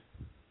 right?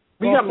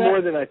 We got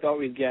more than I thought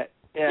we'd get.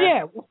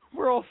 Yeah,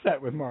 we're all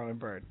set with Marlon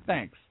Byrd.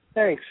 Thanks,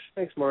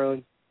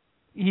 Marlon.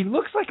 He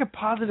looks like a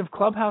positive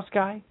clubhouse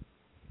guy.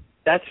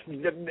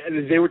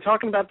 They were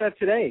talking about that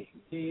today.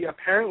 He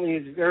apparently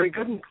is very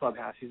good in the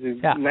clubhouse. He's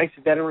a nice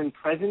veteran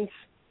presence.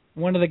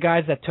 One of the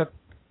guys that took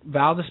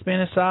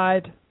Valdespin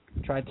aside,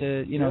 tried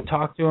to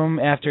talk to him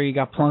after he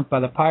got plunked by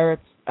the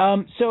Pirates.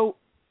 So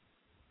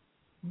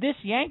this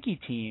Yankee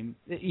team,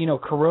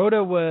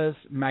 Kuroda was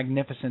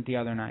magnificent the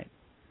other night.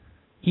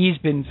 He's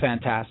been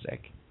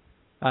fantastic.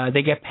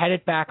 They get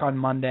Pettit back on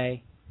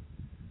Monday.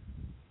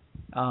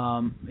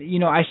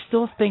 I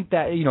still think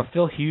that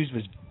Phil Hughes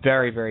was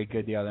very, very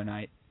good the other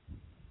night.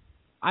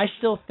 I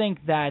still think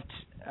that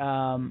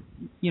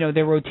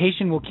their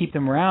rotation will keep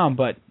them around,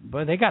 but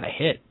they got to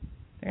hit.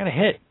 They got to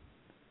hit.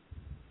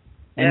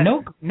 And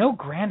no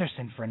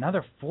Granderson for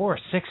another 4 or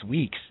 6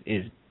 weeks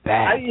is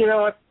bad.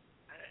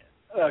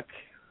 Look,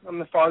 I'm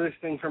the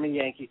farthest thing from a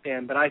Yankee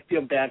fan, but I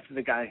feel bad for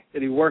the guy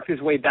that he worked his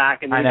way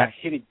back and then got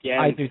hit again.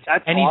 I do.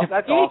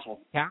 That's awful.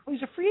 Yeah,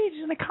 he's a free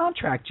agent in a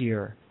contract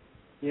year.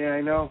 Yeah,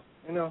 I know.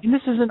 And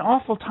this is an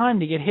awful time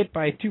to get hit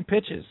by 2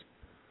 pitches.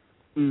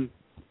 Mm.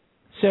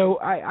 So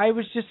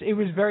it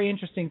was very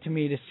interesting to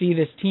me to see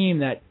this team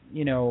that,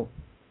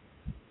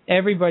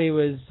 everybody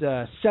was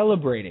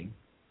celebrating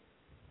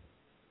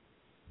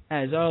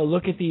as, oh,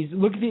 look at the,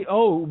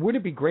 oh, would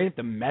it be great if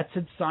the Mets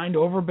had signed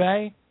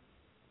Overbay?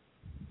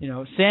 You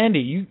know,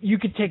 Sandy, you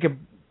could take a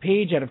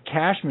page out of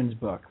Cashman's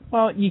book.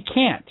 Well, you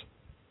can't.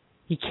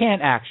 He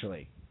can't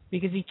actually,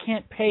 because he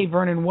can't pay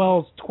Vernon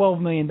Wells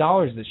 $12 million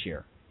this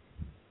year.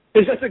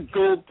 It's just a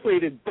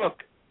gold-plated book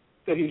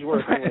that he's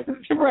working with.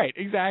 Right,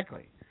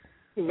 exactly.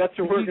 The Mets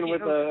are working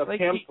with a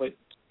pamphlet.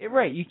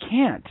 Right, you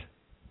can't.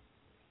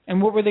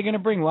 And what were they going to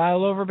bring Lyle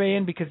Overbay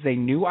in because they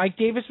knew Ike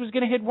Davis was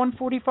going to hit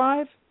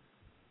 145?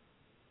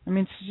 I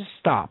mean, just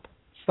stop.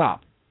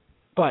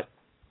 But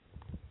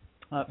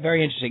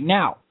very interesting.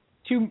 Now,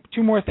 two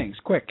more things,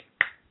 quick.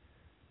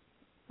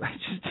 I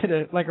just did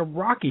a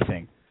Rocky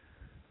thing.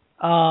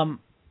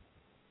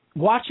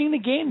 Watching the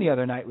game the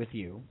other night with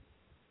you,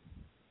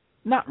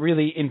 not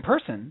really in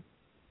person.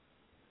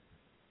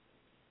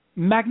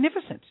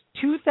 Magnificent,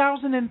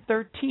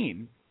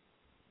 2013,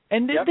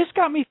 and this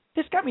got me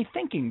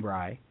thinking,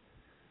 Bri,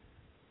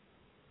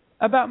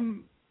 about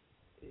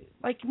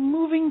like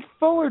moving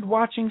forward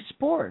watching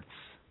sports.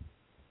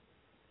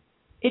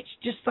 It's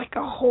just like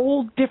a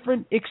whole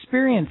different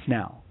experience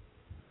now.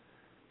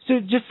 So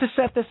just to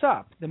set this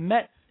up, the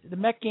Met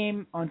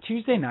game on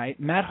Tuesday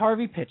night, Matt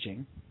Harvey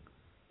pitching.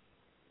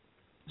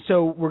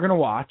 So we're gonna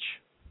watch.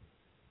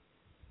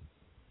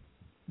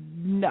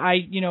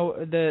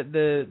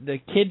 The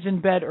kid's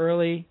in bed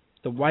early,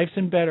 the wife's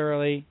in bed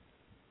early,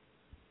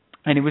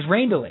 and it was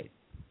rain delayed.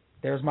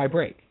 There's my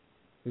break.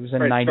 It was a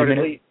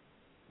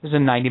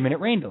 90-minute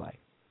rain delay.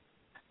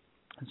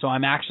 And so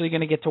I'm actually going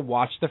to get to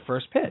watch the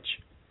first pitch.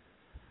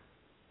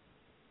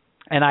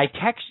 And I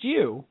text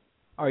you,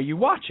 are you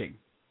watching?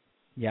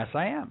 Yes,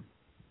 I am.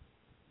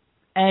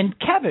 And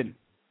Kevin,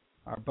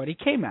 our buddy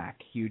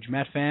K-Mac, huge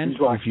Met fan,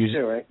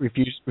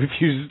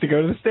 refuses to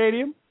go to the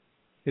stadium.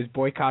 His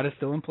boycott is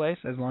still in place.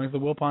 As long as the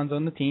Wilpons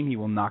on the team, he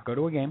will not go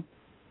to a game.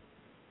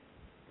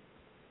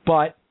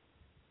 But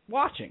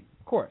watching,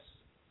 of course.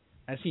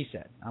 As he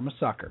said, I'm a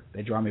sucker.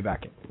 They draw me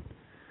back in.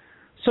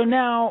 So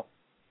now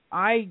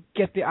I've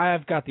got the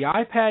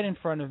iPad in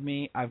front of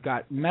me. I've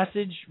got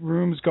message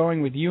rooms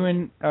going with you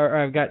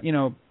I've got,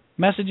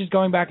 messages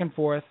going back and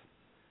forth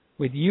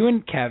with you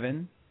and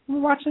Kevin. We're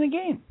watching the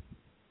game.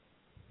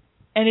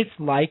 And it's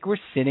like we're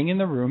sitting in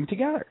the room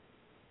together.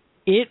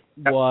 It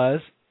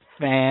was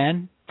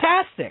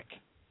fantastic.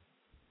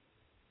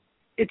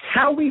 It's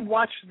how we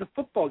watch the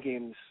football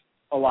games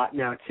a lot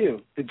now,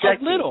 too. A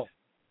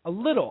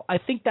little. I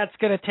think that's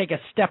going to take a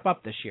step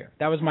up this year.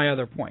 That was my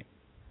other point.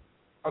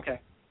 Okay.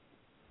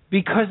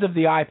 Because of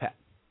the iPad.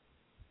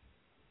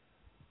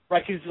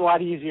 Right, because it's a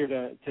lot easier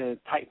to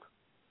type.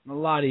 A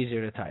lot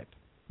easier to type.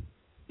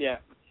 Yeah.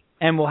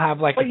 And we'll have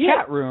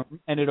chat room,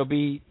 and it'll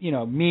be,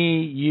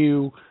 me,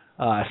 you,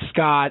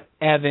 Scott,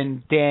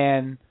 Evan,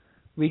 Dan.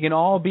 We can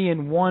all be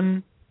in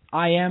one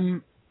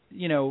iMessage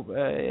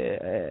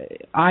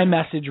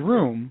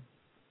room,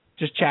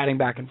 just chatting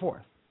back and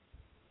forth.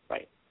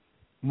 Right.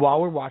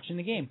 While we're watching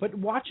the game. But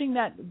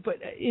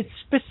it's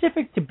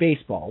specific to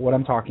baseball, what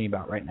I'm talking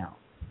about right now.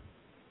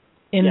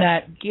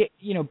 That,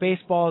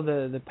 baseball,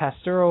 the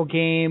pastoral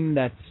game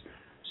that's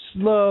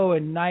slow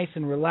and nice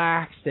and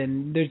relaxed,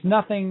 and there's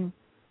nothing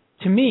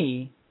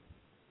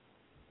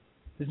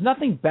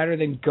better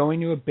than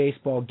going to a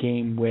baseball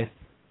game with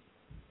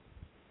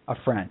a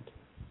friend,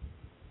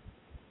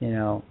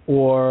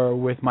 or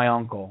with my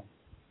uncle,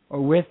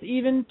 or with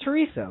even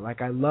Teresa.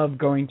 Like, I love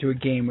going to a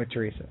game with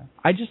Teresa.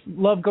 I just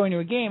love going to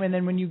a game, and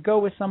then when you go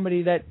with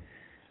somebody that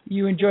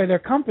you enjoy their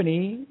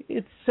company,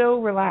 it's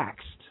so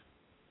relaxed.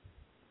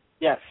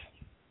 Yes.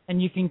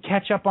 And you can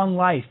catch up on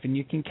life, and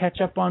you can catch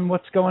up on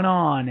what's going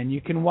on, and you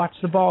can watch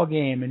the ball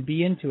game and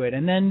be into it.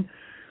 And then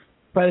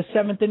by the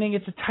seventh inning,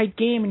 it's a tight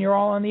game, and you're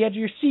all on the edge of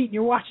your seat, and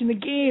you're watching the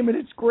game, and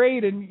it's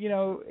great. And,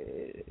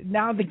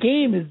 now the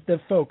game is the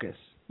focus.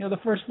 The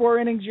first 4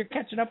 innings, you're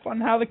catching up on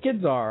how the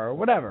kids are or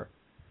whatever.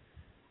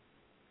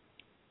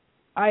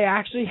 I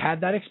actually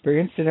had that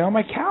experience sitting on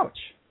my couch.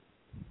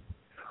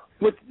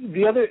 What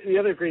the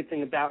other great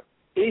thing about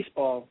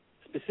baseball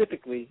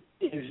specifically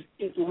is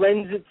it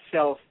lends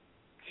itself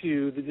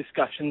to the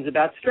discussions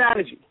about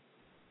strategy.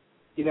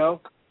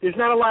 There's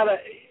not a lot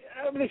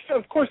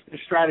of course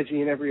there's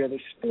strategy in every other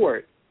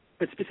sport,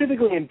 but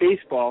specifically in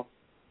baseball,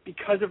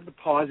 because of the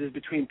pauses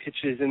between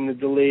pitches and the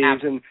delays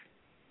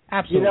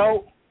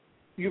Absolutely.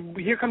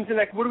 Here comes the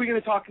next. What are we going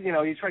to talk?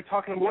 You try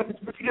talking. What's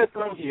he going to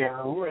throw here?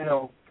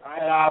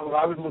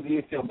 I would move the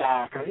infield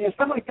back, or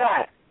stuff like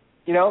that.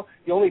 The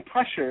only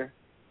pressure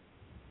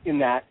in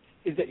that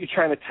is that you're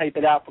trying to type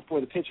it out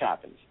before the pitch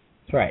happens.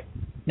 That's right.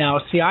 Now,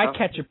 see, I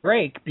catch a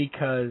break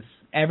because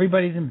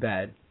everybody's in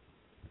bed,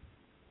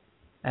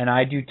 and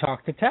I do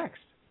talk to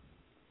text.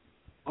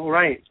 All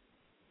right.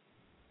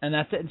 And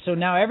that's it. So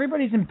now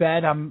everybody's in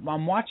bed.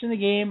 I'm watching the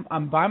game.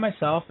 I'm by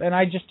myself, and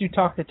I just do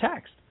talk to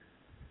text.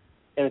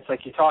 And it's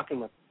like you're talking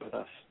with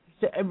us.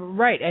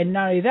 Right. And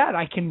not only that,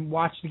 I can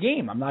watch the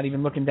game. I'm not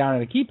even looking down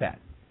at the keypad.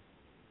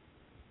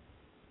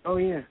 Oh,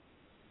 yeah.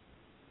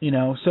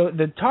 So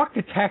the talk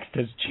to text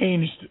has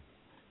changed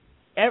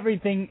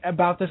everything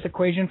about this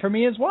equation for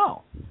me as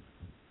well.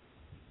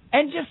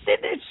 And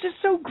it's just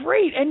so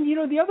great. And,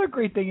 the other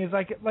great thing is,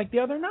 like the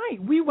other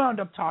night, we wound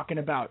up talking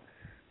about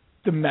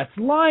the Mets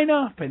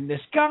lineup and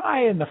this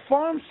guy and the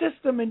farm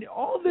system and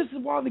all of this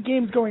while the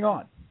game's going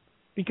on.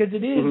 Because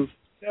it is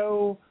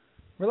so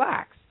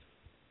relaxed.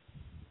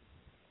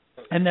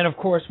 And then, of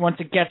course, once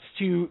it gets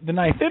to the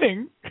ninth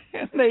inning,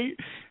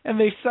 and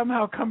they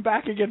somehow come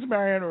back against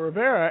Mariano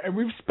Rivera, and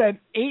we've spent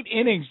 8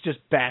 innings just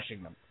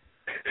bashing them.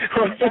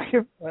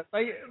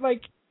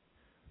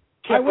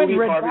 Can't believe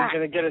Harvey's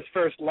going to get his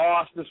first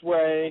loss this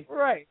way.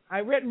 Right.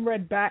 I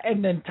read back,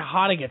 and then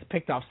Tejada gets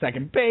picked off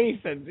second base,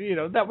 and,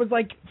 that was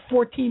like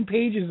 14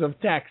 pages of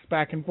text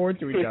back and forth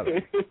to each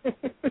other.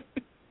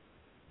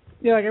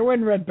 I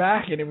went and read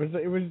back, and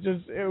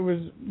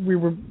we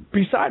were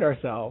beside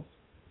ourselves.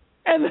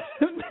 And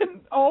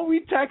then all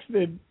we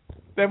texted,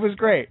 that was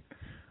great.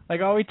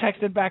 All we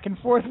texted back and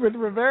forth with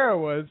Rivera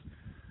was,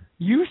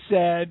 you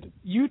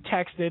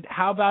texted,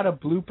 how about a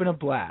bloop and a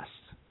blast?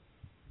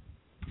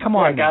 Come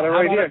on. I got it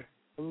right here.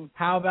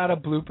 How about a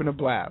bloop and a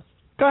blast?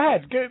 Go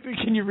ahead.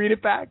 Can you read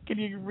it back? Can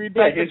you read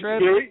back the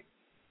thread?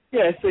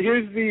 So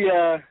here's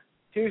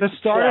the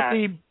start.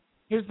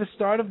 Here's the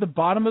start of the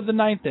bottom of the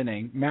ninth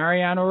inning.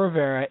 Mariano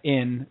Rivera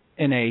in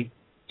a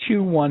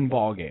 2-1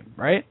 ball game,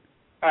 right?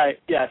 All right.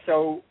 Yeah.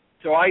 So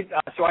I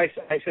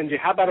send you,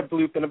 how about a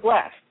bloop and a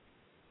blast?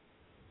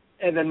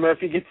 And then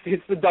Murphy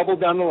hits the double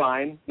down the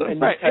line. And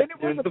right. And it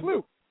was the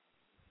bloop.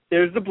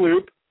 There's the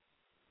bloop.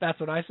 That's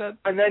what I said.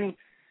 And then,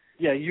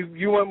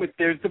 you went with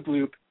there's the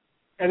bloop.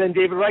 And then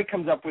David Wright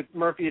comes up with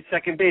Murphy at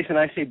second base, and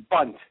I say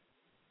bunt.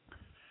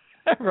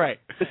 Right.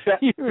 The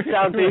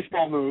sound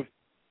baseball move.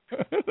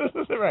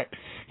 Right.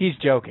 He's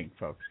joking,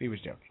 folks. He was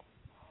joking.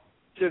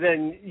 So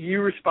then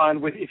you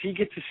respond with, if he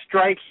gets a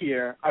strike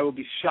here, I will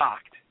be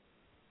shocked.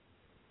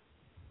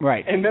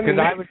 Right. And then because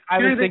I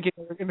was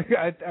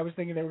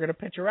thinking they were going to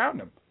pitch around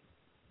him.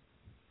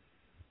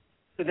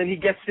 So then he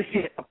gets to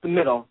hit up the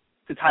middle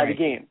to tie the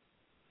game.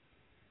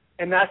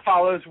 And that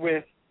follows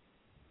with,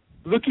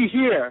 looky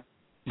here.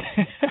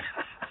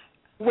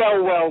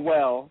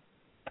 Well.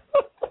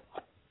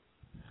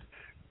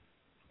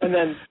 And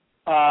then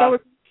that was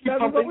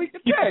what we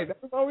could say.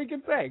 That was all we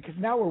could say. Because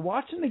now we're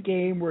watching the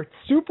game. We're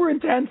super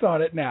intense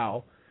on it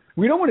now.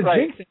 We don't want to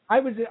jinx it.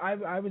 I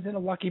was in a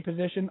lucky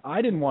position.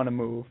 I didn't want to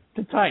move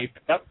to type.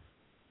 Yep.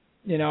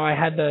 I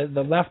had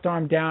the left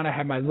arm down. I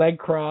had my leg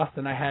crossed,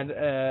 and I had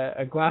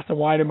a glass of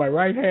wine in my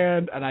right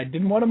hand, and I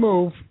didn't want to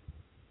move.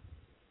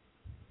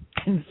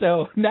 And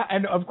so now,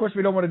 and of course,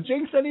 we don't want to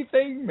jinx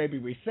anything. Maybe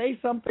we say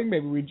something.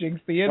 Maybe we jinx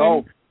the inning.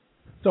 No.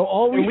 So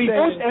all we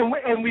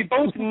say we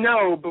both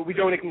know, but we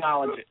don't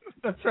acknowledge it.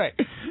 That's right.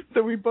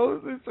 So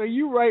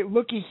you write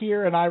looky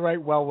here, and I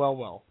write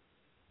well.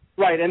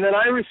 Right, and then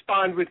I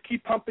respond with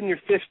keep pumping your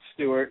fist,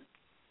 Stewart.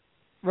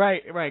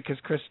 Right, because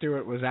Chris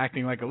Stewart was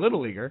acting like a little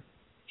leaguer,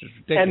 which is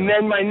ridiculous.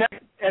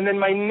 And then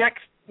my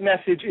next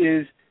message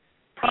is,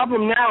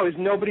 problem now is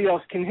nobody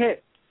else can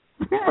hit.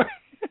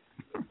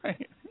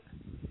 Right.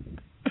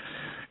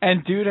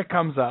 And Lucas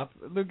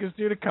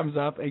Duda comes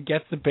up and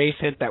gets the base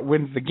hit that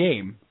wins the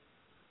game.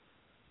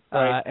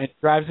 Right. And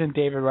drives in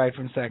David Wright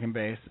from second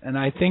base. And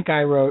I think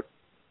I wrote,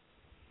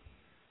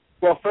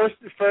 well, first,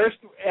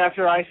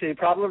 after I say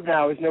problem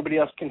now is nobody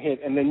else can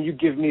hit, and then you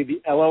give me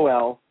the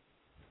LOL.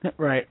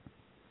 Right.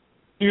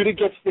 Duda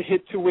gets the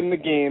hit to win the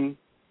game,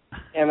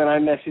 and then I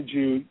message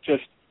you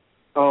just,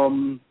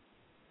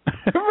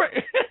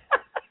 Right.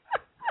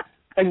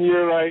 And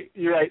you're right,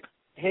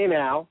 hey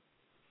now.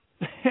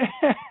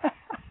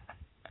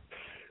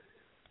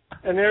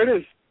 And there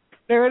it is.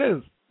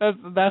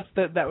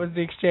 That was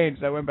the exchange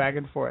that went back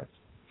and forth.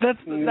 That's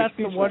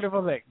the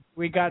wonderful thing.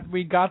 We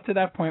got to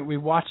that point. We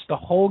watched the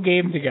whole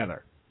game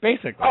together,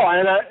 basically. Oh,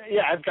 and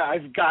I've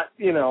got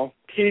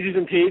pages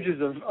and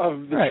pages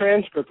of the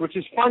transcript, which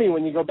is funny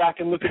when you go back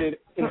and look at it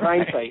in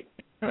hindsight.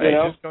 Right.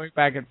 Just going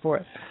back and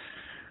forth,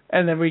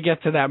 and then we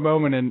get to that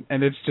moment,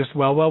 and it's just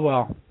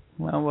well.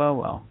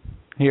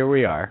 Here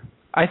we are.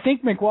 I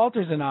think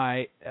McWalters and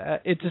I,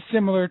 it's a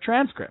similar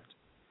transcript.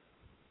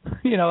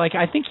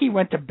 I think he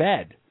went to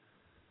bed.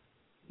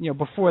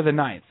 Before the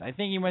ninth.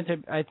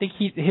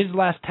 His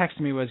last text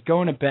to me was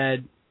going to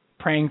bed,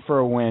 praying for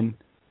a win,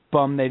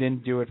 bummed they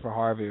didn't do it for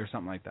Harvey or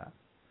something like that.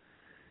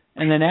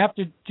 And then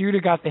after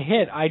Duda got the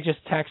hit, I just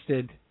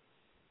texted,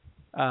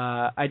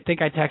 I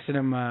think I texted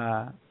him,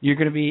 you're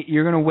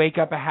going to wake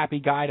up a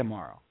happy guy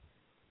tomorrow.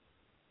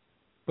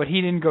 But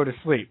he didn't go to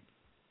sleep.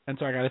 And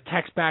so I got a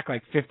text back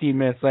like 15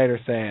 minutes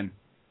later saying,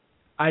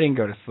 I didn't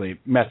go to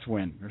sleep, Mets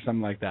win, or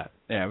something like that.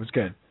 Yeah, it was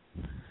good.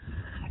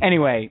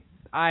 Anyway,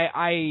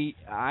 I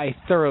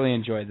thoroughly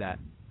enjoyed that.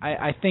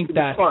 I think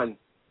that fun.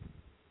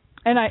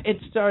 And it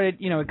started,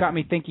 it got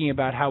me thinking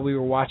about how we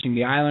were watching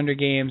the Islander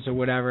games or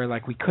whatever.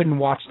 Like we couldn't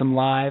watch them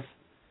live,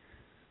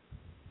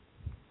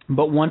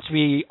 but once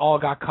we all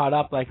got caught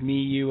up, like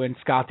me, you, and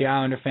Scott, the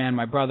Islander fan,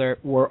 my brother,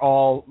 were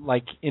all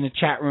like in a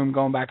chat room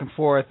going back and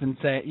forth and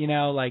say,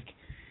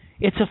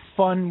 it's a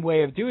fun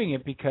way of doing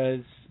it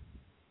because,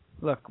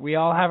 look, we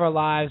all have our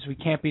lives. We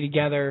can't be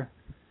together.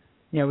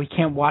 we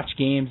can't watch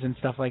games and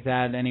stuff like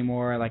that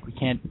anymore. Like we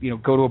can't,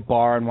 go to a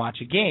bar and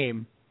watch a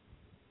game.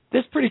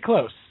 This is pretty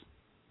close.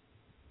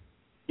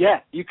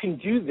 Yeah, you can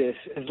do this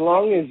as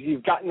long as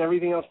you've gotten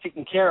everything else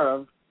taken care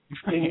of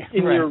in right.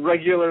 your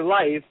regular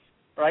life,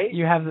 right?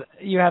 You have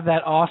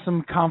that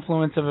awesome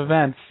confluence of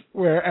events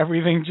where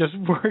everything just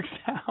works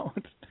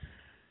out,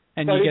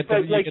 and you get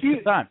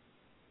the done.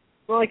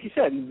 Well, like you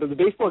said, the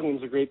baseball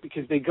games are great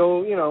because they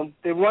go,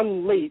 they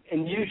run late,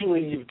 and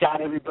usually you've got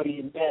everybody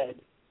in bed.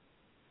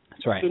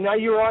 That's right. So now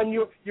you're on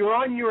your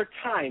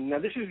time. Now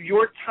this is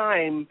your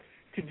time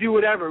to do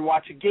whatever,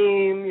 watch a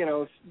game,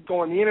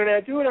 go on the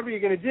internet, do whatever you're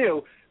going to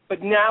do.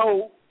 But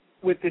now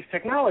with this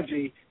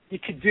technology, you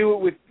could do it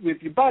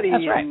with your buddy.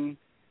 That's right. And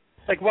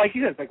like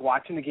you said, it's like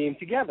watching the game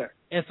together.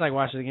 It's like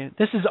watching the game.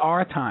 This is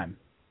our time,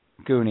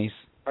 Goonies.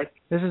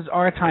 This is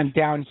our time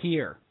down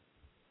here.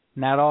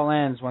 And that all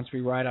ends once we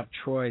ride up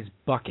Troy's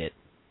Bucket.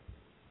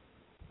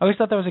 I always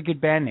thought that was a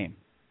good band name.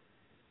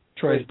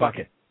 Troy's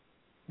Bucket.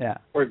 Yeah.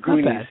 Or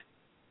Goonies.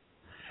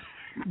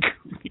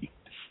 Goonies.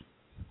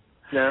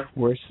 No.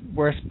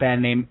 Worst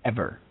band name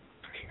ever.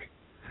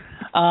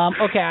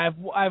 Okay, I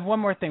have one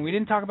more thing. We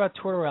didn't talk about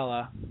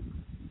Tortorella,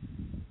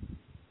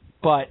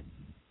 but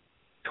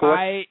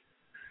here's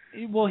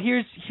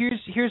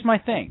my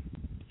thing.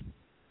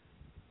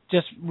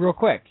 Just real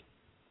quick.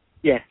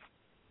 Yes.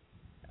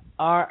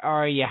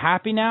 Are you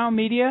happy now,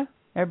 media?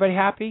 Everybody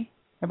happy?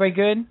 Everybody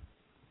good?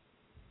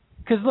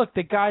 Because look,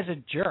 the guy's a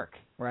jerk,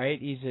 right?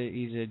 He's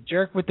a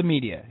jerk with the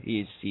media.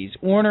 He's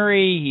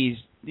ornery.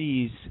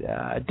 He's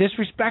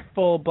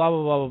disrespectful. Blah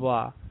blah blah blah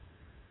blah.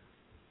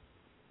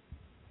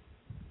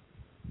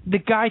 The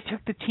guy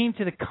took the team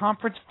to the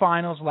conference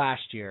finals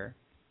last year,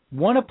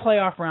 won a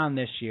playoff round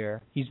this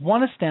year. He's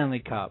won a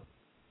Stanley Cup.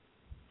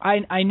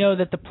 I know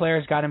that the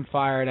players got him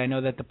fired. I know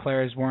that the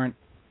players weren't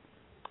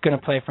going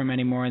to play for him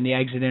anymore in the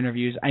exit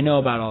interviews. I know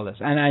about all this.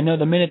 And I know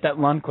the minute that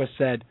Lundqvist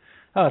said,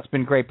 "Oh, it's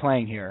been great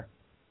playing here,"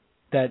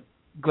 that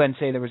Glenn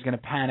Sather was going to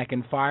panic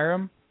and fire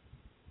him.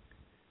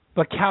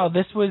 But Cal,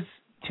 this was,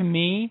 to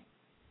me,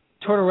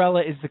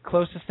 Tortorella is the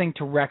closest thing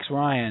to Rex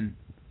Ryan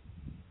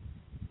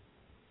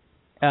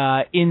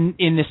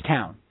in this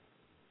town,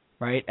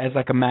 right? As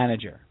like a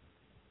manager.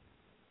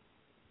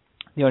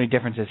 The only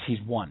difference is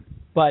he's won.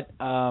 But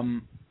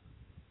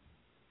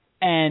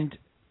and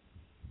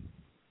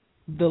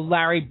the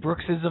Larry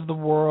Brookses of the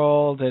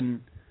world,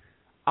 and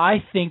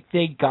I think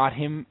they got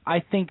him. I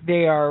think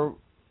they are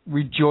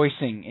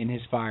rejoicing in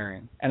his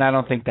firing, and I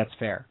don't think that's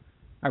fair.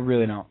 I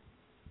really don't.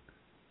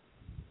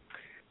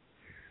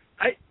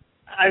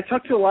 I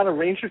talked to a lot of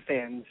Ranger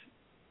fans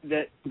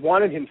that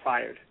wanted him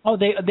fired. Oh,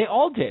 they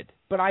all did.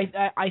 But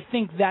I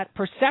think that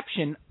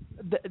perception,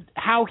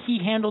 how he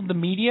handled the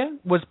media,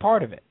 was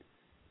part of it,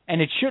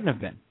 and it shouldn't have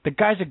been. The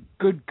guy's a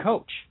good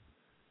coach.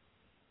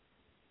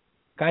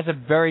 Guy's a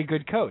very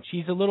good coach.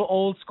 He's a little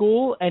old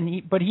school,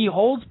 but he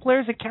holds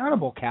players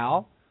accountable,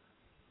 Cal.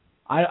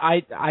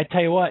 I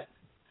tell you what,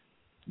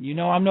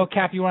 I'm no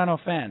Capuano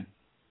fan.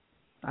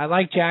 I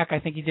like Jack. I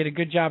think he did a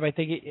good job. I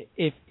think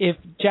if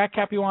Jack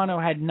Capuano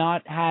had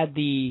not had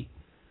the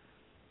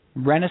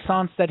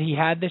renaissance that he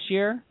had this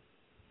year,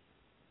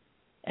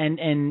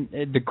 and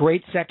the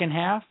great second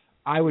half,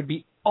 I would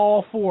be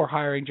all for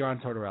hiring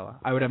John Tortorella.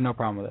 I would have no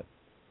problem with it.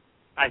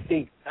 I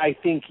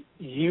think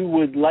you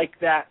would like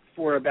that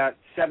for about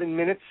 7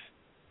 minutes,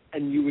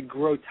 and you would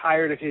grow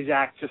tired of his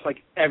act, just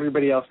like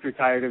everybody else grew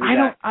tired of his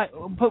act.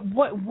 But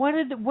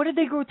what did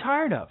they grow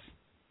tired of?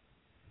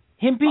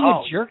 Him being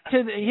a jerk to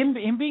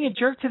him being a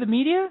jerk to the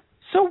media?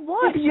 So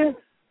what?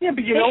 Yeah,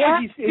 but you know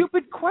what? Ask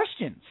stupid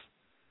questions.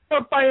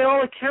 But by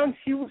all accounts,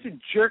 he was a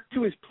jerk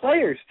to his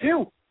players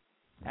too.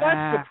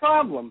 That's the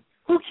problem.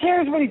 Who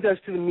cares what he does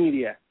to the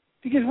media?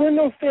 Because we're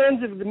no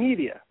fans of the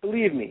media,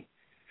 believe me.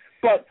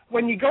 But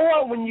when you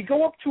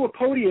go up to a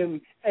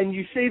podium and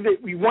you say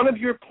that one of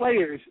your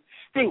players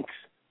stinks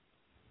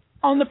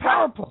on the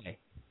power play,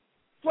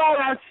 flat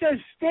out says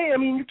stay. I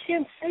mean, you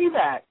can't say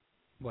that.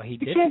 Well, he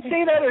did. You can't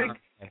say that.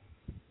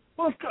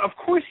 Well, of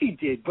course he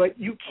did, but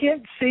you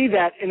can't say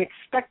that and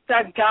expect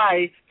that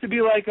guy to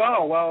be like,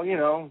 oh, well,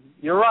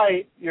 you're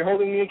right. You're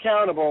holding me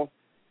accountable.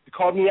 You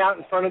called me out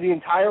in front of the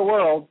entire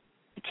world.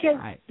 You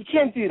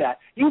can't do that.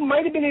 You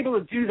might have been able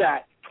to do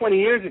that 20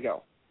 years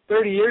ago,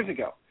 30 years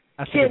ago.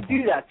 You can't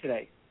do that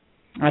today.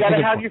 You got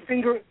to have your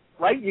finger,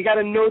 right? You got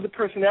to know the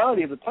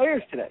personality of the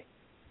players today.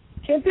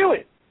 Can't do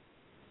it.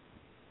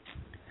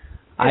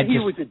 He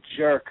was a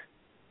jerk.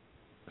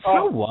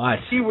 So what?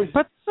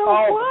 But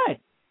what?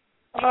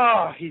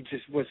 Oh, he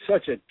just was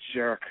such a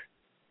jerk.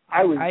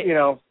 I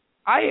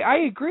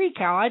agree,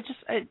 Cal.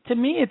 To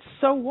me, it's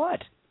so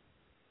what?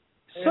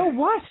 So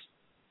what?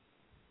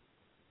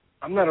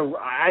 I'm not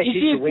I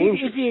hate the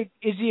Rangers.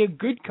 Is he a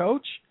good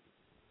coach?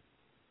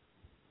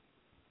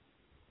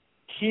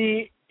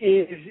 He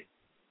is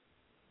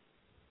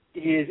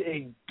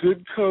a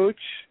good coach,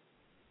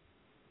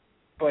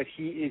 but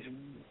he is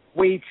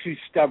way too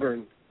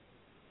stubborn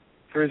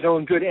for his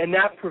own good, and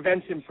that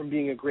prevents him from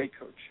being a great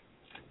coach.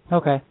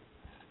 Okay.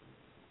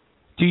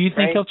 Do you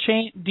think he'll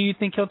change? Do you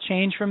think he'll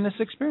change from this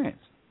experience?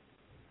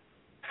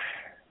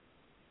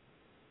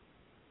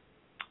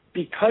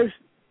 because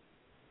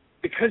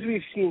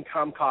we've seen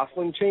Tom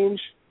Coughlin change,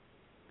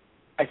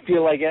 I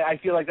feel like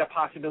that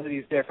possibility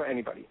is there for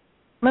anybody.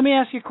 Let me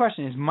ask you a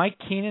question. Is Mike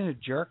Keenan a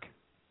jerk?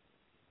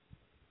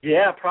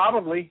 Yeah,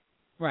 probably.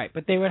 Right,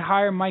 but they would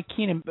hire Mike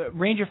Keenan.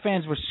 Ranger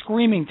fans were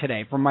screaming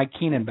today for Mike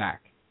Keenan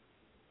back.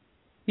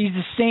 He's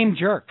the same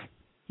jerk.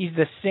 He's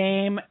the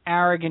same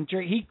arrogant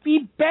jerk. He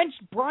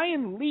benched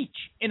Brian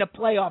Leach in a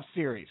playoff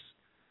series.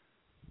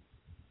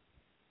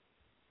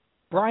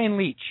 Brian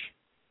Leach,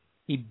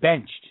 he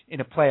benched in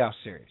a playoff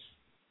series.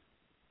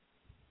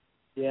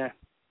 Yeah.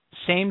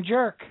 Same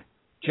jerk,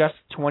 just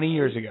 20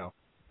 years ago.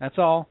 That's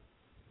all.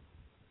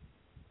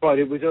 But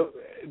it was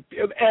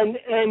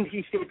and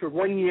he stayed for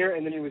 1 year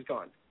and then he was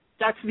gone.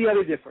 That's the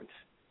other difference.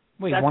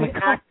 Wait, that's won a an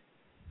cup? act,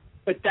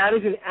 but that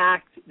is an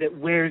act that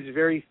wears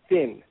very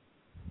thin.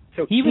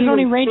 So he was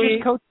only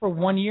Rangers coach for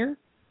 1 year?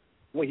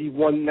 Well, he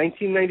won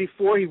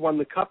 1994. He won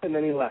the cup and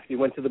then he left. He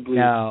went to the Blues.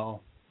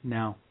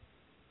 No.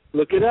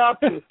 Look it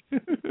up. Look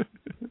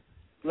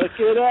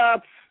it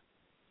up.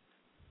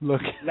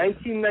 Look.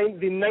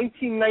 The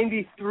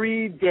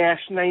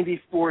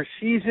 1993-94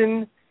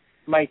 season,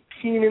 Mike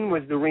Keenan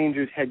was the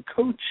Rangers head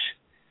coach.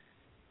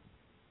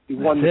 He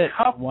won the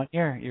cup. 1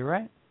 year, you're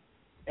right.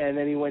 And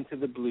then he went to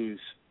the Blues.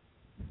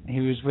 He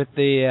was with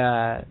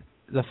the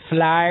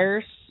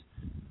Flyers,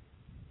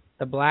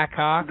 the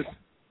Blackhawks,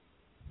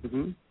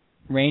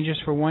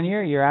 Rangers for 1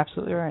 year. You're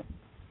absolutely right.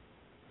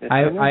 Yes,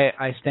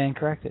 I stand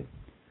corrected.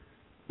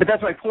 But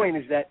that's my point,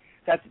 is that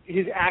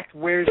his act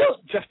wears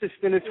just as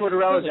thin as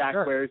Tortorella's act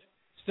wears.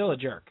 Still a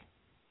jerk.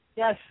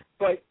 Yes,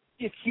 but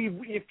if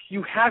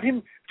you have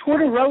him,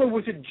 Tortorella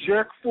was a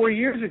jerk 4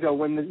 years ago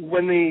when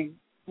the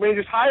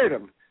Rangers hired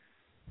him.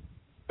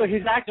 But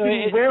his act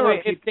didn't wear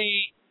on people.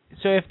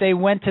 So if they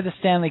went to the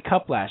Stanley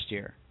Cup last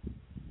year,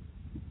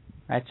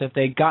 right? So if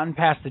they'd gotten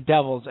past the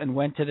Devils and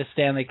went to the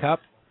Stanley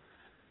Cup,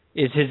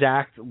 is his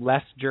act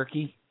less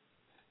jerky?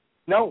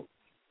 No,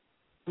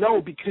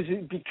 because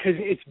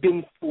it's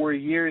been 4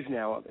 years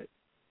now of it.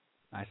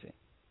 I see.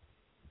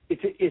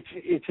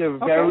 It's a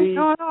very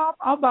no,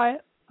 I'll buy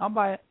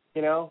it.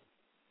 You know,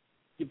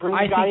 you bring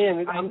the guy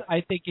in.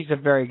 I think he's a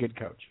very good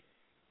coach.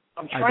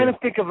 I'm trying to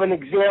think of an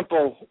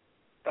example.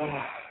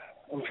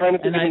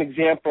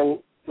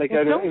 Like in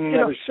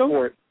another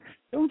sport.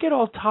 Don't get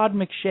all Todd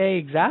McShay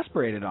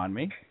exasperated on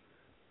me.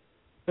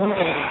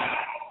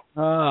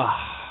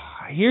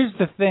 Here's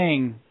the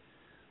thing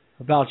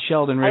about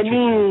Sheldon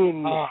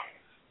Richardson.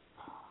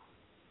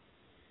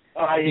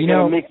 I mean, you're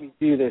gonna make me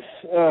do this.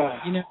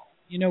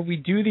 We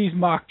do these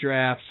mock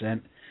drafts,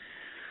 and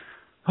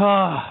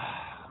oh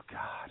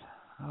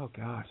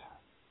God,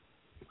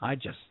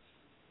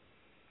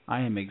 I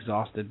am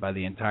exhausted by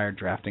the entire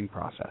drafting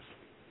process.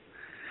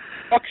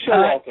 Buck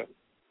Showalter.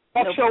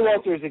 Buck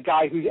Showalter is a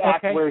guy whose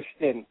act wears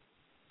thin.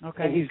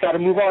 Okay. And he's got to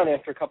move on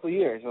after a couple of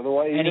years.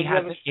 Otherwise,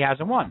 he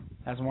hasn't won.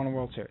 Hasn't won a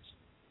World Series.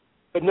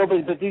 But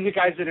these are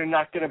guys that are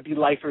not going to be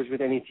lifers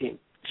with any team.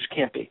 Just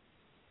can't be.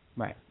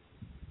 Right.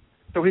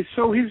 So his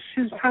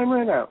time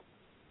ran out.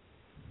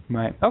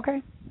 Right.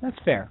 Okay. That's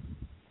fair.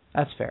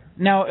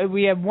 Now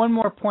we have one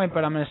more point,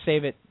 but I'm going to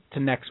save it to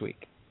next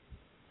week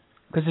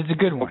because it's a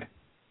good one.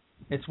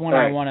 It's one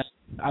I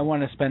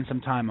want to spend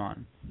some time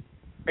on.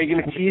 Are you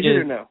going to tease it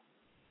or no?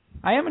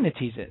 I am going to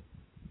tease it,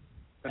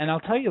 and I'll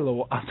tell you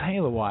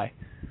why.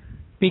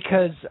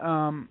 Because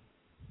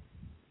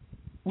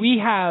we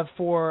have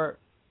for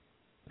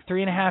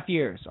 3.5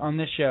 years on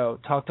this show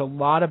talked a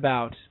lot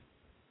about,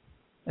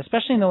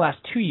 especially in the last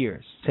 2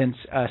 years, since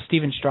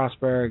Steven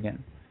Strasburg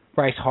and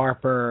Bryce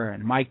Harper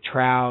and Mike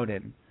Trout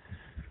and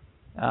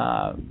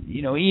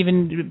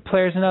even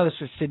players and others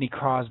for Sidney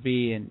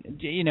Crosby and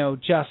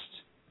just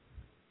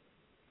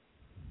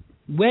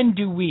when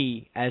do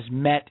we as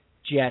Met,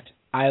 Jet,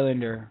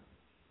 Islander,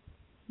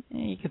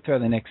 you could throw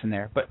the Knicks in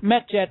there, but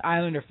Met, Jet,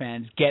 Islander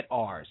fans get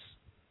ours?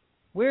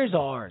 Where's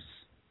ours?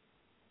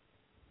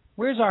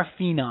 Where's our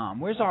phenom?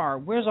 Where's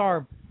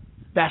our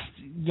best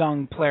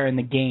young player in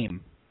the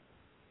game?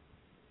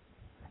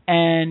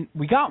 And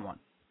we got one.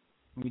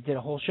 We did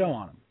a whole show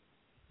on him,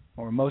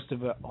 or most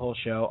of a whole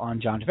show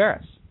on John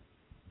Tavares.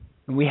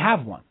 And we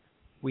have one.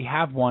 We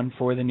have one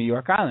for the New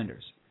York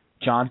Islanders.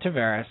 John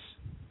Tavares,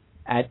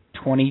 at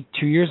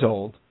 22 years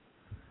old,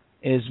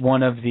 is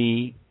one of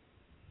the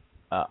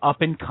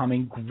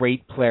up-and-coming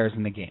great players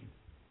in the game.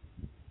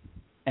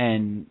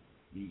 And,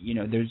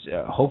 there's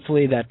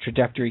hopefully that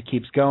trajectory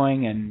keeps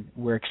going, and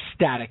we're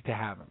ecstatic to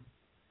have him.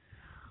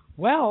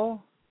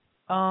 Well,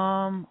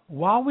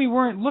 while we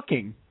weren't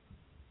looking,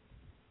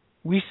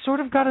 we sort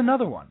of got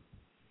another one.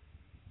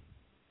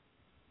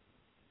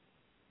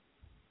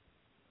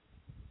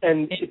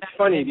 And it's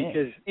funny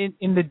because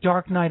in the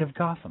Dark Knight of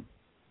Gotham.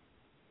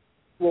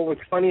 Well,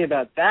 what's funny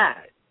about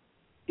that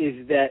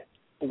is that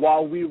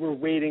while we were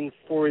waiting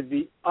for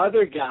the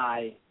other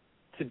guy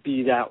to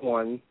be that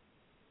one,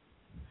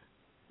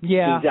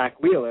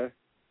 Zach Wheeler,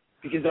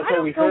 because that's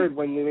what we heard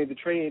when we made the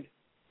trade.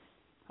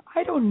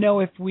 I don't know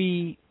if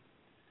we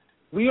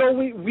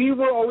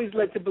were always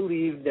led to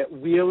believe that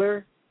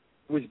Wheeler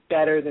was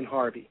better than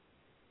Harvey.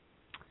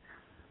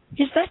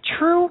 Is that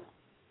true?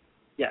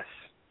 Yes.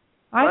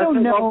 I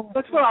don't know.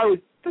 That's what I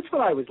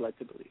was led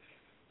to believe.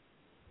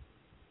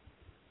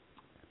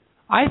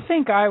 I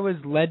think I was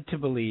led to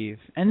believe,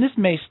 and this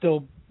may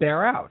still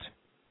bear out,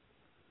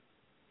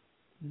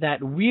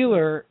 that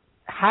Wheeler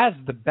has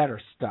the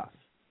better stuff.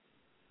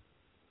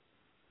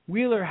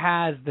 Wheeler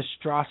has the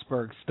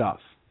Strasburg stuff.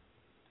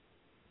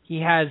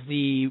 He has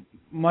the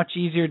much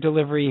easier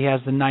delivery. He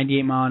has the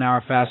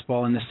 98-mile-an-hour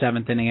fastball in the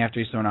seventh inning after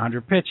he's thrown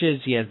 100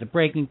 pitches. He has the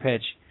breaking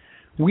pitch.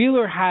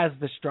 Wheeler has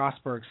the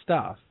Strasburg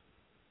stuff.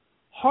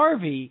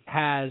 Harvey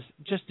has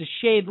just a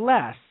shade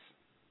less,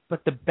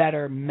 but the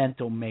better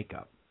mental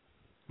makeup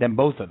than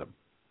both of them.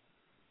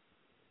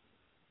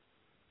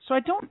 So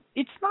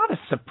it's not a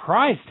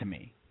surprise to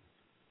me.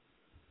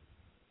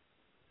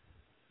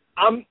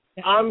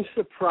 I'm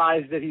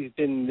surprised that he's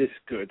been this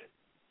good.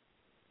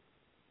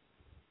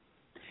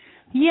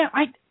 Yeah,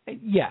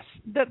 yes,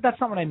 that's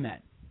not what I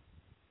meant.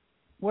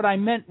 What I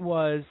meant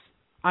was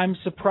I'm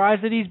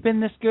surprised that he's been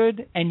this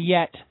good, and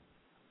yet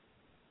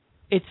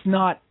it's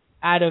not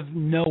out of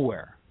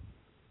nowhere.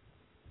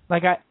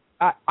 Like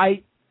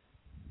I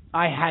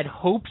had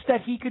hopes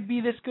that he could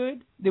be this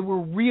good. There were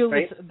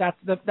realistic. Right.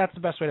 That's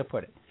the best way to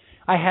put it.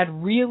 I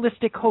had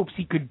realistic hopes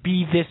he could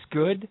be this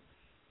good.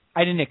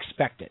 I didn't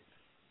expect it.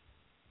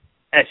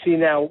 I see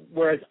now.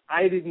 Whereas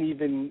I didn't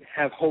even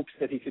have hopes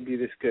that he could be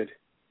this good.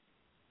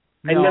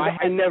 No,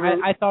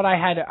 I thought I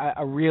had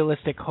a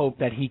realistic hope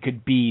that he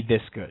could be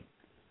this good.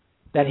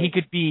 That he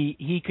could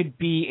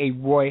be a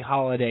Roy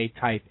Halladay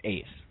type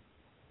ace.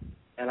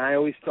 And I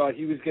always thought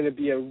he was going to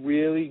be a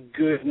really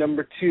good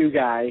number 2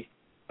 guy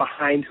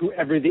behind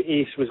whoever the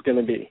ace was going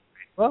to be.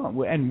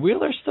 Well, and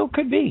Wheeler still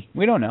could be.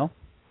 We don't know.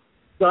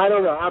 No, I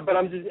don't know. But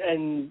I'm just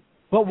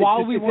But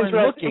while we weren't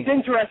looking,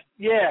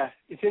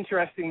 it's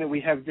interesting that we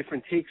have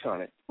different takes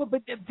on it. Well,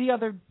 but the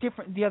other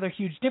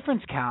huge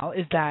difference, Cal,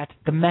 is that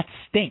the Mets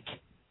stink.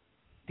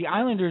 The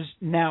Islanders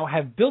now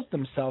have built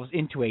themselves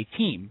into a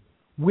team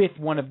with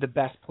one of the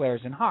best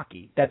players in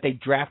hockey that they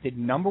drafted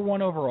number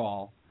 1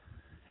 overall,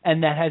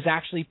 and that has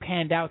actually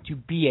panned out to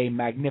be a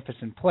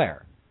magnificent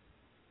player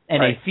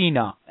and a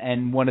phenom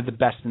and one of the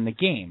best in the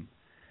game.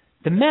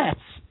 The Mets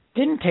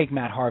didn't take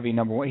Matt Harvey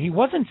number 1. He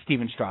wasn't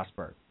Steven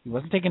Strasburg. He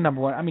wasn't taking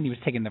number 1. I mean, he was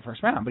taking the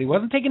first round, but he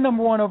wasn't taking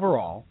number 1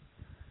 overall.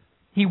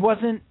 He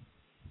wasn't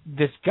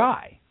this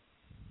guy.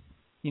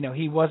 You know,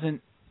 he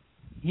wasn't.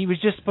 He was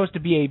just supposed to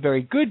be a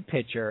very good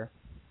pitcher.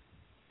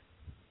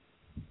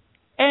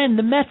 And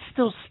the Mets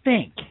still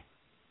stink.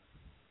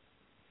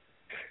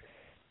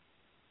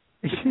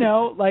 You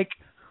know, like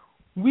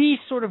we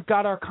sort of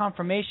got our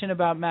confirmation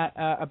about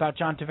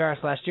John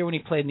Tavares last year when he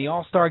played in the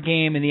All-Star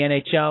game in the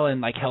NHL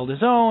and like held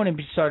his own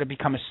and started to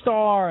become a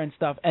star and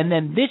stuff. And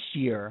then this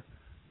year,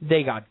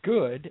 they got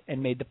good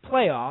and made the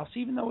playoffs,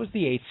 even though it was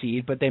the 8th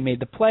seed, but they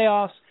made the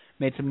playoffs,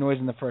 made some noise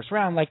in the first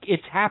round. Like,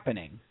 it's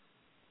happening.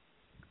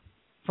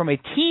 From a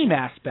team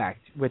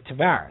aspect with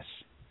Tavares,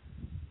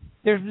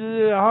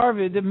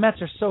 the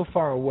Mets are so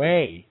far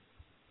away.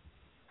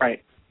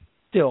 Right.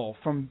 Still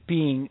from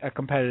being a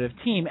competitive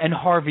team, and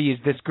Harvey is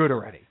this good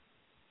already.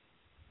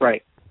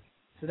 Right.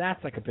 So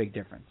that's like a big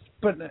difference.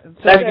 But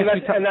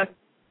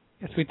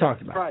we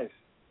talked about it.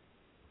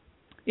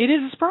 It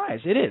is a surprise.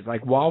 It is.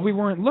 Like, while we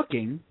weren't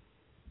looking,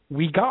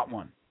 we got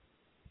one.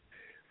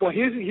 Well,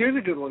 here's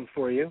a good one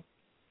for you.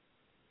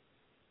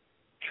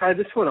 Try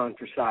this one on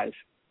for size.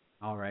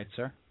 All right,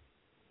 sir.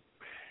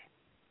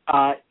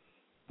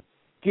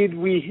 Did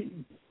we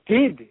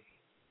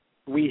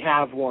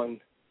have one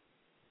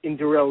in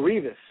Darrelle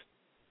Revis?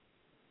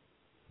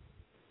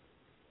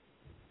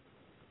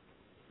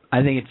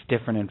 I think it's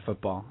different in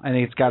football. I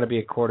think it's got to be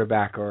a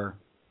quarterback or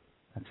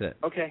that's it.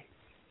 Okay.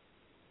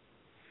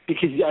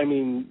 Because, I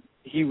mean,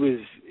 you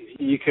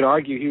could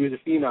argue he was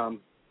a phenom.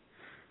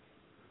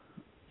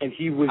 And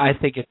he was. I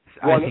think it's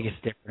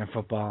different in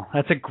football.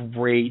 That's a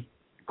great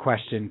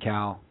question,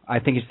 Cal. I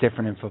think it's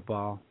different in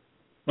football.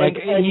 Like,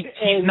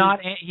 he's not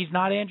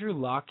Andrew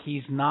Luck.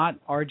 He's not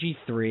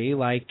RG3.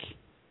 Like,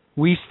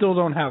 we still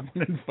don't have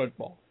one in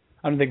football.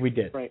 I don't think we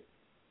did. Right.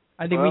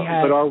 I think we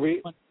had. But are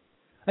we?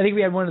 I think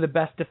we had one of the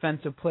best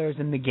defensive players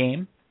in the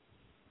game.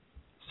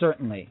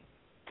 Certainly.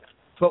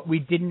 But we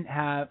didn't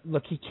have.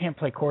 Look, he can't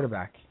play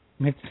quarterback.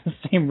 I mean, it's the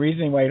same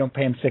reason why you don't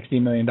pay him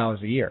 $60 million a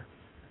year.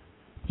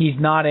 He's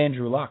not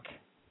Andrew Luck.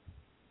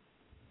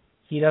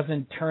 He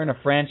doesn't turn a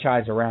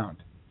franchise around.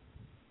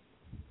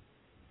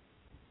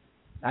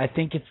 I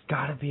think it's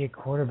got to be a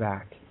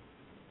quarterback.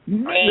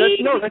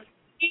 Maybe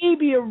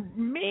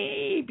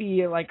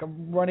like a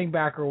running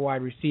back or a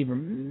wide receiver.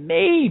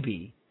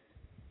 Maybe.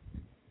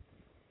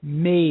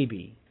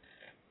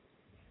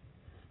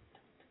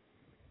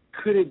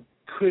 Could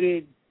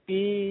it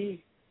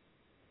be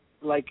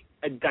like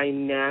a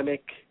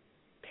dynamic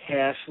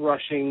pass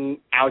rushing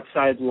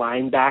outside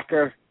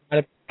linebacker?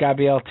 Gotta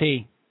be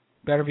LT.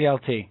 Better be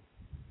LT.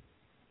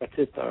 That's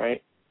it though,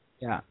 right?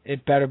 Yeah,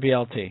 it better be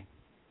LT.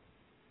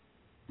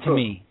 To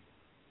me.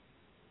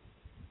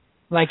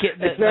 Like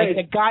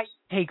the guy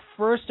you take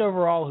first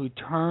overall who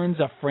turns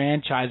a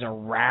franchise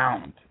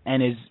around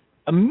and is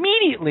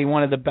immediately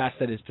one of the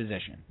best at his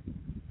position.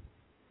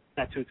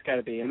 That's who it's got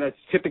to be, and that's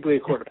typically a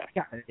quarterback.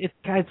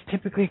 It's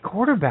typically a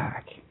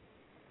quarterback.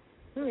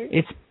 Right.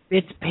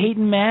 It's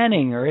Peyton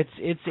Manning, or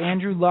it's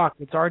Andrew Luck,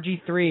 it's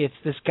RG3. It's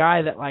this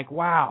guy that, like,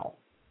 wow,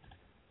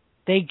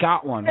 they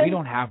got one. We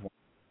don't have one.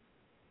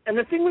 And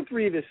the thing with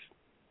Revis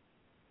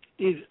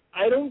is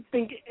I don't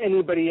think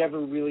anybody ever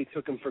really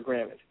took him for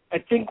granted. I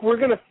think we're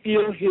going to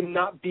feel him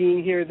not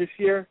being here this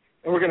year,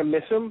 and we're going to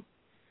miss him.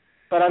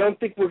 But I don't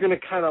think we're going to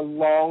kind of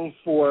long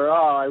for,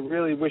 I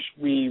really wish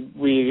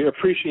we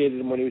appreciated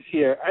him when he was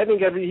here. I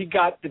think he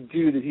got the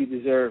due that he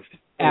deserved.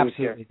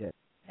 Absolutely did.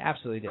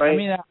 Absolutely did. Right? I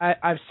mean,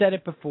 I've said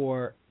it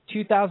before.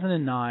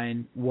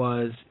 2009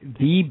 was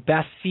the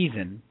best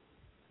season,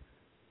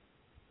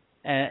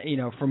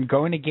 from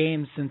going to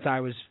games since I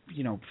was,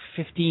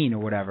 15 or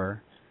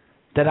whatever,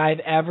 that I've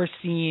ever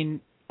seen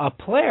a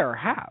player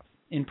have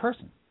in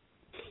person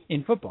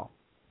in football.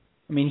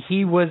 I mean,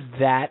 he was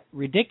that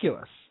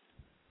ridiculous.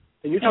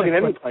 And you're talking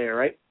any player,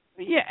 right?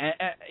 Yeah,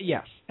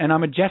 yes. And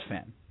I'm a Jets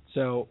fan.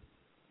 So,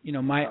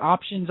 my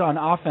options on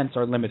offense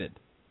are limited.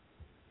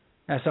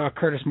 I saw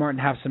Curtis Martin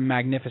have some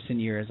magnificent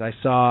years. I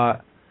saw,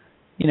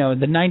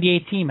 the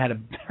 98 team had a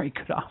very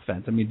good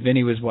offense. I mean,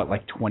 Vinny was,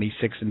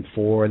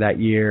 26-4 that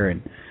year.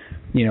 And,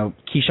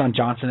 Keyshawn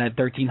Johnson had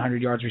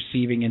 1,300 yards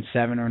receiving and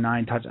 7 or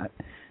 9 touchdowns.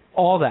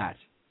 All that.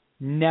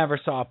 Never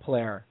saw a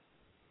player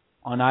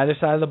on either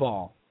side of the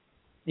ball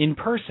in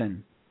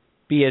person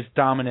be as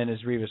dominant as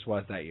Revis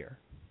was that year.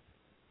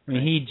 I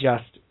mean,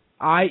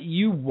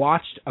 you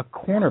watched a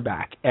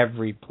cornerback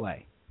every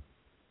play.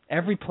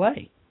 Every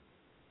play.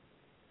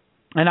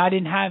 And I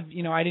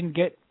didn't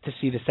get to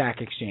see the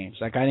sack exchange.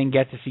 Like, I didn't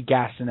get to see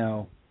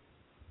Gastineau.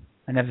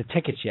 I didn't have the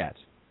tickets yet.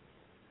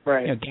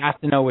 Right.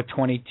 Gastineau with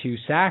 22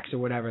 sacks or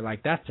whatever,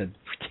 that's a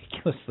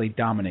ridiculously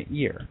dominant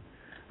year.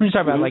 I'm just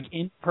talking about,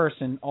 in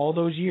person, all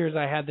those years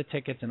I had the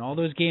tickets and all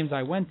those games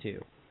I went to.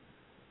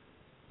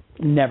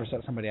 Never saw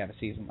somebody have a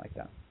season like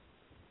that.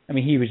 I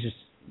mean, he was just,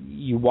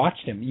 you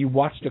watched him. You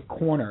watched a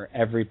corner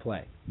every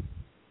play.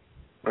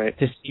 Right.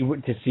 To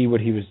see what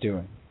he was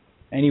doing.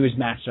 And he was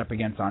matched up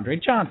against Andre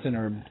Johnson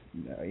or,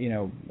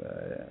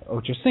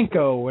 Ochocinco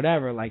or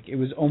whatever. It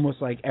was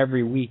almost like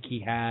every week he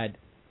had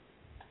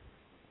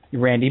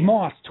Randy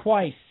Moss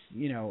twice.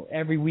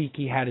 Every week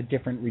he had a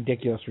different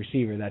ridiculous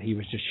receiver that he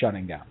was just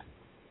shutting down.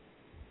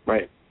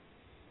 Right.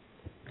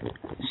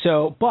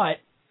 So, but,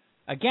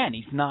 again,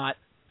 he's not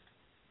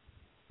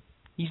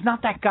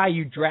that guy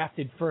you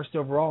drafted first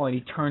overall and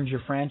he turns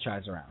your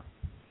franchise around.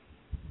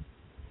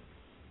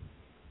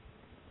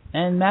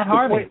 And Matt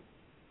Harvey.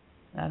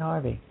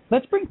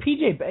 Let's bring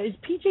PJ back. Is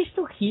PJ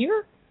still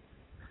here?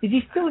 Is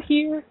he still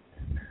here?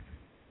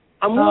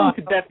 I'm willing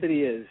to bet that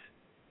he is.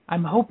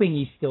 I'm hoping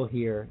he's still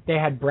here. They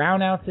had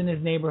brownouts in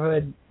his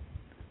neighborhood.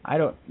 I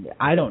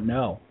don't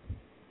know.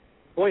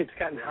 Boy, it's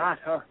gotten hot,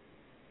 huh?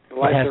 The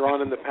lights are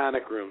on in the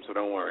panic room, so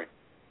don't worry.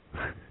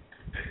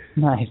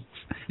 Nice.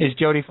 Is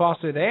Jodie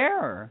Foster there?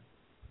 Or?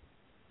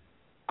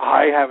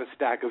 I have a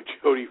stack of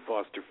Jodie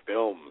Foster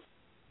films.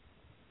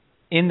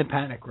 In the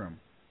panic room?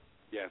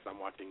 Yes, I'm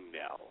watching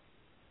Nell.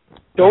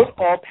 Don't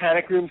all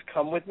panic rooms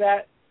come with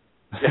that?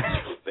 Yes,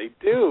 they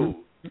do.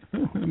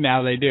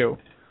 Now they do.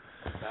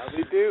 Now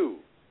they do.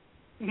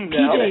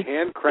 Now a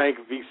hand crank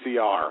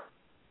VCR.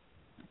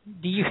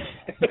 Do you?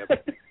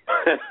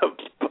 And a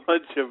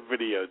bunch of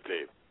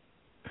videotape.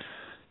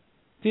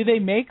 Do they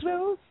make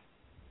those?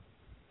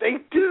 They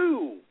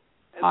do.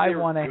 I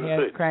want a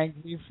hand crank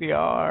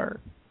VCR.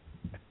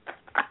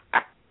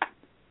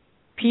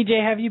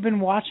 PJ, have you been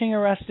watching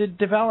Arrested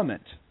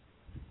Development?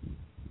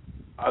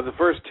 The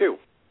first two.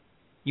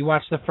 You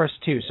watched the first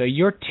two. So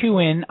you're 2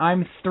 in,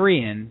 I'm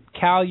 3 in.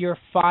 Cal, you're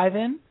 5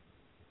 in?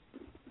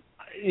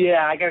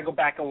 Yeah, I got to go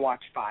back and watch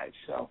 5,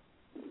 so.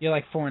 You're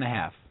like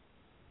 4.5.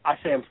 I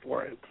say I'm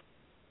 4 in.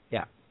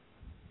 Yeah.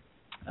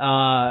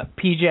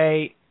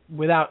 PJ,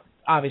 without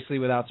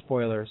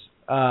spoilers,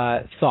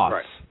 thoughts?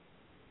 Right.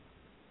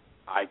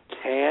 I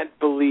can't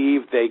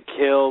believe they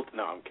killed...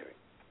 No, I'm kidding.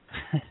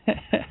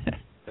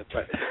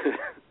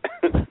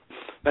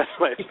 That's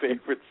my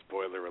favorite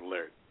spoiler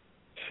alert.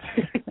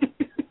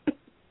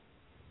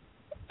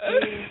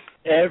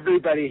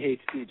 Everybody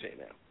hates PJ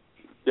now.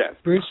 Yes.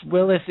 Bruce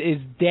Willis is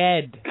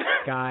dead,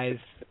 guys.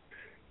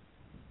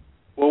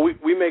 Well,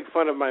 we make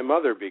fun of my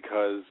mother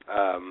because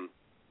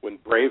when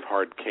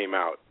Braveheart came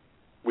out,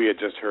 we had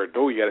just heard,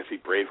 you got to see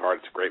Braveheart,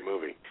 it's a great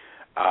movie,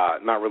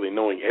 not really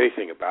knowing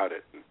anything about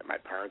it. And my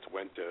parents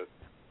went to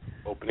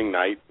opening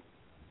night.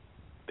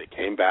 They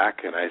came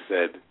back, and I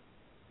said,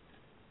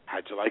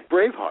 how'd you like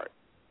Braveheart?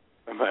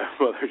 And my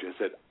mother just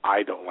said,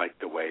 I don't like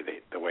the way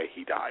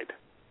he died.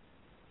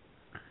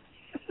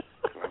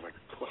 And I'm like,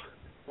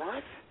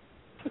 what?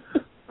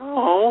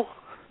 Oh.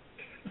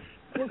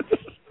 Then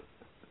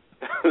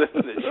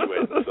she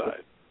went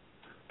inside.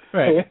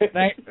 Right.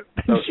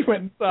 She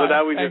went inside. So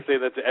now we just say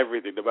that to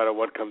everything, no matter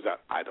what comes out.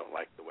 I don't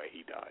like the way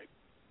he died.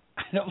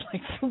 I don't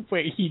like the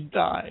way he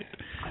died.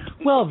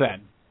 Well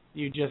then,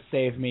 you just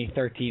saved me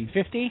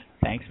 $13.50.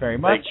 Thanks very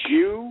much. Thank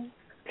you.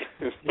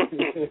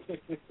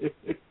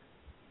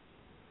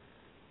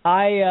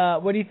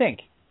 What do you think?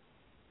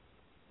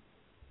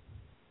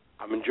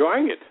 I'm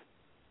enjoying it.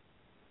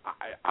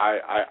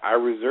 I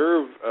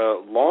reserve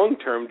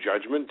long-term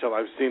judgment till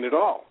I've seen it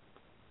all.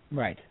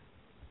 Right.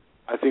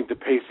 I think the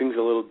pacing's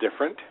a little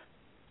different.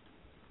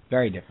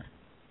 Very different.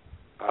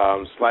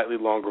 Slightly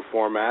longer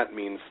format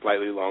means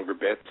slightly longer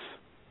bits.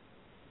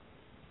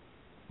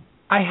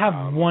 I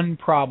have one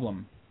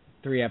problem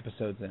 3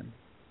 episodes in,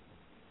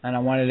 and I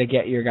wanted to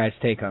get your guys'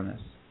 take on this.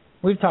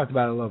 We've talked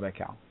about it a little bit,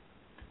 Cal.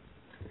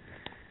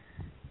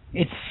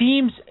 It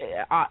seems,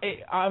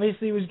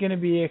 obviously it was going to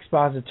be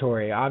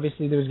expository.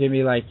 Obviously there was going to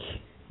be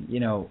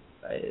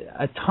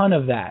a ton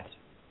of that.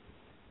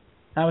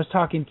 I was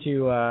talking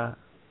to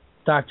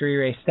Dr.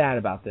 E. Stat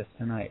about this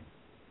tonight.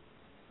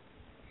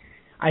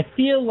 I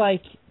feel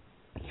like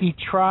he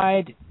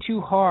tried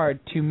too hard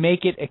to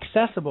make it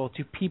accessible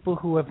to people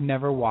who have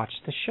never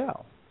watched the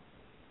show.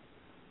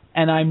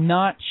 And I'm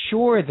not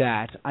sure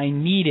that I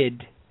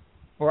need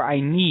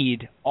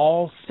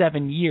all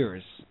 7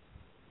 years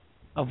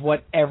of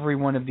what every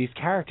one of these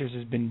characters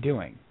has been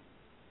doing.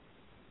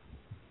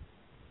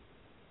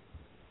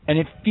 And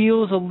it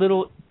feels a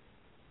little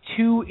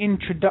too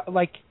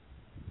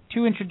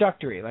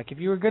introductory. Like, if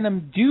you were going to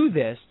do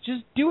this,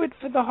 just do it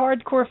for the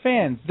hardcore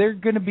fans. They're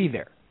going to be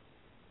there.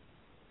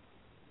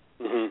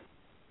 Mm-hmm.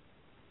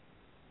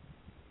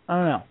 I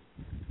don't know.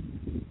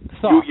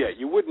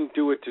 You wouldn't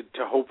do it to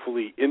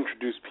hopefully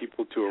introduce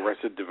people to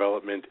Arrested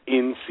Development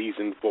in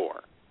season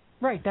 4.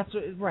 Right, that's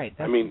right.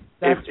 I mean,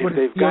 if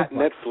they've got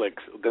Netflix,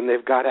 then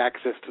they've got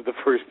access to the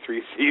first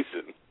 3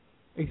 seasons.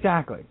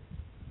 Exactly.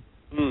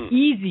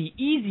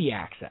 Easy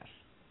access.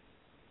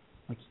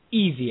 Like,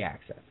 easy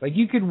access. Like,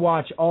 you could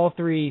watch all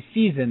 3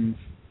 seasons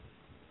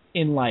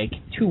in,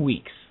 2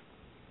 weeks.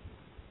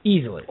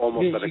 Easily.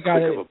 Almost at a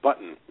click of a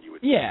button, you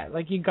would say. Yeah,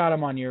 like, you got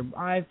them on your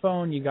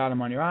iPhone, you got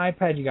them on your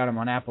iPad, you got them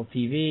on Apple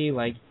TV,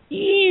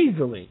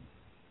 easily.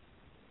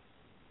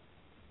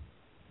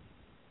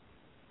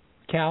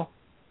 Cal?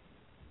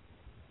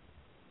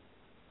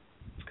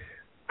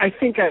 I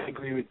think I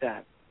agree with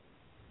that.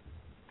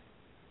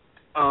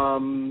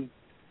 I'm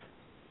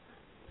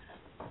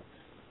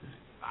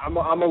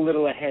a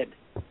little ahead,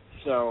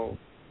 so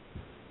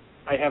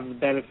I have the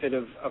benefit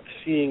of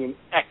seeing an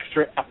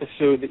extra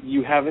episode that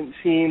you haven't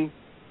seen,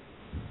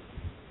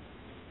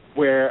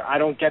 where I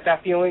don't get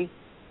that feeling.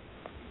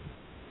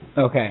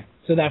 Okay,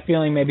 so that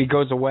feeling maybe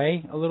goes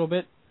away a little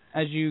bit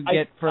as you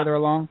get further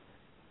along?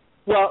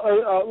 Well,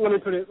 let me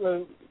put it,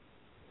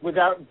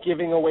 without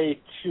giving away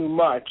too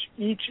much,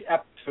 each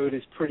episode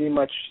is pretty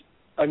much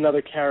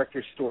another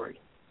character's story.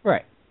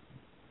 Right.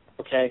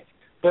 Okay?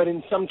 But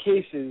in some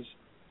cases,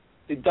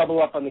 they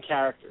double up on the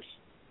characters.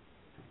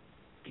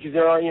 Because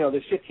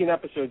there's 15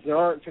 episodes, there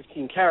aren't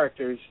 15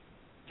 characters,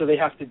 so they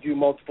have to do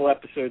multiple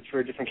episodes for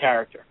a different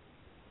character.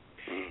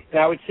 And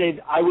I would say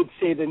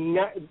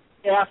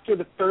after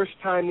the first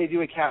time they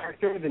do a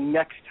character, the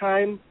next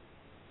time,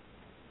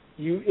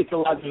 there's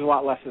a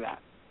lot less of that.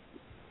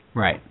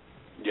 Right.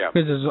 Yeah.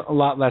 Because there's a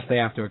lot less they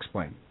have to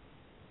explain.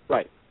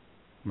 Right.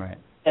 Right.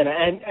 And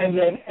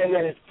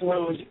then it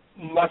flows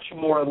much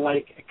more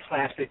like a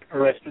classic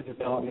Arrested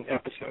Development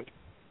episode.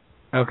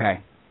 Okay.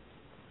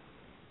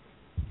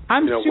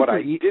 I'm super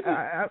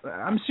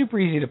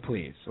easy to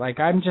please.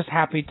 I'm just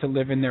happy to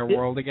live in their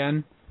world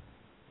again.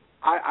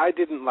 I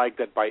didn't like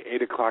that by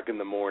 8 o'clock in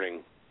the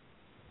morning,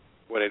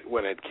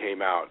 when it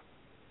came out,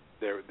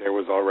 there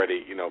was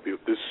already, people,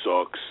 this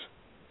sucks.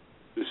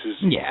 This is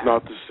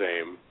not the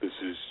same. This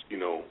is,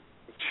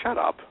 shut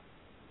up.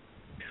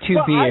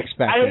 To be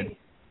expected.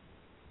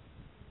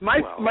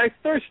 My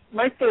first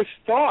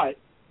thought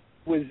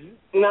was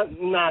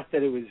not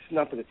that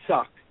it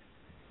sucked,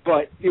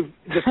 but the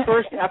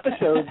first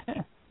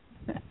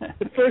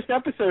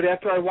episode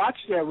after I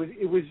watched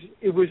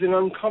it was an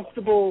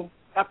uncomfortable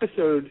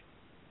episode.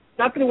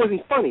 Not that it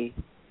wasn't funny,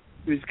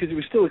 because it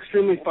was still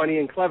extremely funny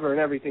and clever and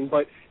everything,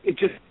 but you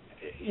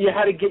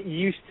had to get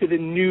used to the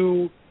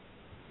new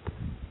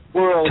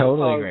world of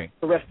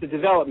Arrested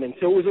Development.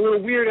 So it was a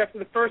little weird after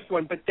the first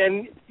one, but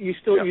then you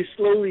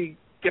slowly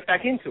get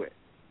back into it.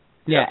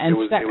 Yeah, and it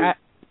was a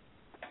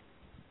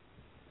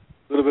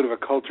little bit of a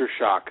culture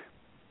shock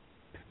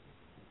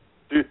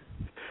to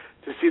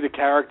see the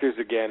characters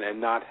again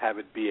and not have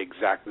it be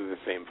exactly the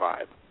same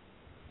vibe.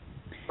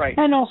 Right.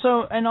 And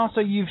also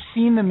you've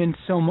seen them in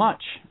so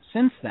much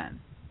since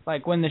then.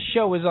 Like when the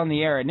show was on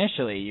the air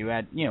initially, you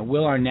had,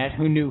 Will Arnett,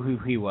 who knew who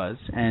he was,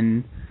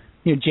 and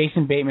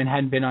Jason Bateman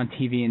hadn't been on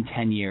TV in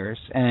 10 years,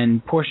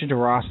 and Portia de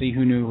Rossi,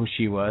 who knew who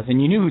she was,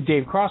 and you knew who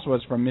Dave Cross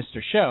was from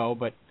Mr. Show,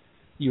 but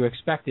you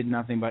expected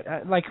nothing but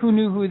who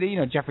knew who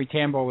Jeffrey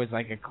Tambor was,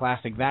 like a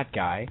classic that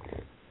guy.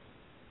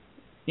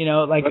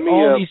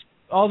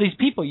 All these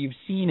people you've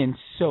seen in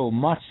so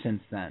much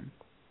since then.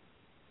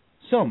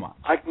 So much.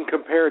 I can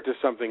compare it to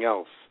something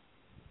else.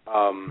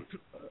 An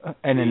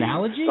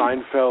analogy?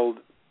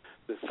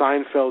 The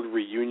Seinfeld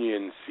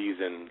reunion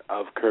season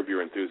of Curb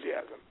Your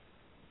Enthusiasm.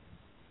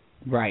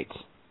 Right.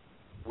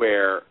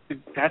 Where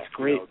that's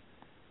great.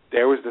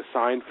 There was the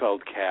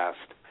Seinfeld cast,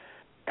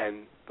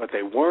 but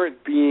they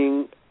weren't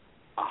being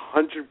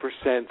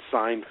 100%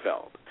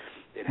 Seinfeld.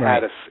 It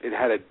Right.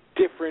 had a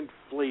different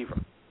flavor.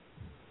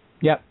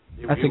 Yep,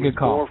 that's a good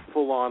call. It was more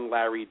full-on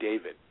Larry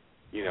David,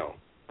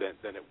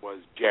 than it was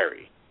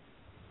Jerry.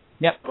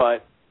 Yep.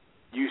 But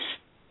you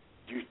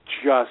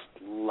just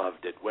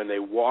loved it. When they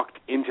walked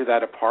into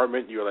that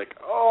apartment, you were like,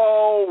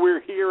 oh, we're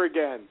here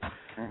again.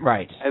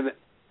 Right.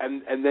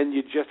 And then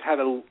you just had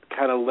to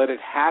kind of let it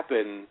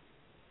happen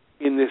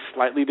in this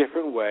slightly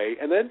different way,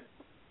 and then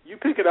you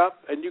pick it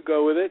up and you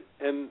go with it,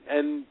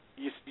 and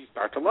you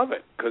start to love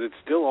it because it's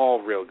still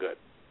all real good.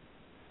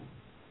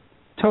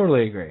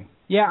 Totally agree.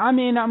 Yeah, I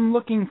mean, I'm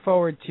looking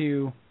forward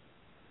to,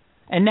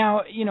 and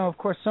now, of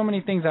course, so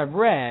many things I've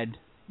read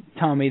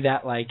tell me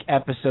that, like,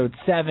 episode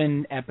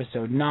 7,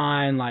 episode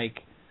 9,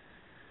 like,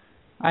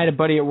 I had a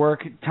buddy at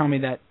work tell me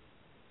that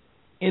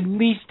at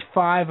least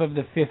 5 of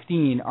the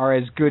 15 are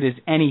as good as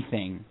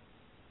anything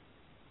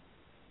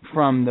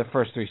from the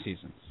first 3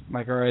 seasons,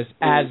 like, are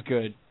as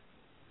good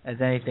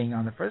as anything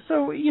on the first.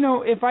 So,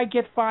 if I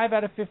get 5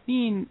 out of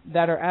 15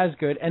 that are as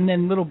good, and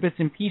then little bits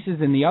and pieces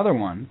in the other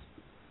ones,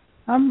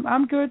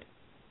 I'm good.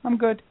 I'm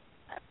good.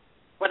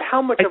 But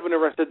how much of an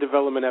Arrested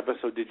Development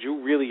episode did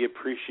you really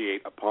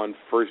appreciate upon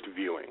first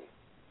viewing?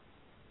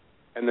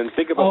 And then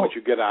think about what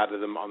you get out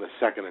of them on the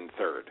second and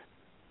third.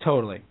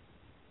 Totally.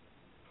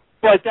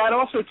 But that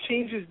also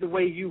changes the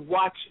way you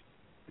watch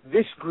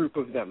this group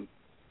of them,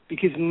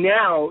 because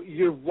now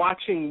you're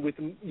watching with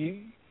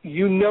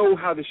you know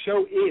how the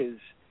show is,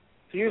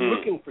 so you're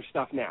looking for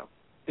stuff now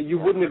that you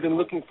wouldn't have been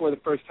looking for the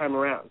first time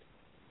around.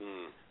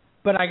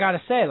 But I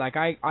gotta say, like,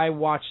 I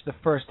watched the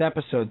first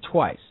episode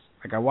twice.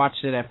 Like, I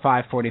watched it at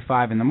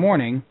 5:45 in the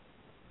morning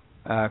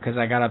because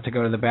I got up to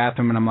go to the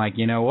bathroom, and I'm like,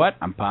 you know what?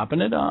 I'm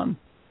popping it on.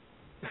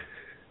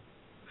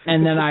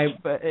 And then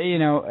but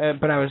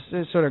I was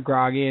sort of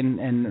groggy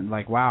and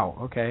like, wow,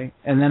 okay.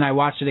 And then I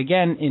watched it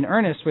again in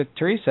earnest with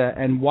Teresa,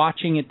 and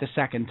watching it the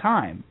second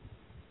time,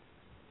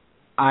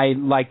 I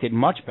liked it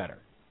much better.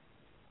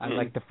 I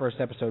liked the first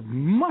episode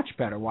much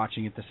better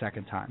watching it the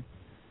second time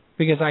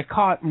because I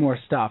caught more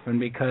stuff and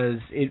because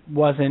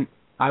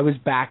I was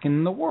back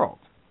in the world.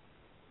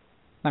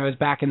 I was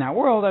back in that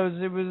world.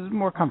 It was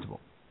more comfortable.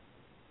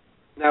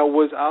 Now,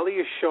 was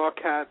Alia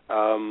Shawkat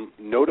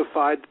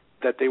notified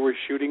that they were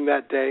shooting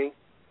that day,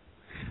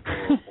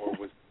 or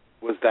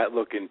was that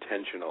look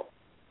intentional?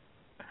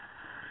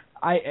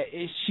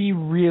 She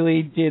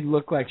really did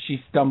look like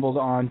she stumbled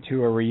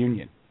onto a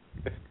reunion.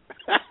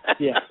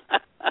 Yeah.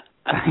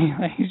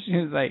 She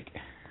was like,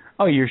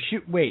 "Oh, you're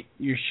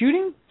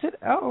shooting?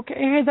 Oh, okay.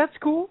 Hey, that's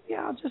cool.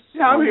 Yeah,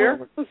 I'm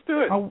here. Let's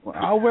do it.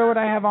 I'll wear what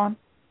I have on."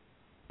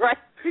 Right.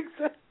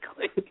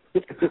 Exactly.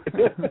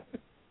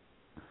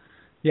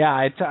 Yeah,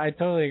 I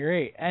totally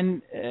agree.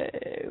 And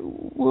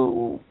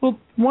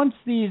once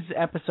these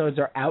episodes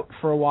are out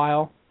for a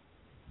while,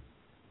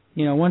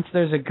 once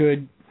there's a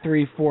good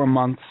 3-4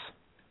 months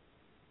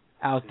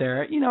out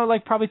there,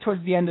 like probably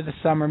towards the end of the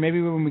summer,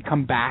 maybe when we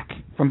come back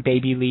from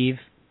baby leave.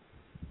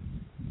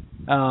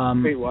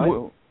 Wait,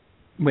 what?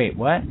 Wait,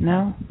 what?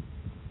 No?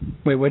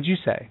 Wait, what'd you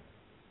say?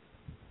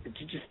 Did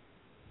you just...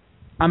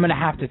 I'm going to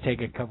have to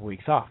take a couple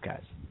weeks off,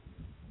 guys.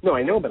 No,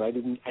 I know, but I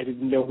didn't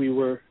know we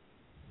were...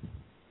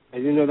 I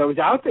didn't know that was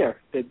out there.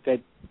 That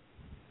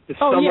the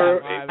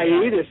summer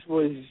hiatus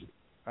was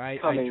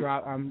coming.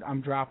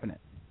 I'm dropping it.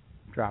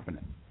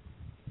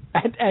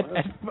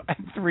 At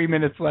 3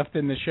 minutes left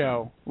in the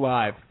show,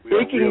 live.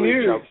 Breaking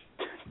news.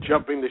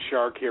 Jumping the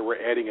shark here. We're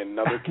adding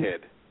another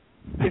kid.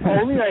 If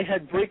only I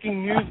had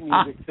breaking news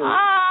music to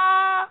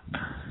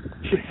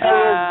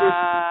herald this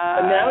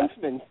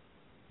announcement.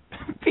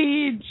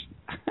 Peach.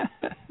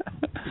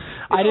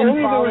 If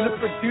only there was a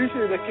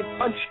producer that could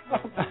punch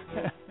up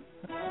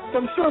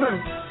some sort of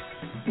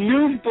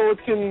news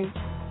bulletin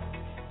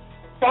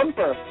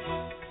bumper.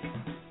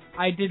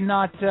 I did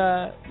not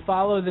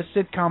follow the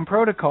sitcom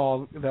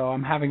protocol, though.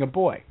 I'm having a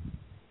boy.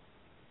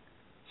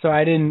 So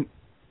I didn't,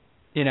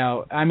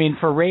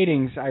 for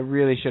ratings, I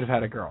really should have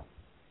had a girl.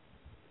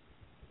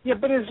 Yeah,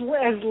 but as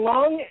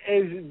long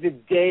as the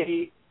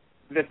day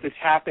that this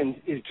happens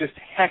is just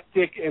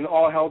hectic and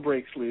all hell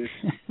breaks loose,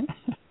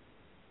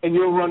 and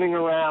you're running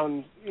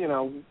around,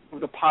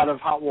 with a pot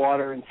of hot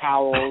water and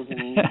towels,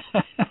 and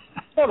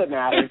all that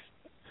matters.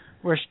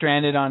 We're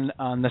stranded on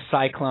the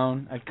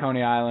cyclone at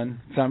Coney Island.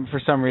 For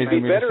some reason,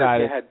 It'd be better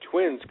decided. if you had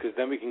twins, because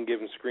then we can give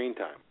them screen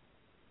time.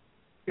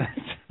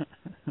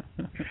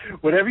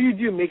 Whatever you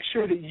do, make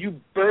sure that you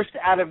burst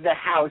out of the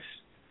house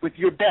with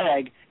your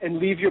bag and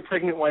leave your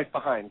pregnant wife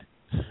behind.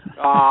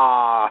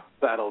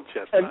 That'll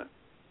chestnut.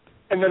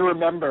 And then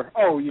remember,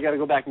 you got to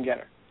go back and get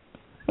her.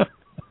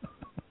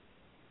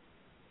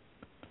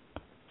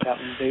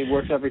 It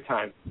works every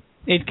time.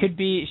 It could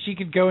be she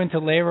could go into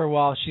labor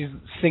while she's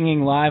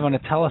singing live on a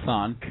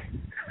telethon.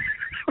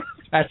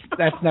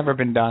 That's never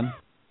been done.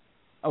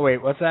 Oh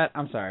wait, what's that?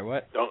 I'm sorry,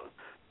 what?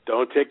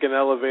 Don't take an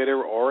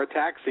elevator or a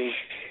taxi.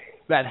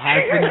 That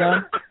has been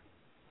done.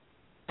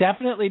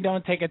 Definitely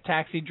don't take a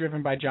taxi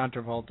driven by John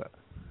Travolta.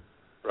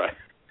 Right.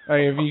 Or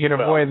if you can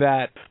avoid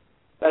that.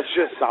 That's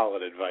just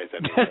solid advice.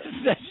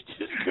 That's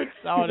just good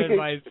solid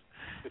advice.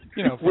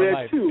 For Where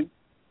life. to?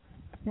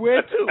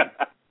 Where to?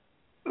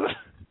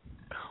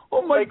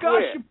 Oh my Like gosh,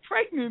 where? you're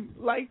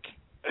pregnant. Like,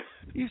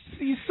 you're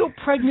so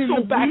pregnant in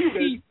the back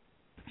seat.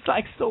 It's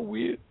like so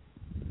weird.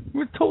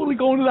 We're totally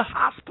going to the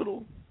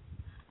hospital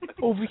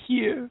over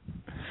here.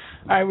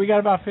 All right, we got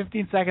about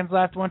 15 seconds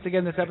left. Once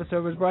again, this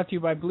episode was brought to you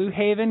by Blue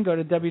Haven. Go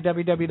to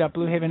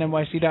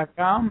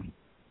www.bluehavennyc.com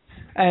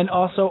and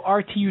also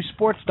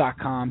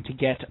rtusports.com to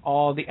get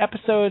all the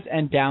episodes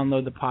and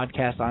download the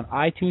podcast on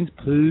iTunes,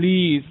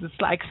 please.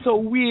 It's like so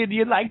weird.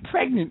 You're like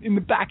pregnant in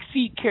the back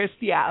seat,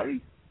 Kirstie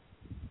Alley.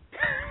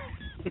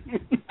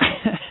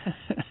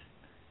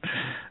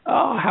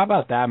 Oh, how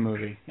about that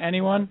movie?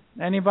 Anyone?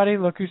 Anybody?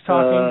 Look Who's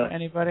Talking?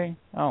 Anybody?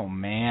 Oh,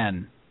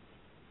 man.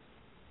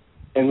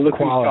 And Look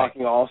Quality. Who's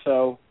Talking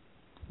also.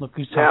 Look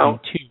Who's Talking,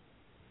 too.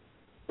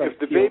 If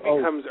the baby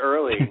comes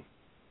early...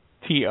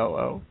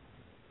 T-O-O.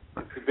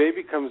 If the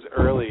baby comes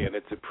early and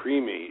it's a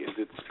preemie, is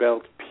it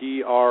spelled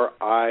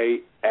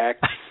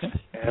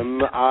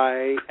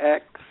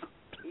P-R-I-X-M-I-X?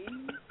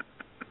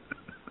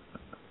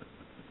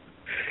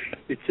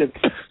 It's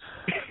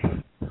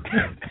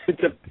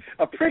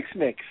a Prix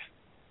mix.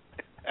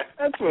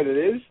 That's what it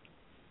is.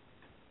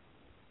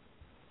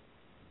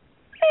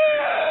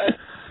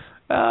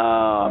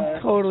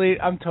 I'm totally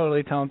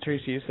telling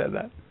Teresa you said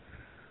that.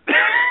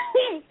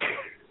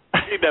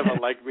 She never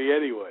liked me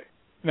anyway.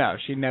 No,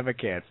 she never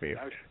cared for you.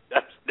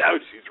 Now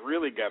she's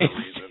really got a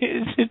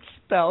reason. It's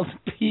spelled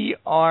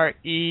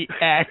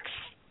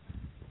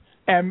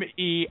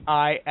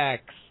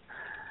P-R-E-X-M-E-I-X.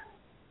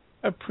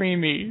 A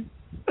preemie.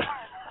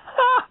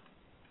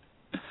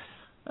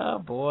 Oh,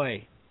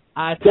 boy.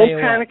 Don't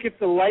panic if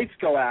the lights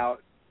go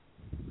out.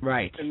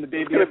 Right. And the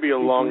baby It's going to be a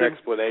long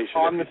explanation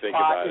on if the you think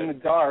spot about in it. the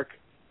dark.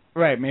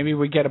 Right, maybe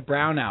we get a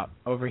brownout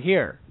over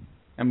here,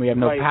 and we have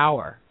no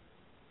power.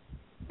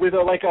 With a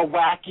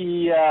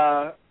wacky,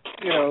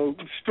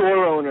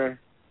 store owner.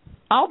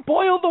 I'll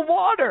boil the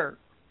water.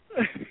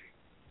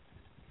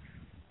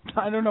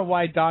 I don't know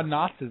why Don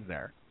Knotts is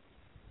there,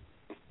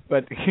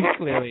 but he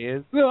clearly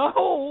is.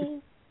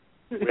 No.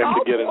 We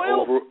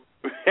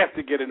have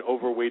to get an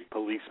overweight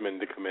policeman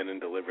to come in and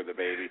deliver the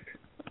baby.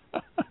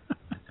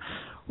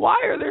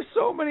 Why are there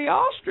so many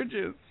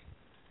ostriches?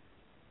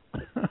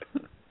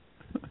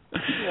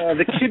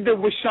 The kid that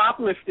was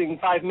shoplifting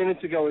 5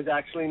 minutes ago is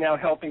actually now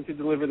helping to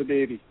deliver the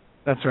baby.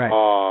 That's right.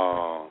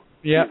 Oh,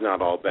 yep. He's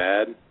not all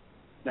bad.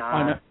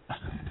 Nah.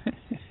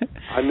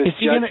 I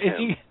misjudged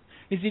him.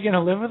 Is he going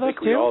to live with us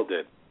too? We all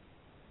did.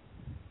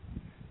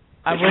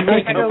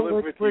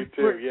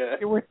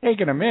 We're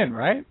taking him in,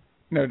 right?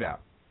 No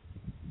doubt.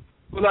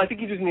 Well, no, I think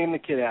he just named the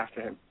kid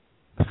after him.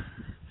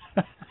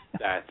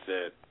 That's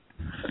it.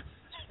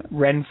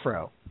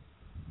 Renfro.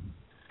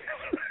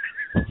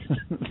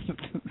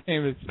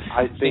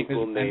 I think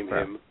we'll name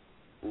him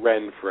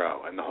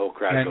Renfro, and the whole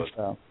crowd goes,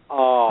 Renfro.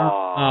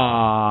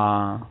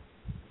 "Aww."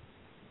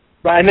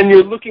 Right, and then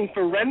you're looking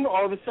for Ren.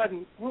 All of a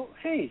sudden, well,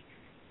 hey,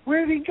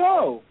 where did he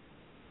go?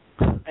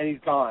 And he's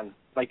gone.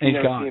 Like you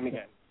never see him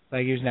again.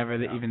 Like he was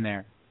never even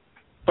there.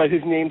 But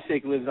his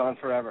namesake lives on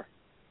forever.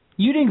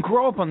 You didn't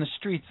grow up on the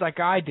streets like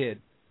I did.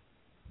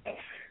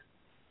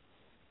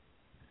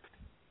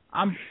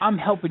 I'm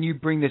helping you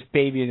bring this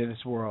baby into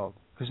this world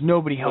because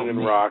nobody helped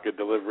me. Rock at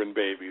delivering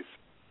babies.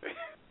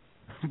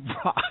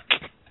 Rock.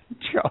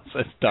 Charles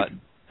S.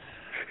 Dutton.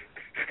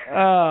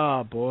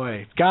 Oh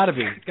boy, it's gotta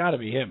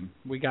be him.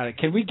 We got it.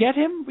 Can we get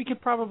him? We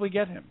could probably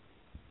get him.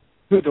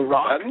 Who, The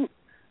Rock?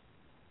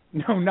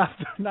 No,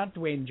 not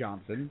Dwayne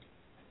Johnson.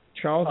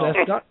 Charles S.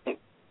 Dutton.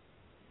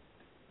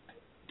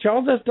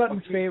 Charles S.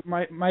 Dutton's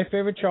favorite. My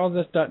favorite Charles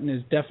S. Dutton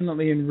is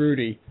definitely in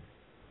Rudy,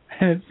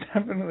 and it's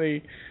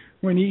definitely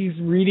when he's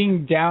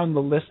reading down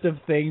the list of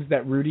things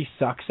that Rudy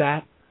sucks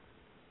at.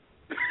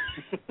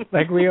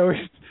 we always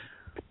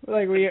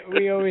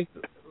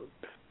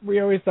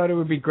thought it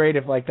would be great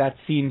if that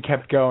scene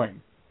kept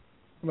going.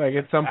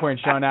 At some point,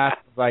 Sean asked,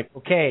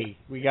 "Okay,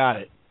 we got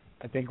it.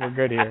 I think we're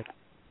good here.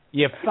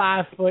 You're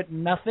 5 foot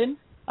nothing,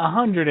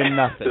 100 and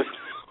nothing.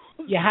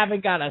 You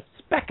haven't got a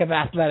speck of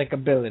athletic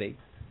ability.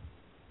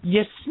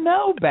 You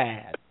smell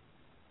bad.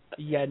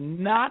 You're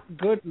not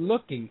good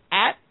looking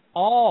at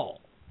all.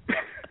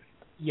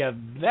 You're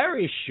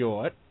very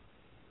short.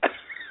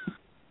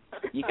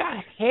 You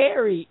got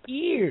hairy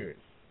ears.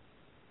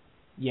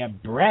 Your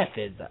breath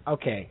is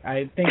okay.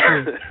 I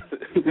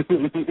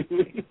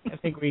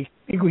think we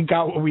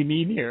got what we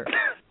need here.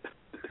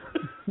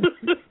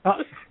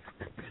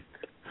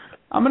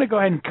 I'm gonna go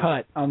ahead and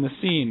cut on the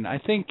scene. I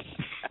think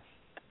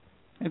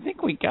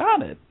we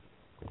got it.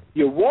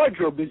 Your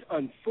wardrobe is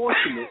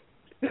unfortunate.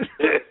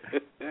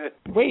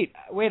 Wait,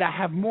 I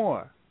have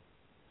more.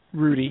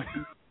 Rudy.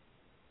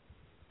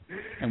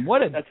 And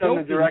what a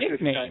dope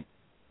nickname.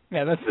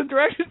 Yeah, that's the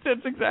director's.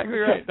 That's exactly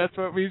right. That's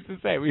what we used to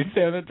say. We used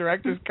to say on the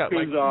director's cut,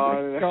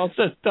 Charles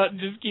S. Dutton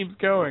just keeps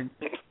going.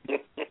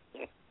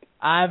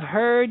 I've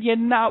heard you're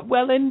not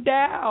well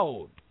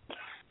endowed.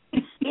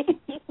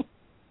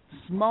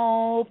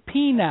 Small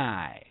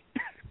peni.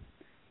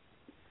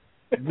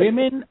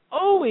 Women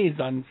always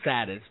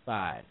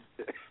unsatisfied.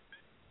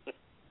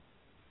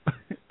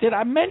 Did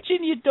I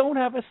mention you don't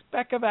have a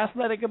speck of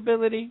athletic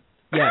ability?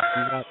 Yes,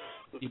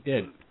 you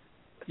did.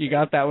 You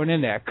got that one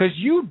in there. Because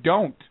you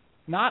don't.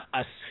 Not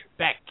a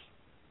speck.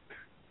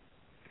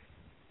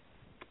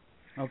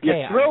 Okay.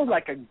 You throw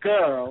like a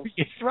girl.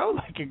 You throw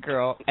like a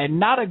girl, and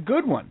not a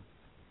good one.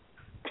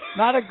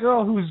 Not a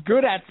girl who's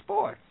good at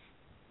sports.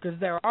 Because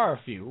there are a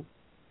few.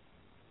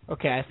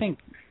 Okay, I think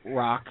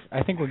Rock.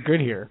 I think we're good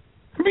here.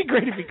 It'd be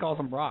great if he calls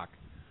him Rock.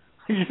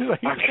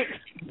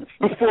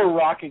 Before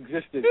Rock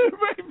existed.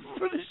 Right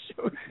before the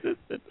show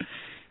existed.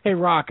 Hey,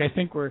 Rock, I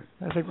think we're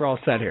all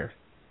set here.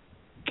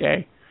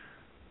 Okay.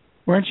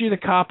 Weren't you the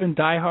cop in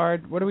Die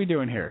Hard? What are we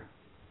doing here?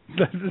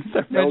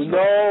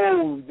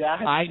 No,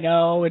 that's... I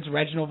know, it's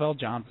Reginald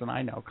VelJohnson.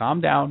 I know. Calm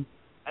down.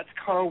 That's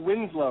Carl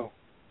Winslow.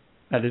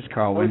 That is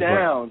Carl Go Winslow.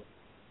 down.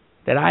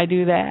 Did I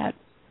do that?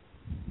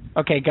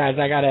 Okay, guys,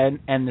 I got to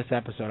end this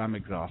episode. I'm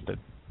exhausted.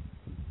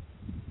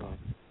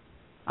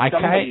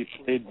 Somebody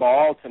played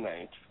ball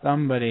tonight.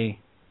 Somebody.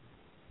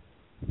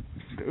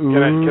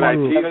 Can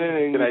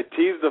I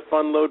tease the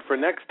fun load for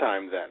next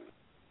time then?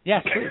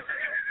 Yes.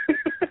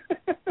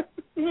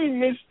 We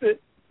missed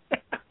it.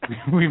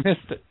 We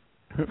missed it.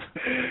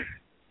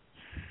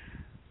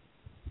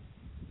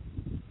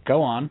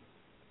 Go on.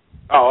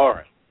 Oh, all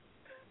right.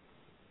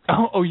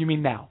 Oh, you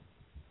mean now?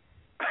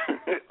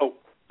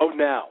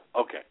 Now.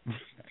 Okay.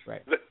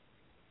 Right. The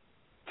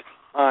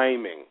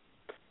timing.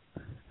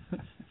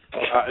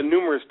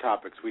 Numerous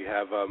topics. We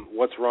have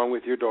what's wrong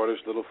with your daughter's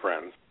little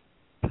friends.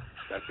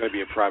 That's going to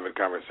be a private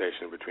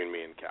conversation between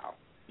me and Cal.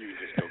 You can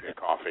just go get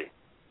coffee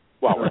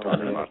while we're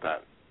talking about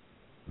that.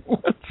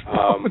 What's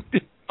wrong with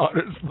your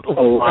daughter's little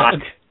a lot.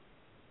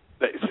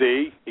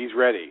 See, he's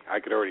ready. I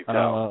could already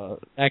tell.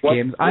 That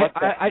game.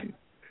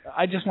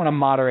 I just want to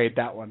moderate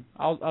that one.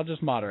 I'll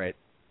just moderate.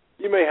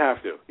 You may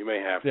have to.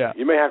 Yeah.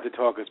 You may have to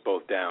talk us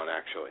both down,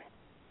 actually.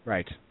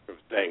 Right. From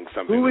saying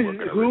something Who that we're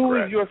going to Who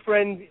regret. is your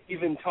friend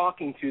even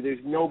talking to?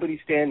 There's nobody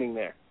standing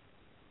there.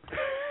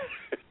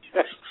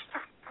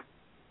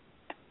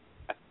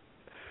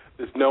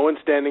 There's no one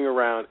standing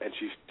around, and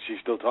she's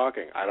still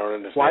talking. I don't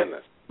understand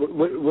this.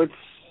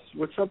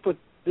 What's up with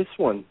this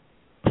one?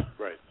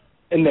 Right.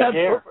 And the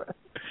hair.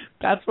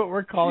 That's what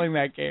we're calling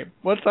that game.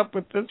 What's up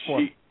with this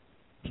one?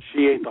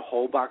 She ate the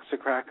whole box of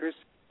crackers?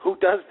 Who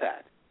does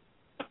that?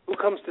 Who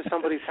comes to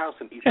somebody's house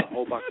and eats a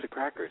whole box of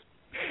crackers?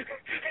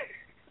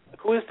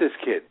 Who is this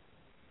kid?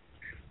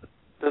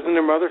 Doesn't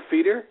her mother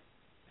feed her?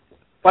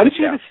 Why did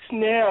she have a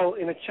snail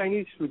in a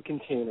Chinese food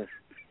container?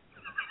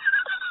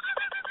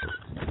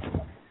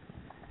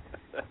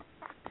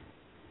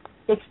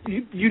 That's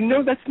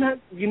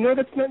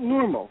that's not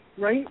normal,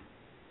 right?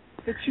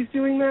 That she's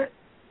doing that.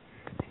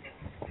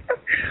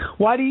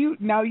 Why do you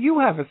now? You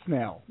have a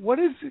snail. What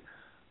is?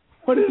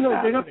 No,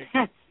 they're not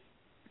pets.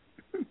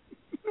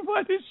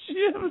 Why does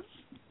she have?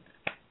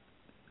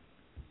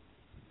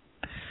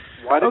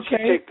 Why did she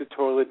take the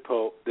toilet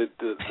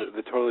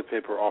the toilet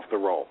paper off the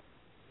roll?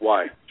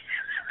 Why?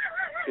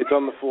 It's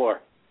on the floor.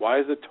 Why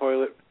is the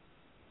toilet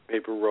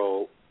paper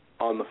roll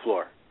on the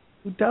floor?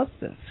 Who does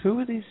this? Who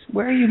are these?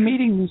 Where are you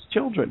meeting these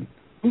children?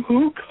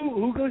 Who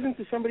goes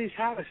into somebody's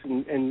house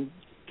and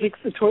takes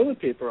the toilet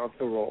paper off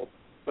the roll?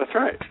 That's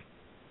right.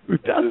 Who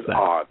does that? This is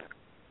odd.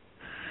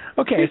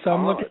 Okay, it's so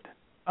I'm odd. looking.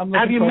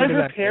 Have you met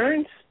her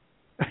parents?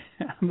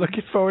 I'm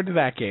looking forward to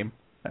that game.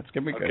 That's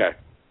gonna be good. Okay.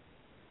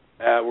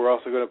 We're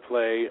also going to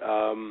play.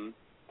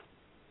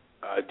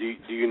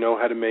 Do you know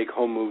how to make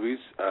home movies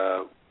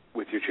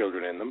with your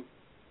children in them?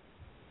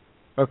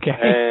 Okay.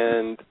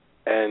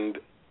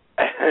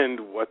 And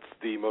what's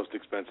the most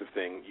expensive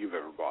thing you've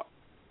ever bought?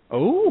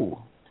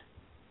 Oh.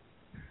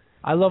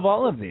 I love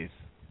all of these.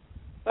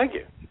 Thank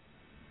you.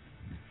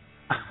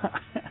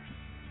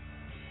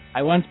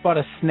 I once bought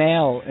a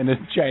snail in a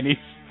Chinese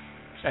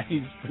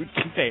food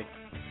container.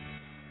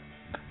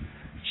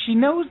 She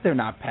knows they're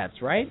not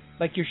pets, right?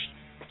 Like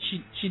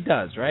she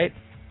does, right?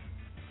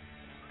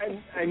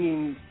 I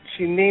mean,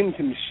 she named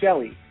him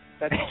Shelly.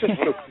 That's just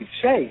so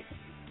cliche.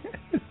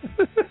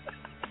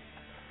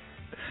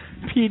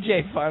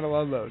 PJ, final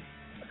unload.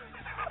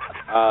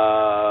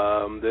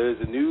 There's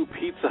a new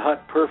Pizza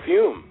Hut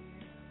perfume,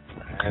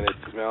 and it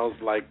smells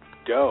like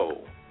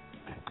dough.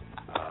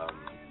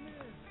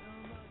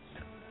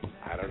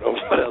 I don't know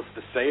what else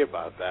to say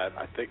about that.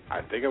 I think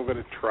I'm going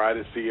to try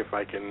to see if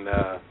I can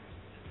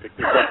pick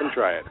this up and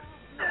try it.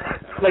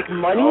 Like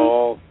money?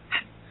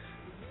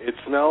 It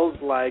smells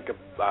like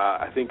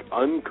I think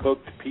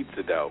uncooked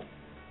pizza dough.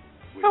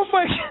 Oh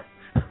my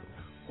God!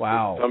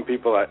 Wow. Some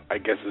people, I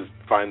guess,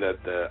 find that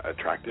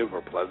attractive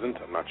or pleasant.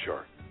 I'm not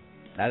sure.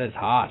 That is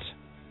hot.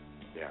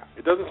 Yeah,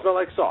 it doesn't smell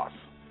like sauce.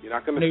 You're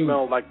not going to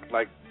smell like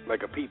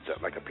a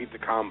pizza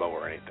combo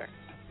or anything.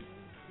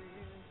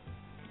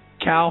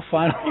 Cal,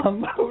 final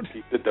unload.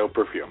 Pizza dough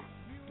perfume.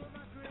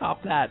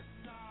 Top that.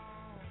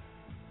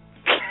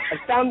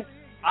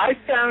 I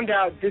found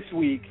out this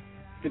week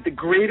that the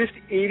greatest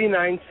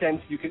 89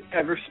 cents you could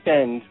ever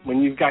spend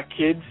when you've got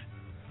kids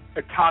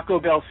are Taco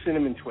Bell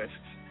Cinnamon Twists.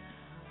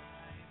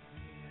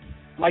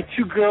 My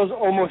two girls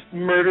almost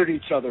murdered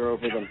each other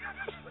over them.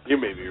 You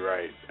may be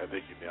right. I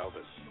think you nailed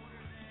it.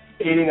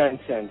 89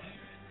 cents.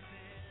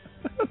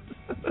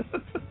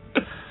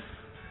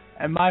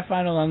 And my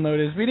final unload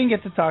is, we didn't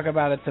get to talk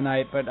about it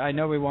tonight, but I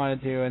know we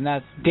wanted to, and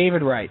that's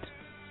David Wright.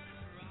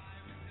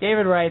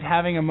 David Wright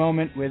having a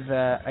moment with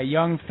a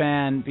young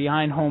fan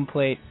behind home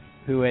plate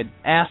who had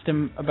asked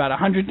him about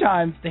 100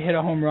 times to hit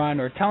a home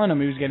run, or telling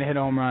him he was going to hit a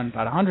home run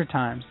about 100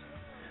 times.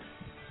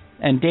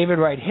 And David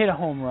Wright hit a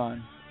home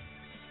run.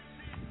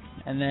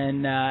 And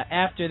then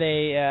after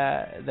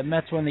the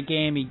Mets won the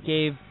game, he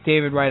gave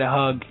David Wright a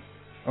hug.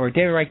 Or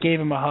David Wright gave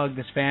him a hug,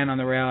 this fan on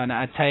the rail, and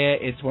I tell you,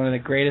 it's one of the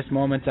greatest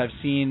moments I've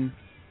seen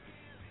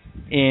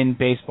in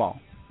baseball.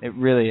 It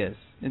really is.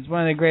 It's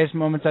one of the greatest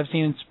moments I've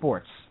seen in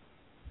sports.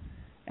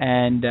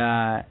 And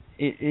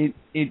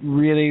it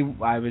really,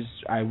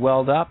 I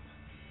welled up.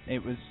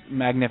 It was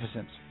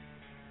magnificent.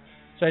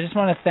 So I just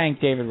want to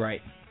thank David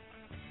Wright.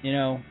 You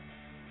know,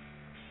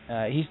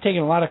 he's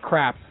taken a lot of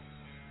crap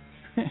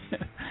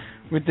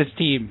with this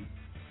team.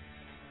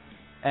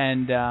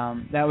 And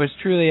that was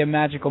truly a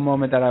magical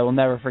moment that I will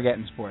never forget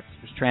in sports.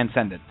 It was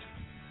transcendent.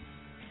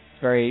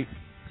 It's very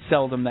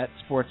seldom that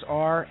sports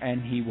are,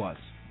 and he was.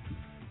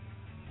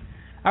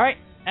 All right,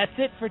 that's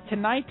it for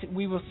tonight.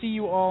 We will see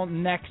you all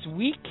next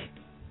week.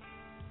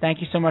 Thank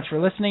you so much for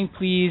listening.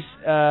 Please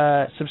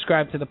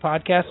subscribe to the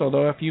podcast,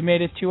 although if you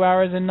made it 2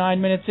 hours and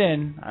 9 minutes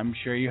in, I'm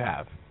sure you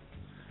have.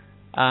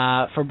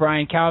 For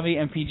Brian Calvi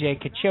and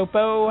PJ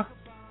Cachopo,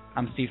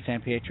 I'm Steve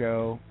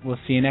Sampietro. We'll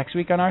see you next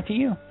week on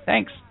RTU.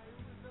 Thanks.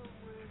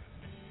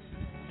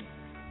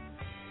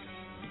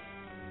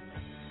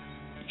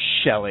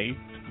 Shelley.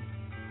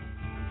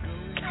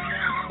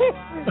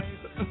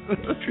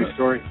 True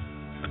story.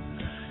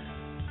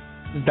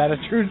 Is that a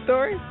true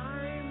story?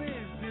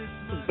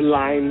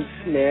 Blind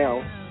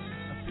snail.